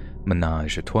kind of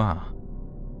ménage à trois.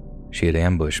 She had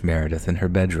ambushed Meredith in her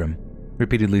bedroom,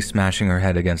 repeatedly smashing her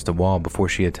head against a wall before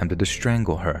she attempted to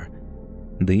strangle her.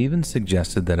 They even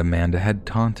suggested that Amanda had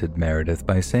taunted Meredith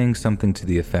by saying something to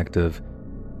the effect of,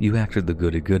 "You acted the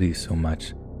goody-goody so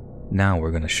much. Now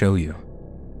we're going to show you.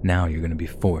 Now you're going to be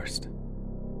forced."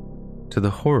 To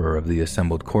the horror of the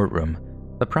assembled courtroom,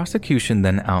 the prosecution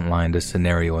then outlined a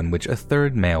scenario in which a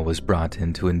third male was brought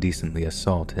in to indecently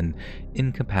assault and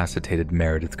incapacitated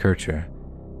Meredith Kircher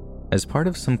as part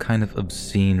of some kind of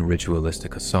obscene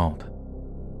ritualistic assault.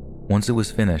 Once it was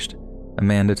finished,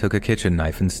 Amanda took a kitchen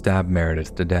knife and stabbed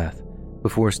Meredith to death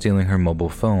before stealing her mobile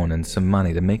phone and some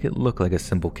money to make it look like a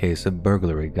simple case of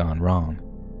burglary gone wrong.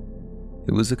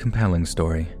 It was a compelling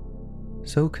story,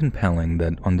 so compelling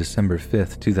that on December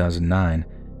 5, 2009,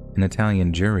 an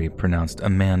Italian jury pronounced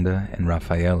Amanda and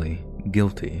Raffaele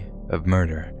guilty of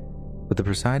murder, with the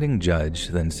presiding judge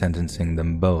then sentencing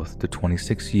them both to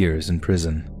 26 years in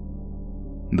prison.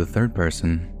 The third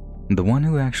person, the one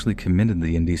who actually committed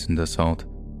the indecent assault,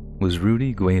 was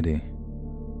Rudy Guidi.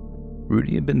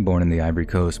 Rudy had been born in the Ivory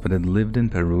Coast but had lived in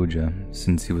Perugia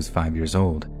since he was 5 years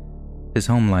old. His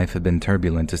home life had been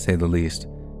turbulent to say the least,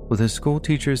 with his school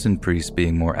teachers and priests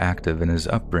being more active in his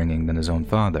upbringing than his own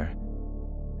father.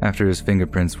 After his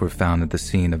fingerprints were found at the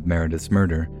scene of Meredith's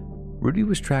murder, Rudy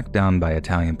was tracked down by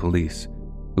Italian police,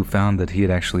 who found that he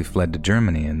had actually fled to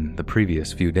Germany in the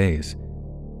previous few days.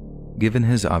 Given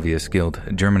his obvious guilt,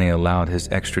 Germany allowed his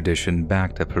extradition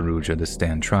back to Perugia to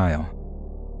stand trial.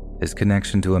 His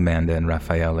connection to Amanda and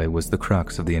Raffaele was the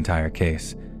crux of the entire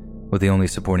case, with the only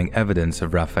supporting evidence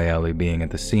of Raffaele being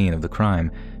at the scene of the crime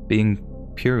being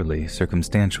purely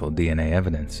circumstantial DNA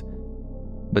evidence.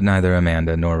 But neither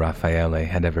Amanda nor Raffaele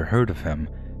had ever heard of him,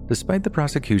 despite the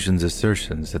prosecution's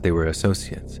assertions that they were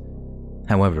associates.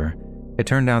 However, it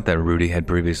turned out that Rudy had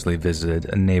previously visited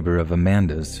a neighbor of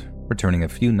Amanda's, returning a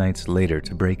few nights later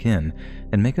to break in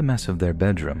and make a mess of their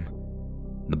bedroom.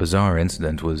 The bizarre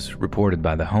incident was reported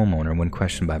by the homeowner when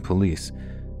questioned by police,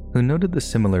 who noted the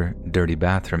similar dirty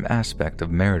bathroom aspect of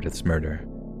Meredith's murder.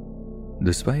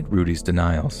 Despite Rudy's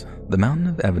denials, the mountain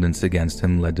of evidence against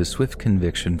him led to swift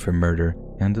conviction for murder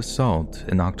and assault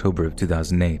in October of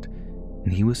 2008,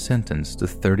 and he was sentenced to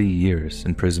 30 years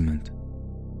imprisonment.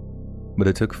 But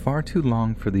it took far too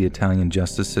long for the Italian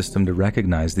justice system to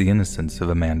recognize the innocence of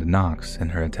Amanda Knox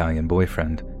and her Italian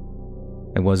boyfriend.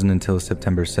 It wasn't until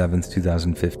September 7,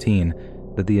 2015,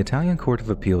 that the Italian Court of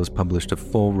Appeals published a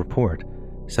full report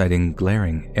citing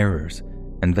glaring errors,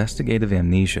 investigative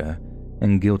amnesia,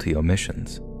 and guilty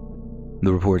omissions.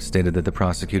 The report stated that the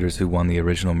prosecutors who won the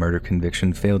original murder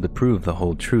conviction failed to prove the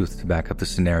whole truth to back up the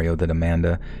scenario that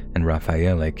Amanda and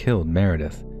Raffaele killed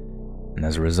Meredith, and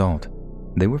as a result,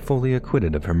 they were fully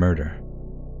acquitted of her murder.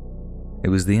 It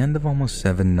was the end of almost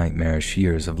 7 nightmarish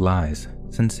years of lies,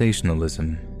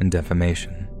 sensationalism, and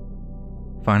defamation.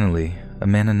 Finally,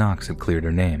 Amanda Knox had cleared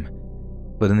her name,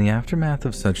 but in the aftermath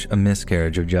of such a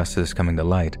miscarriage of justice coming to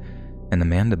light, and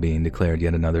Amanda being declared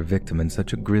yet another victim in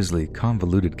such a grisly,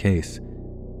 convoluted case,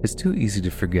 it's too easy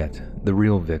to forget the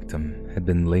real victim had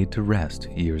been laid to rest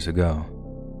years ago.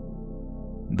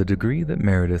 The degree that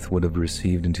Meredith would have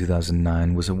received in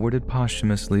 2009 was awarded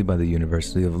posthumously by the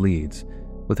University of Leeds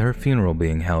with her funeral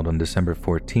being held on December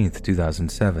 14th,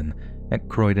 2007 at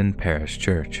Croydon Parish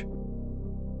Church.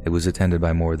 It was attended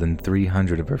by more than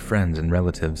 300 of her friends and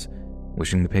relatives,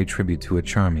 wishing to pay tribute to a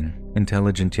charming,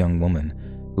 intelligent young woman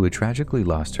who had tragically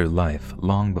lost her life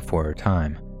long before her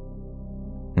time.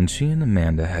 When she and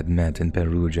Amanda had met in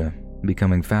Perugia,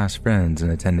 becoming fast friends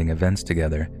and attending events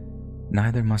together,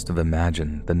 neither must have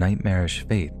imagined the nightmarish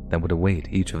fate that would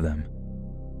await each of them.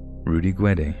 Rudy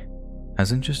Guede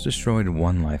hasn't just destroyed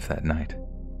one life that night,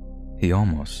 he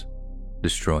almost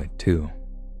destroyed two.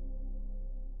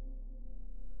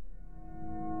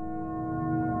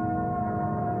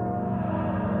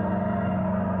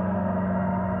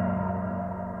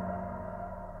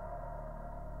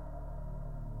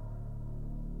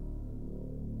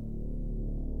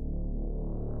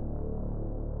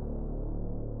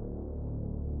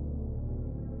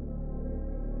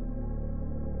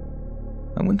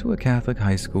 I went to a Catholic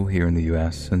high school here in the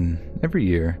US, and every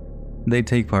year, they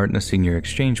take part in a senior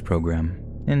exchange program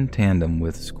in tandem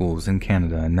with schools in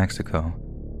Canada and Mexico.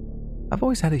 I've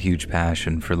always had a huge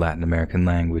passion for Latin American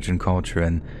language and culture,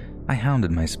 and I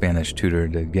hounded my Spanish tutor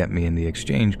to get me in the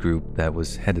exchange group that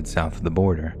was headed south of the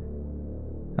border.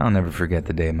 I'll never forget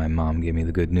the day my mom gave me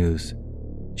the good news.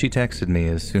 She texted me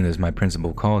as soon as my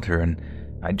principal called her, and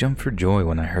I jumped for joy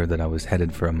when I heard that I was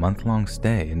headed for a month-long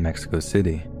stay in Mexico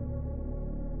City.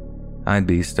 I'd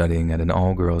be studying at an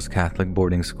all-girls Catholic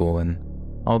boarding school, and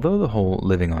although the whole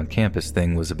living on campus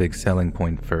thing was a big selling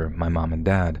point for my mom and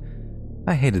dad,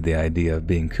 I hated the idea of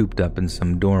being cooped up in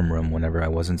some dorm room whenever I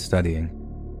wasn't studying.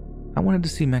 I wanted to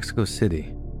see Mexico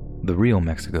City, the real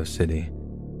Mexico City,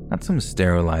 not some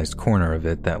sterilized corner of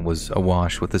it that was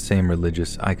awash with the same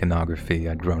religious iconography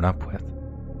I'd grown up with.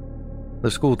 The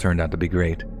school turned out to be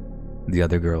great. The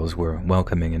other girls were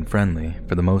welcoming and friendly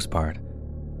for the most part,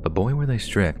 but boy were they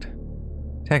strict.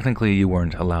 Technically, you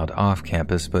weren't allowed off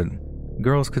campus, but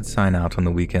girls could sign out on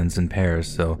the weekends in pairs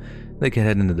so they could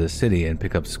head into the city and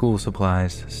pick up school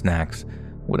supplies, snacks,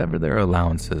 whatever their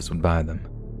allowances would buy them.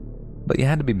 But you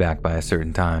had to be back by a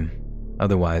certain time,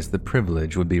 otherwise the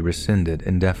privilege would be rescinded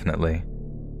indefinitely.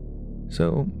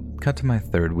 So, cut to my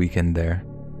third weekend there.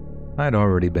 I'd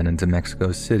already been into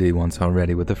Mexico City once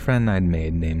already with a friend I'd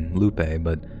made named Lupe,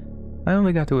 but I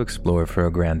only got to explore for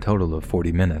a grand total of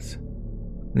 40 minutes.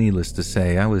 Needless to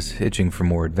say, I was itching for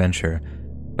more adventure,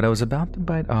 but I was about to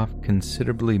bite off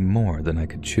considerably more than I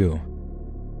could chew.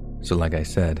 So like I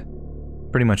said,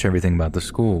 pretty much everything about the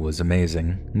school was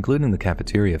amazing, including the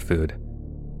cafeteria food.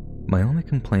 My only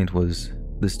complaint was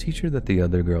this teacher that the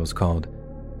other girls called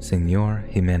Señor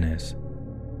Jimenez.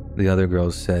 The other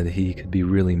girls said he could be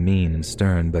really mean and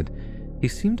stern, but he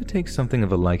seemed to take something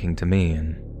of a liking to me,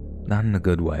 and not in a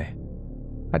good way.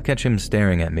 I'd catch him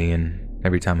staring at me, and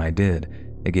every time I did,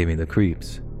 it gave me the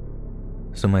creeps.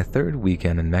 So my third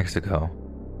weekend in Mexico,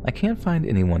 I can't find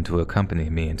anyone to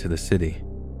accompany me into the city.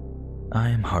 I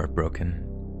am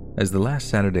heartbroken, as the last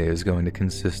Saturday is going to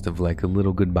consist of like a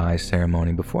little goodbye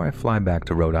ceremony before I fly back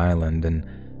to Rhode Island, and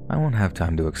I won't have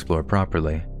time to explore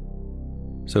properly.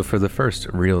 So for the first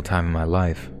real time in my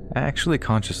life, I actually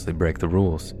consciously break the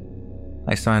rules.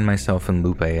 I sign myself and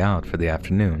Lupe out for the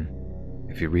afternoon.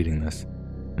 If you're reading this,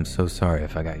 I'm so sorry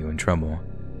if I got you in trouble.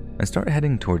 And start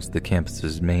heading towards the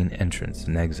campus's main entrance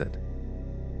and exit.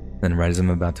 Then right as I'm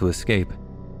about to escape,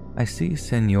 I see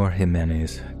Señor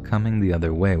Jimenez coming the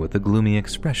other way with a gloomy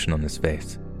expression on his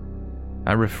face.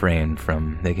 I refrain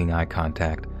from making eye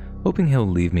contact, hoping he'll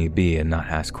leave me be and not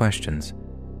ask questions.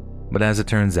 But as it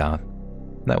turns out,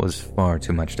 that was far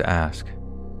too much to ask.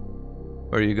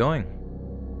 "Where are you going?"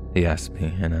 he asked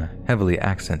me in a heavily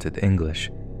accented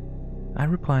English. I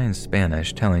reply in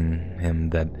Spanish, telling him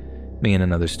that me and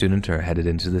another student are headed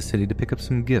into the city to pick up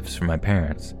some gifts for my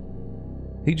parents.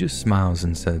 He just smiles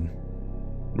and said,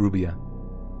 "Rubia,"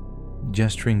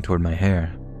 gesturing toward my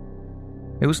hair.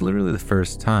 It was literally the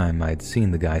first time I'd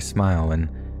seen the guy smile, and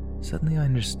suddenly I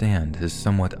understand his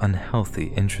somewhat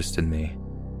unhealthy interest in me.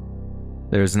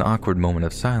 There is an awkward moment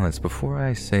of silence before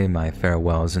I say my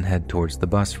farewells and head towards the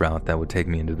bus route that would take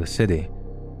me into the city.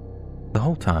 The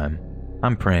whole time,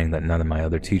 I'm praying that none of my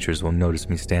other teachers will notice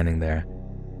me standing there.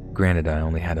 Granted, I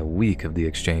only had a week of the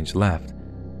exchange left,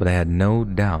 but I had no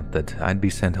doubt that I'd be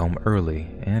sent home early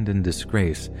and in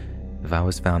disgrace if I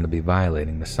was found to be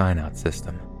violating the sign-out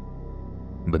system.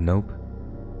 But nope.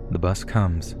 The bus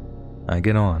comes, I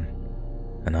get on,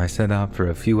 and I set out for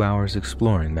a few hours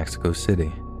exploring Mexico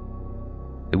City.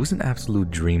 It was an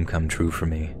absolute dream come true for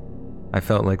me. I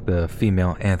felt like the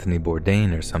female Anthony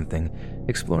Bourdain or something,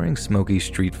 exploring smoky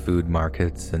street food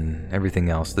markets and everything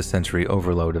else the sensory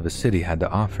overload of a city had to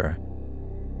offer.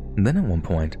 And then at one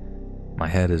point, My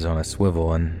head is on a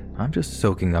swivel and I'm just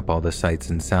soaking up all the sights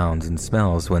and sounds and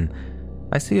smells when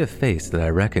I see a face that I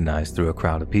recognize through a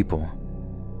crowd of people.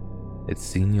 It's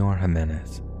Senor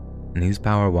Jimenez, and he's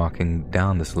power walking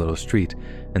down this little street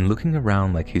and looking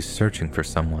around like he's searching for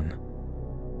someone.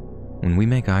 When we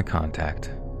make eye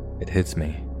contact, it hits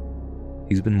me.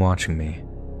 He's been watching me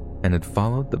and had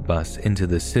followed the bus into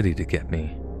the city to get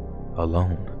me,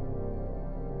 alone.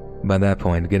 By that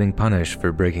point, getting punished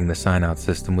for breaking the sign-out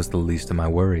system was the least of my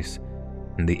worries,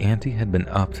 and the ante had been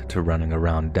upped to running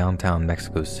around downtown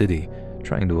Mexico City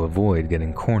trying to avoid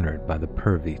getting cornered by the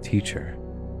pervy teacher.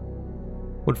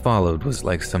 What followed was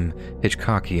like some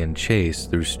Hitchcockian chase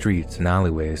through streets and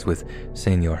alleyways with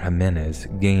Senor Jimenez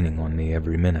gaining on me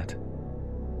every minute.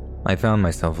 I found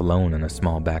myself alone in a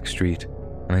small back street,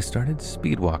 and I started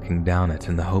speed-walking down it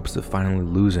in the hopes of finally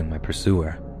losing my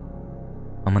pursuer.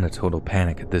 I'm in a total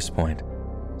panic at this point,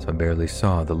 so I barely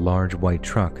saw the large white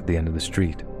truck at the end of the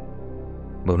street.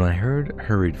 But when I heard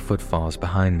hurried footfalls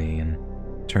behind me and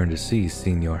turned to see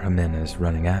Senor Jimenez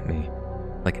running at me,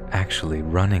 like actually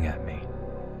running at me,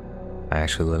 I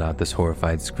actually let out this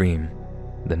horrified scream,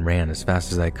 then ran as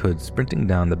fast as I could, sprinting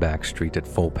down the back street at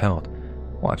full pelt,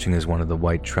 watching as one of the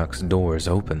white truck's doors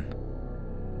opened.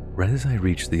 Right as I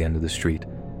reached the end of the street,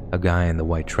 a guy in the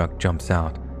white truck jumps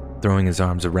out, throwing his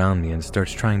arms around me and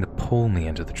starts trying to pull me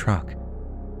into the truck.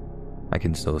 I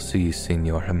can still see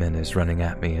Senor Jimenez running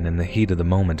at me, and in the heat of the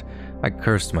moment, I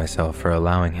cursed myself for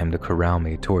allowing him to corral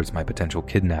me towards my potential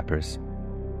kidnappers.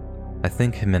 I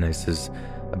think Jimenez is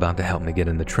about to help me get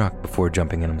in the truck before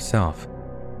jumping in himself.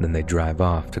 Then they drive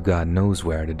off to God knows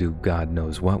where to do God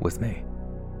knows what with me.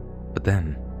 But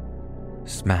then,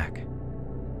 smack.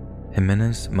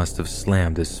 Jimenez must have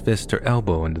slammed his fist or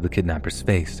elbow into the kidnapper's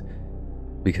face,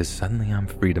 because suddenly I'm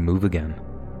free to move again,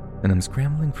 and I'm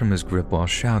scrambling from his grip while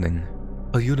shouting,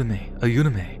 "Ayúdame,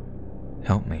 ayúdame!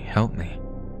 Help me, help me!"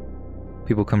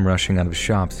 People come rushing out of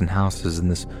shops and houses, and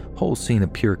this whole scene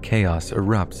of pure chaos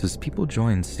erupts as people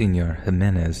join Senor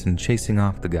Jimenez in chasing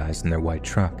off the guys in their white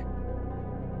truck.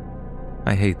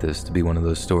 I hate this to be one of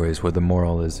those stories where the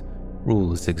moral is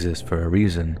rules exist for a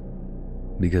reason,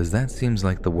 because that seems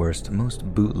like the worst, most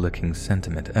bootlicking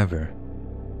sentiment ever.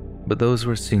 But those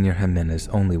were Senor Jimenez's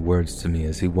only words to me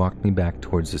as he walked me back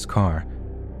towards his car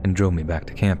and drove me back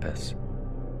to campus.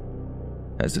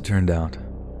 As it turned out,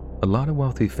 a lot of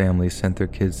wealthy families sent their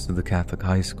kids to the Catholic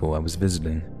high school I was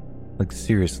visiting, like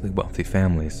seriously wealthy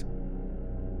families.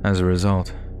 As a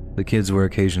result, the kids were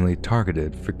occasionally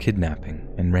targeted for kidnapping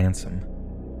and ransom.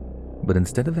 But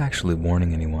instead of actually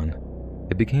warning anyone,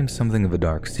 it became something of a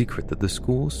dark secret that the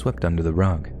school swept under the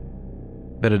rug.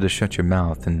 Better to shut your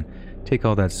mouth and take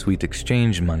all that sweet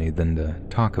exchange money than to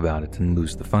talk about it and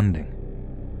lose the funding.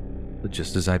 But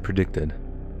just as I predicted,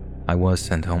 I was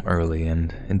sent home early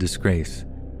and in disgrace,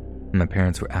 and my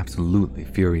parents were absolutely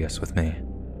furious with me.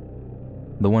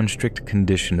 The one strict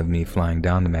condition of me flying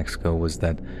down to Mexico was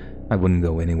that I wouldn't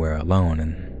go anywhere alone,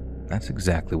 and that's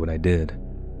exactly what I did.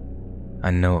 I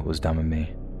know it was dumb of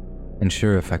me, and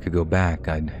sure, if I could go back,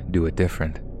 I'd do it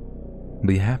different.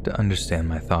 But you have to understand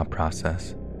my thought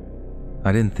process.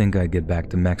 I didn't think I'd get back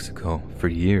to Mexico for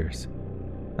years.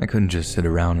 I couldn't just sit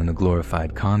around in a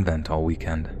glorified convent all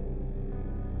weekend.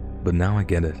 But now I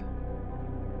get it.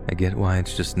 I get why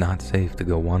it's just not safe to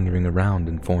go wandering around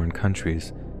in foreign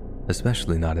countries,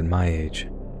 especially not at my age.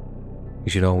 You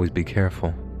should always be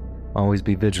careful, always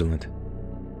be vigilant,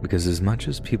 because as much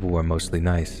as people are mostly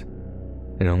nice,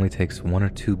 it only takes one or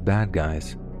two bad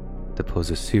guys to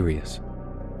pose a serious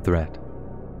threat.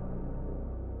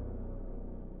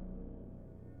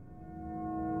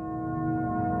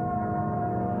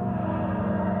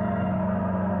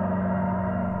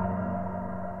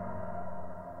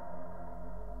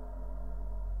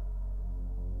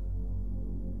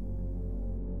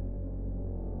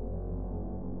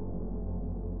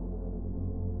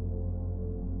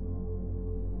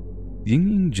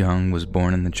 Yingying Zhang was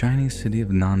born in the Chinese city of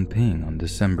Nanping on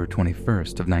December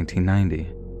 21st of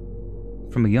 1990.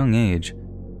 From a young age,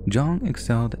 Zhang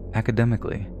excelled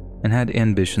academically and had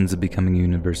ambitions of becoming a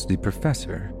university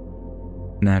professor.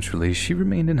 Naturally, she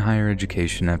remained in higher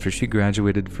education after she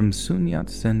graduated from Sun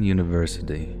Yat-sen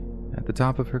University at the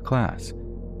top of her class,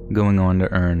 going on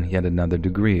to earn yet another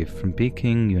degree from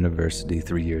Peking University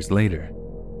 3 years later.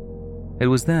 It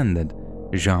was then that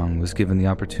Zhang was given the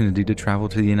opportunity to travel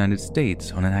to the United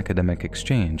States on an academic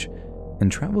exchange and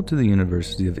traveled to the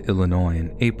University of Illinois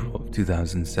in April of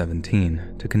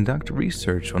 2017 to conduct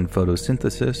research on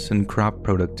photosynthesis and crop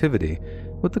productivity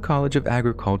with the College of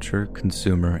Agriculture,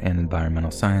 Consumer, and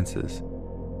Environmental Sciences.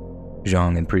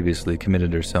 Zhang had previously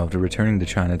committed herself to returning to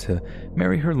China to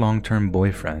marry her long-term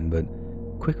boyfriend, but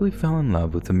quickly fell in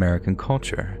love with American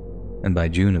culture, and by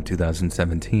June of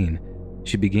 2017,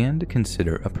 she began to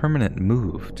consider a permanent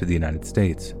move to the United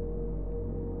States.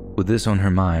 With this on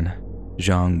her mind,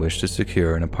 Zhang wished to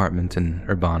secure an apartment in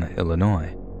Urbana,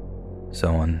 Illinois.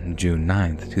 So on June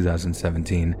 9,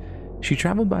 2017, she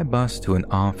traveled by bus to an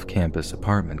off-campus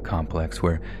apartment complex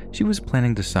where she was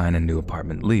planning to sign a new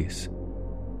apartment lease.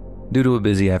 Due to a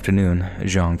busy afternoon,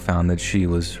 Zhang found that she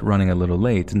was running a little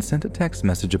late and sent a text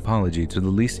message apology to the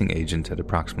leasing agent at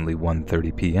approximately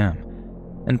 1:30 p.m.,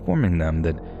 informing them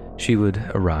that she would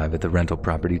arrive at the rental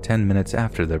property 10 minutes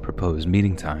after their proposed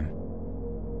meeting time.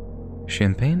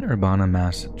 Champaign-Urbana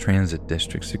Mass Transit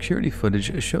District security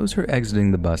footage shows her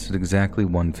exiting the bus at exactly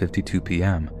 1:52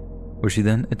 p.m., where she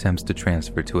then attempts to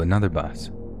transfer to another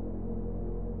bus.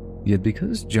 Yet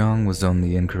because Zhang was on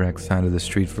the incorrect side of the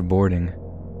street for boarding,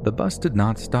 the bus did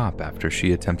not stop after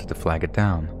she attempted to flag it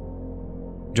down.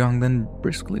 Zhang then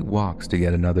briskly walks to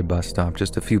yet another bus stop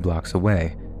just a few blocks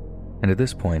away, and at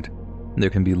this point, there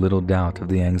can be little doubt of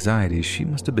the anxiety she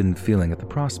must have been feeling at the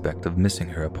prospect of missing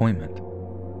her appointment.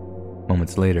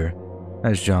 Moments later,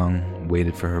 as Zhang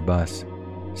waited for her bus,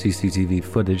 CCTV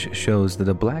footage shows that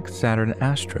a black Saturn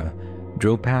Astra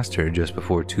drove past her just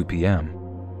before 2 p.m.,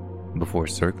 before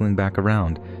circling back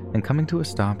around and coming to a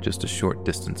stop just a short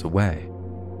distance away.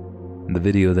 The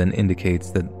video then indicates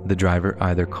that the driver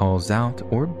either calls out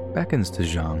or beckons to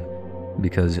Zhang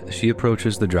because she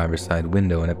approaches the driver's side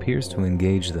window and appears to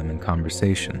engage them in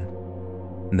conversation.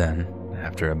 Then,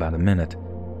 after about a minute,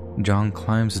 Zhang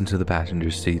climbs into the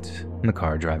passenger seat and the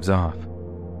car drives off.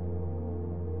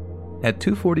 At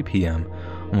 2:40 p.m.,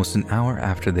 almost an hour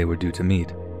after they were due to meet,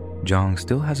 Zhang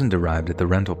still hasn't arrived at the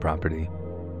rental property,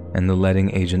 and the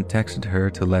letting agent texted her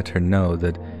to let her know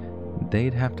that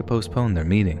they'd have to postpone their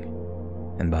meeting.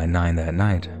 And by 9 that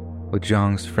night, with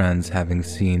Zhang's friends having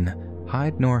seen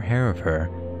hide nor hair of her,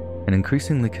 an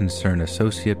increasingly concerned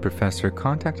associate professor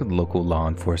contacted local law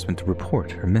enforcement to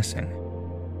report her missing.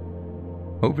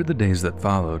 Over the days that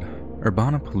followed,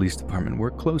 Urbana Police Department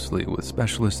worked closely with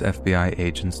specialist FBI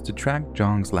agents to track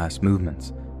Zhang's last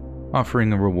movements,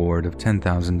 offering a reward of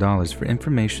 $10,000 for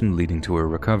information leading to her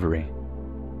recovery.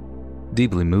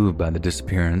 Deeply moved by the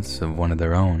disappearance of one of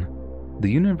their own, the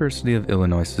University of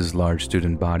Illinois' large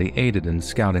student body aided in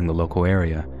scouting the local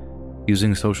area,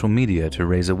 using social media to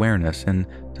raise awareness and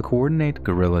to coordinate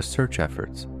guerrilla search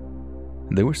efforts.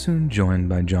 They were soon joined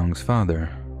by Zhang's father,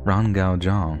 Rangao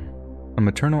Zhang, a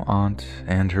maternal aunt,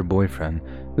 and her boyfriend,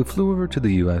 who flew over to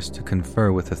the U.S. to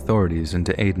confer with authorities and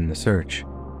to aid in the search.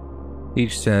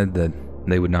 Each said that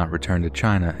they would not return to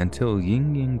China until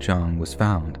Yingying Zhang was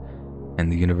found, and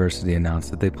the university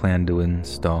announced that they planned to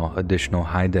install additional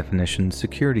high-definition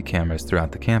security cameras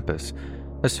throughout the campus,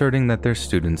 asserting that their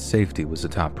students' safety was a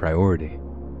top priority.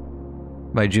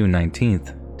 By June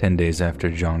 19th, 10 days after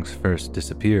Zhang's first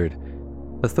disappeared,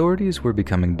 authorities were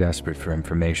becoming desperate for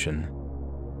information.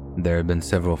 There had been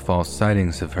several false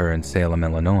sightings of her in Salem,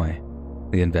 Illinois,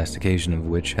 the investigation of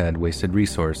which had wasted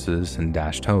resources and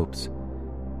dashed hopes.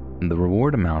 The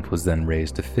reward amount was then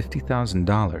raised to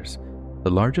 $50,000, the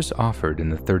largest offered in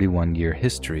the 31-year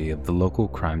history of the local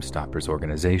Crime Stoppers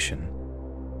organization.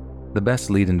 The best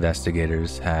lead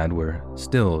investigators had were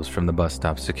stills from the bus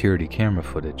stop security camera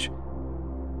footage.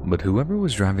 But whoever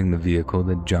was driving the vehicle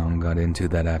that Zhang got into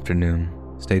that afternoon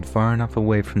stayed far enough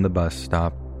away from the bus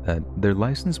stop that their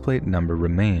license plate number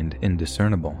remained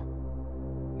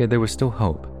indiscernible. Yet there was still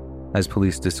hope, as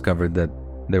police discovered that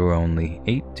there were only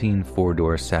 18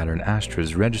 four-door Saturn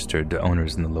Astras registered to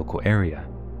owners in the local area.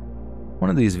 One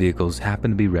of these vehicles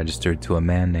happened to be registered to a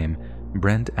man named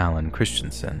Brent Allen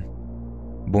Christensen.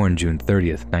 Born June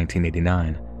 30th,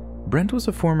 1989, Brent was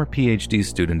a former PhD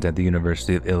student at the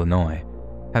University of Illinois,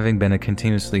 having been a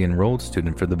continuously enrolled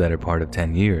student for the better part of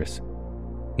 10 years.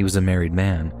 He was a married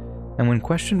man, and when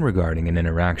questioned regarding an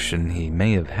interaction he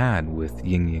may have had with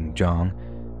Yingying Zhang,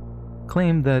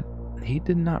 claimed that he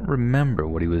did not remember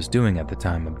what he was doing at the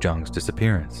time of Zhang's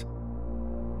disappearance.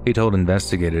 He told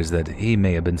investigators that he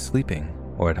may have been sleeping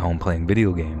or at home playing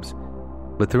video games,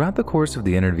 but throughout the course of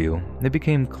the interview, it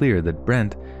became clear that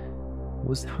Brent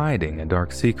was hiding a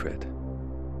dark secret.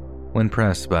 When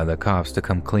pressed by the cops to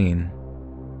come clean,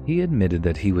 he admitted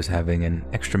that he was having an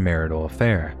extramarital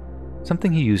affair,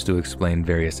 something he used to explain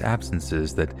various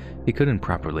absences that he couldn't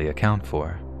properly account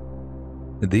for.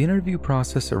 The interview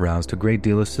process aroused a great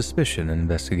deal of suspicion in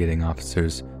investigating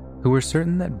officers who were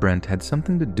certain that Brent had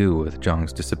something to do with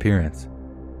Zhang's disappearance.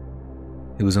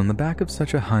 It was on the back of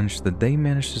such a hunch that they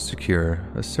managed to secure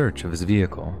a search of his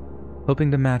vehicle,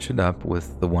 hoping to match it up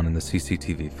with the one in the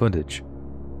CCTV footage.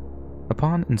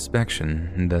 Upon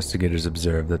inspection, investigators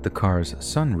observed that the car's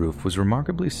sunroof was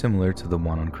remarkably similar to the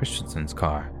one on Christensen's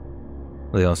car.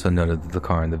 They also noted that the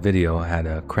car in the video had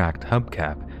a cracked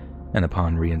hubcap, and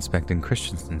upon re-inspecting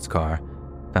Christensen's car,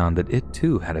 found that it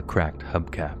too had a cracked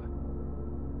hubcap.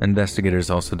 Investigators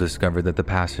also discovered that the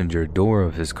passenger door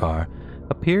of his car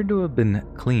appeared to have been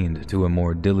cleaned to a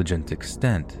more diligent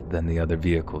extent than the other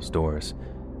vehicle's doors,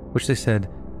 which they said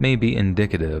may be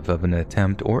indicative of an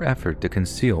attempt or effort to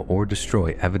conceal or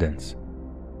destroy evidence.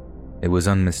 It was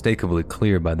unmistakably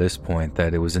clear by this point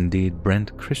that it was indeed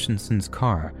Brent Christensen's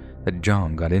car that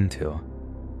Jong got into,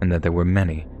 and that there were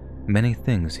many, many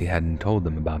things he hadn't told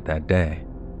them about that day.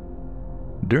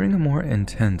 During a more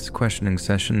intense questioning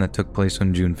session that took place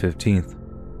on June 15th,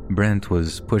 Brent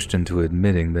was pushed into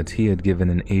admitting that he had given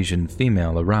an Asian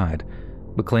female a ride,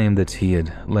 but claimed that he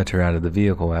had let her out of the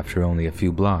vehicle after only a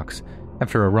few blocks,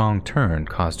 after a wrong turn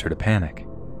caused her to panic.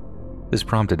 This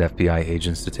prompted FBI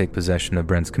agents to take possession of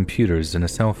Brent's computers and a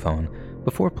cell phone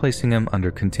before placing him under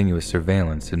continuous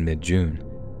surveillance in mid-June.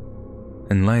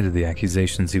 In light of the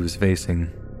accusations he was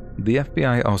facing, the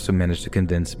FBI also managed to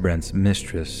convince Brent's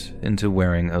mistress into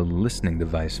wearing a listening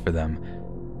device for them,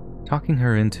 talking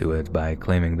her into it by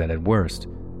claiming that at worst,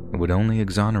 it would only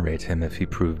exonerate him if he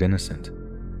proved innocent.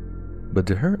 But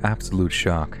to her absolute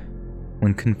shock,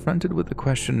 when confronted with the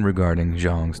question regarding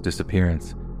Zhang's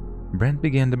disappearance, Brent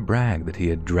began to brag that he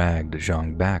had dragged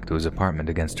Zhang back to his apartment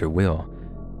against her will,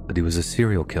 that he was a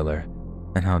serial killer,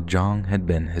 and how Zhang had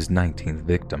been his 19th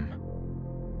victim.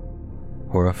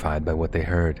 Horrified by what they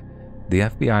heard, the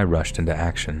FBI rushed into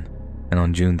action, and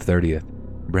on June 30th,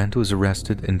 Brent was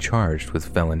arrested and charged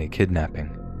with felony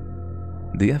kidnapping.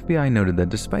 The FBI noted that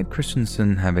despite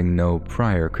Christensen having no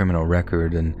prior criminal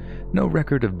record and no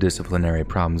record of disciplinary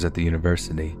problems at the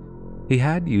university, he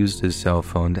had used his cell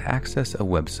phone to access a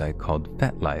website called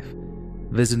FetLife,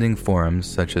 visiting forums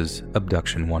such as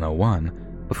Abduction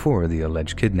 101 before the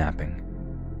alleged kidnapping.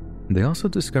 They also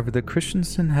discovered that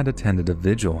Christensen had attended a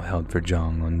vigil held for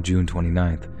Zhang on June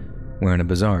 29th, where in a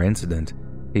bizarre incident,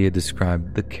 he had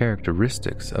described the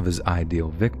characteristics of his ideal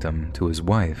victim to his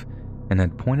wife and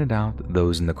had pointed out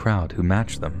those in the crowd who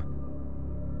matched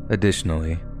them.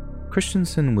 Additionally,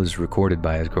 Christensen was recorded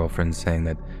by his girlfriend saying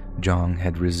that Zhang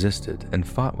had resisted and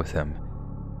fought with him,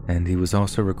 and he was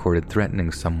also recorded threatening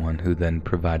someone who then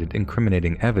provided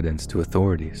incriminating evidence to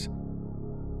authorities.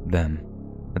 Then,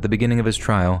 at the beginning of his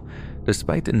trial,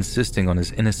 despite insisting on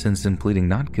his innocence and pleading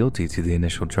not guilty to the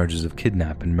initial charges of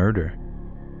kidnap and murder,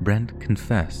 Brent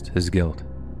confessed his guilt.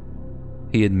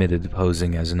 He admitted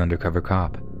posing as an undercover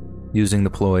cop, using the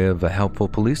ploy of a helpful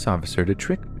police officer to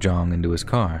trick Zhang into his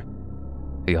car.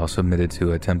 He also admitted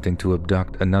to attempting to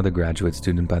abduct another graduate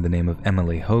student by the name of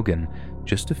Emily Hogan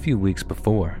just a few weeks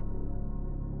before.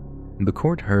 The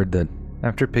court heard that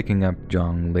after picking up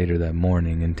Zhang later that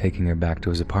morning and taking her back to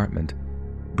his apartment,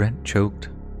 Brent choked,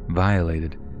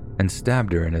 violated, and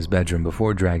stabbed her in his bedroom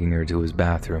before dragging her to his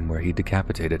bathroom where he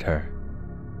decapitated her.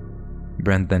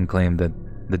 Brent then claimed that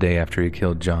the day after he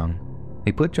killed Zhang,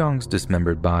 he put Zhang's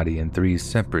dismembered body in 3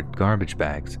 separate garbage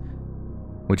bags,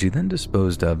 which he then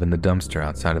disposed of in the dumpster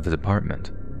outside of his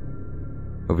apartment.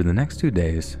 Over the next 2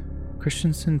 days,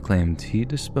 Christensen claimed he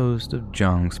disposed of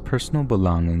Zhang's personal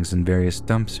belongings in various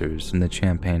dumpsters in the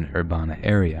Champaign-Urbana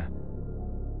area.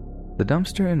 The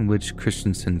dumpster in which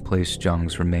Christensen placed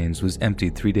Zhang's remains was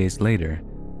emptied 3 days later,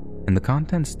 and the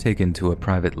contents taken to a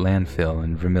private landfill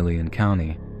in Vermilion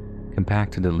County,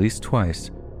 compacted at least twice,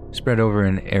 spread over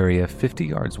an area 50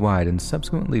 yards wide and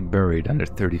subsequently buried under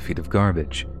 30 feet of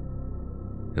garbage.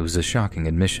 It was a shocking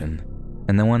admission,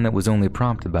 and the one that was only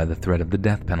prompted by the threat of the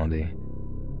death penalty.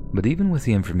 But even with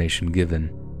the information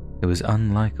given, it was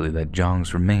unlikely that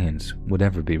Zhang's remains would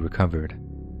ever be recovered.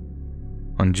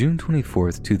 On June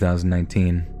 24,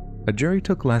 2019, a jury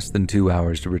took less than 2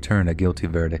 hours to return a guilty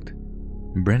verdict.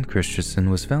 Brent Christensen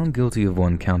was found guilty of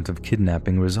 1 count of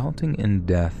kidnapping resulting in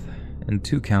death and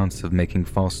 2 counts of making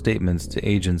false statements to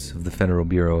agents of the Federal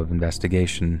Bureau of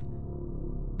Investigation.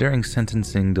 During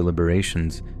sentencing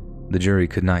deliberations, the jury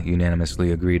could not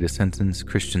unanimously agree to sentence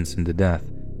Christensen to death.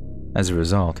 As a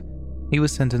result, he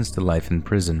was sentenced to life in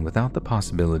prison without the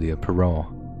possibility of parole.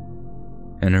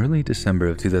 In early December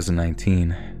of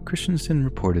 2019, Christensen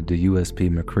reported to USP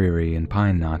McCreary in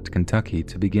Pine Knot, Kentucky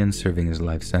to begin serving his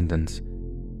life sentence.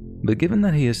 But given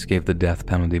that he escaped the death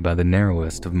penalty by the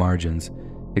narrowest of margins,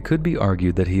 it could be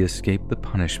argued that he escaped the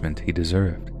punishment he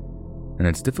deserved. And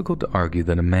it's difficult to argue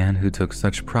that a man who took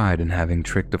such pride in having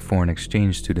tricked a foreign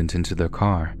exchange student into their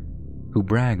car, who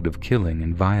bragged of killing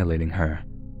and violating her,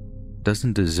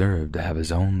 doesn't deserve to have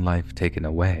his own life taken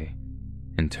away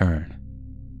in turn.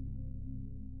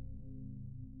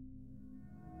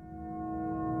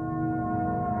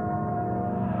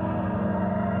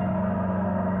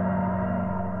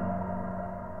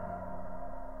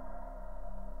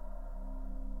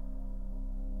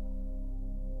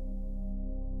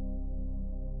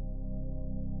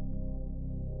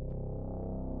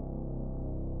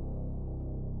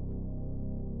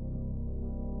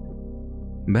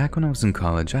 Back when I was in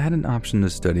college, I had an option to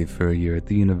study for a year at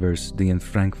the university in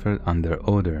Frankfurt an der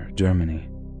Oder, Germany.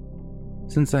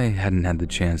 Since I hadn't had the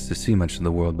chance to see much of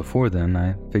the world before then,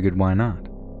 I figured why not?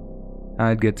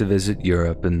 I'd get to visit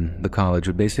Europe, and the college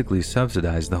would basically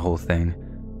subsidize the whole thing,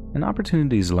 and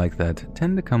opportunities like that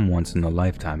tend to come once in a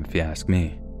lifetime if you ask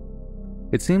me.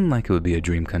 It seemed like it would be a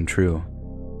dream come true.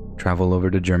 Travel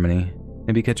over to Germany,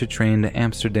 maybe catch a train to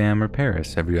Amsterdam or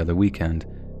Paris every other weekend.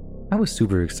 I was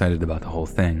super excited about the whole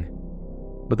thing.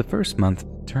 But the first month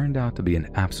turned out to be an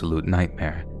absolute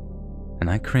nightmare, and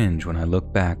I cringe when I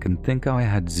look back and think how I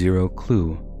had zero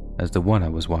clue as to what I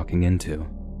was walking into.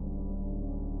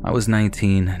 I was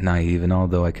 19, naive, and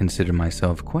although I consider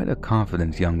myself quite a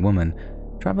confident young woman,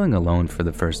 traveling alone for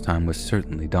the first time was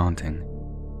certainly daunting.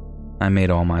 I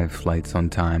made all my flights on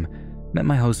time, met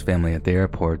my host family at the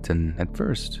airport, and at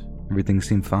first, everything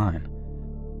seemed fine.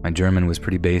 My German was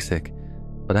pretty basic,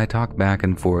 but I talked back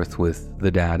and forth with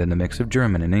the dad in a mix of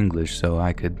German and English so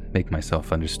I could make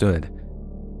myself understood.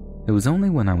 It was only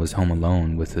when I was home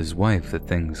alone with his wife that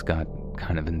things got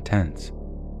kind of intense.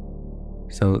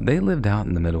 So they lived out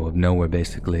in the middle of nowhere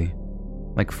basically.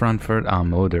 Like Frankfurt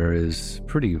am Oder is a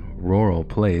pretty rural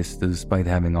place despite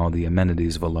having all the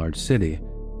amenities of a large city.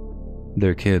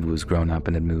 Their kid was grown up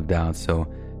and had moved out, so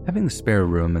having the spare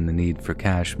room and the need for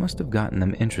cash must have gotten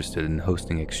them interested in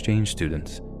hosting exchange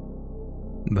students.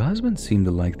 The husband seemed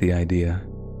to like the idea.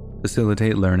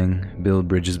 Facilitate learning, build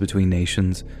bridges between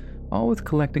nations, all with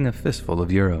collecting a fistful of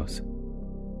euros.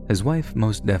 His wife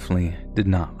most definitely did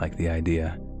not like the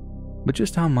idea, but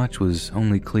just how much was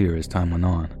only clear as time went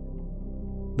on.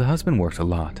 The husband worked a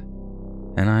lot,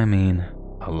 and I mean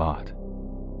a lot,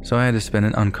 so I had to spend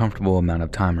an uncomfortable amount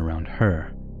of time around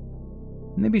her.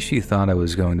 Maybe she thought I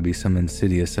was going to be some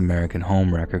insidious American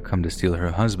homewrecker come to steal her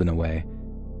husband away.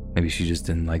 Maybe she just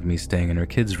didn't like me staying in her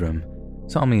kid's room,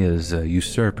 saw me as a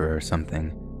usurper or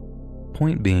something.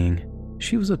 Point being,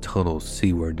 she was a total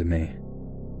C-word to me.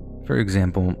 For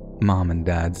example, Mom and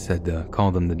Dad said to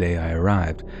call them the day I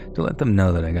arrived to let them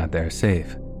know that I got there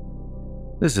safe.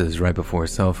 This is right before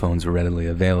cell phones were readily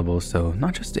available, so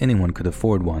not just anyone could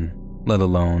afford one, let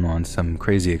alone on some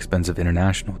crazy expensive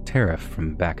international tariff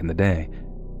from back in the day.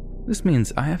 This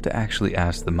means I have to actually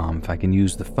ask the mom if I can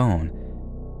use the phone,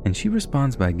 and she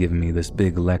responds by giving me this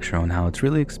big lecture on how it's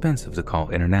really expensive to call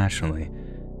internationally,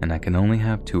 and I can only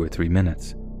have 2 or 3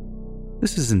 minutes.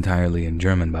 This is entirely in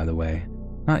German, by the way,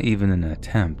 not even an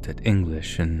attempt at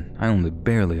English, and I only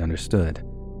barely understood.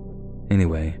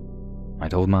 Anyway, I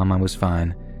told Mom I was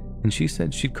fine, and she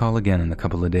said she'd call again in a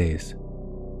couple of days.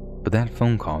 But that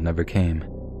phone call never came,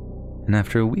 and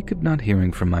after a week of not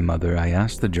hearing from my mother, I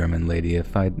asked the German lady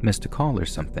if I'd missed a call or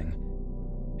something.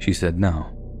 She said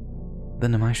no.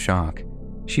 Then to my shock,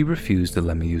 she refused to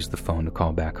let me use the phone to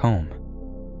call back home.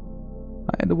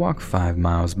 I had to walk 5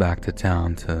 miles back to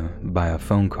town to buy a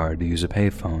phone card to use a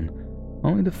payphone,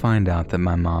 only to find out that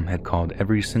my mom had called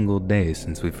every single day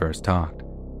since we first talked.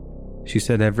 She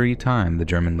said every time the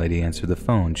German lady answered the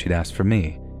phone, she'd ask for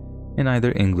me, in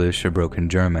either English or broken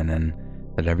German, and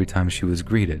that every time she was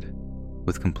greeted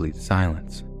with complete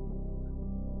silence.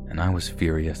 And I was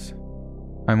furious.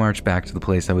 I marched back to the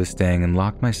place I was staying and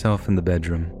locked myself in the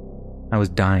bedroom. I was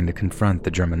dying to confront the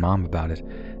German mom about it,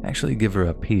 actually give her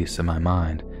a piece of my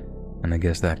mind, and I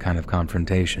guess that kind of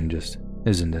confrontation just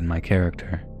isn't in my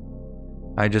character.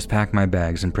 I just packed my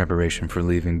bags in preparation for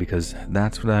leaving because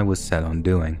that's what I was set on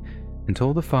doing, and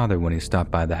told the father when he stopped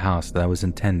by the house that I was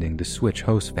intending to switch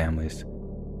host families.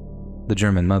 The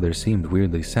German mother seemed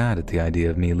weirdly sad at the idea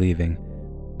of me leaving,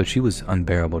 but she was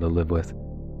unbearable to live with,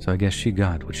 so I guess she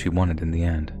got what she wanted in the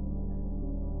end.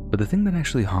 But the thing that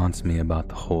actually haunts me about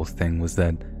the whole thing was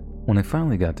that when I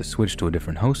finally got to switch to a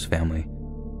different host family,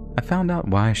 I found out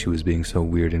why she was being so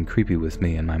weird and creepy with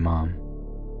me and my mom.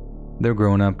 Their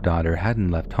grown-up daughter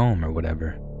hadn't left home or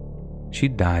whatever.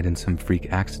 She'd died in some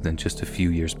freak accident just a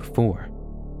few years before.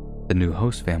 The new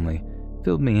host family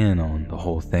filled me in on the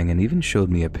whole thing and even showed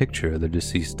me a picture of their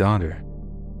deceased daughter.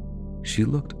 She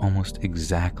looked almost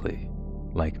exactly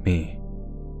like me,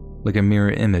 like a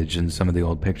mirror image in some of the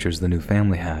old pictures the new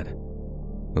family had.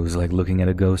 It was like looking at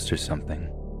a ghost or something,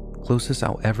 closest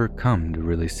I'll ever come to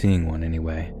really seeing one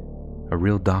anyway, a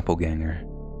real doppelganger.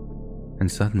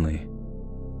 And suddenly,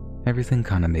 everything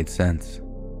kind of made sense.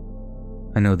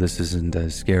 I know this isn't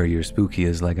as scary or spooky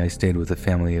as like I stayed with a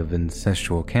family of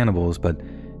incestual cannibals, but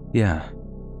yeah,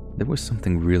 there was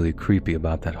something really creepy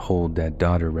about that whole dead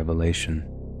daughter revelation.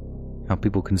 How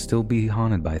people can still be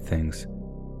haunted by things,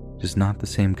 just not the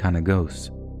same kind of ghosts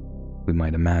we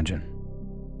might imagine.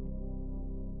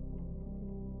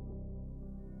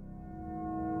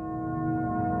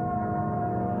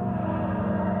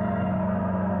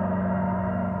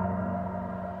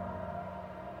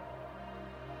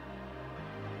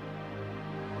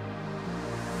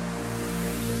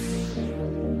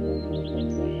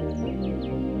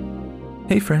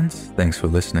 Hey friends, thanks for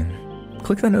listening.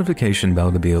 Click that notification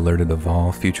bell to be alerted of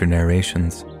all future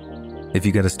narrations. If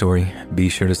you got a story, be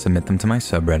sure to submit them to my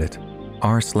subreddit,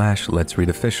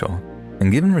 r/Let'sReadOfficial,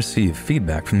 and give and receive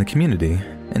feedback from the community,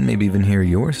 and maybe even hear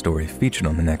your story featured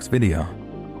on the next video.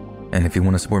 And if you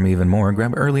want to support me even more,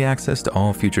 grab early access to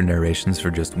all future narrations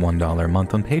for just $1 a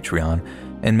month on Patreon,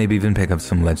 and maybe even pick up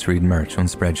some Let's Read merch on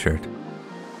Spreadshirt.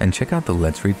 And check out the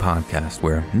Let's Read podcast,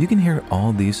 where you can hear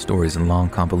all these stories in long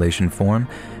compilation form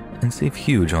and save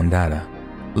huge on data,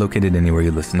 located anywhere you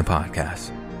listen to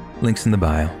podcasts. Links in the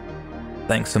bio.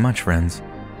 Thanks so much, friends,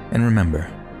 and remember,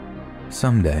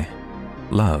 someday,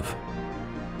 love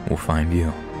will find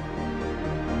you.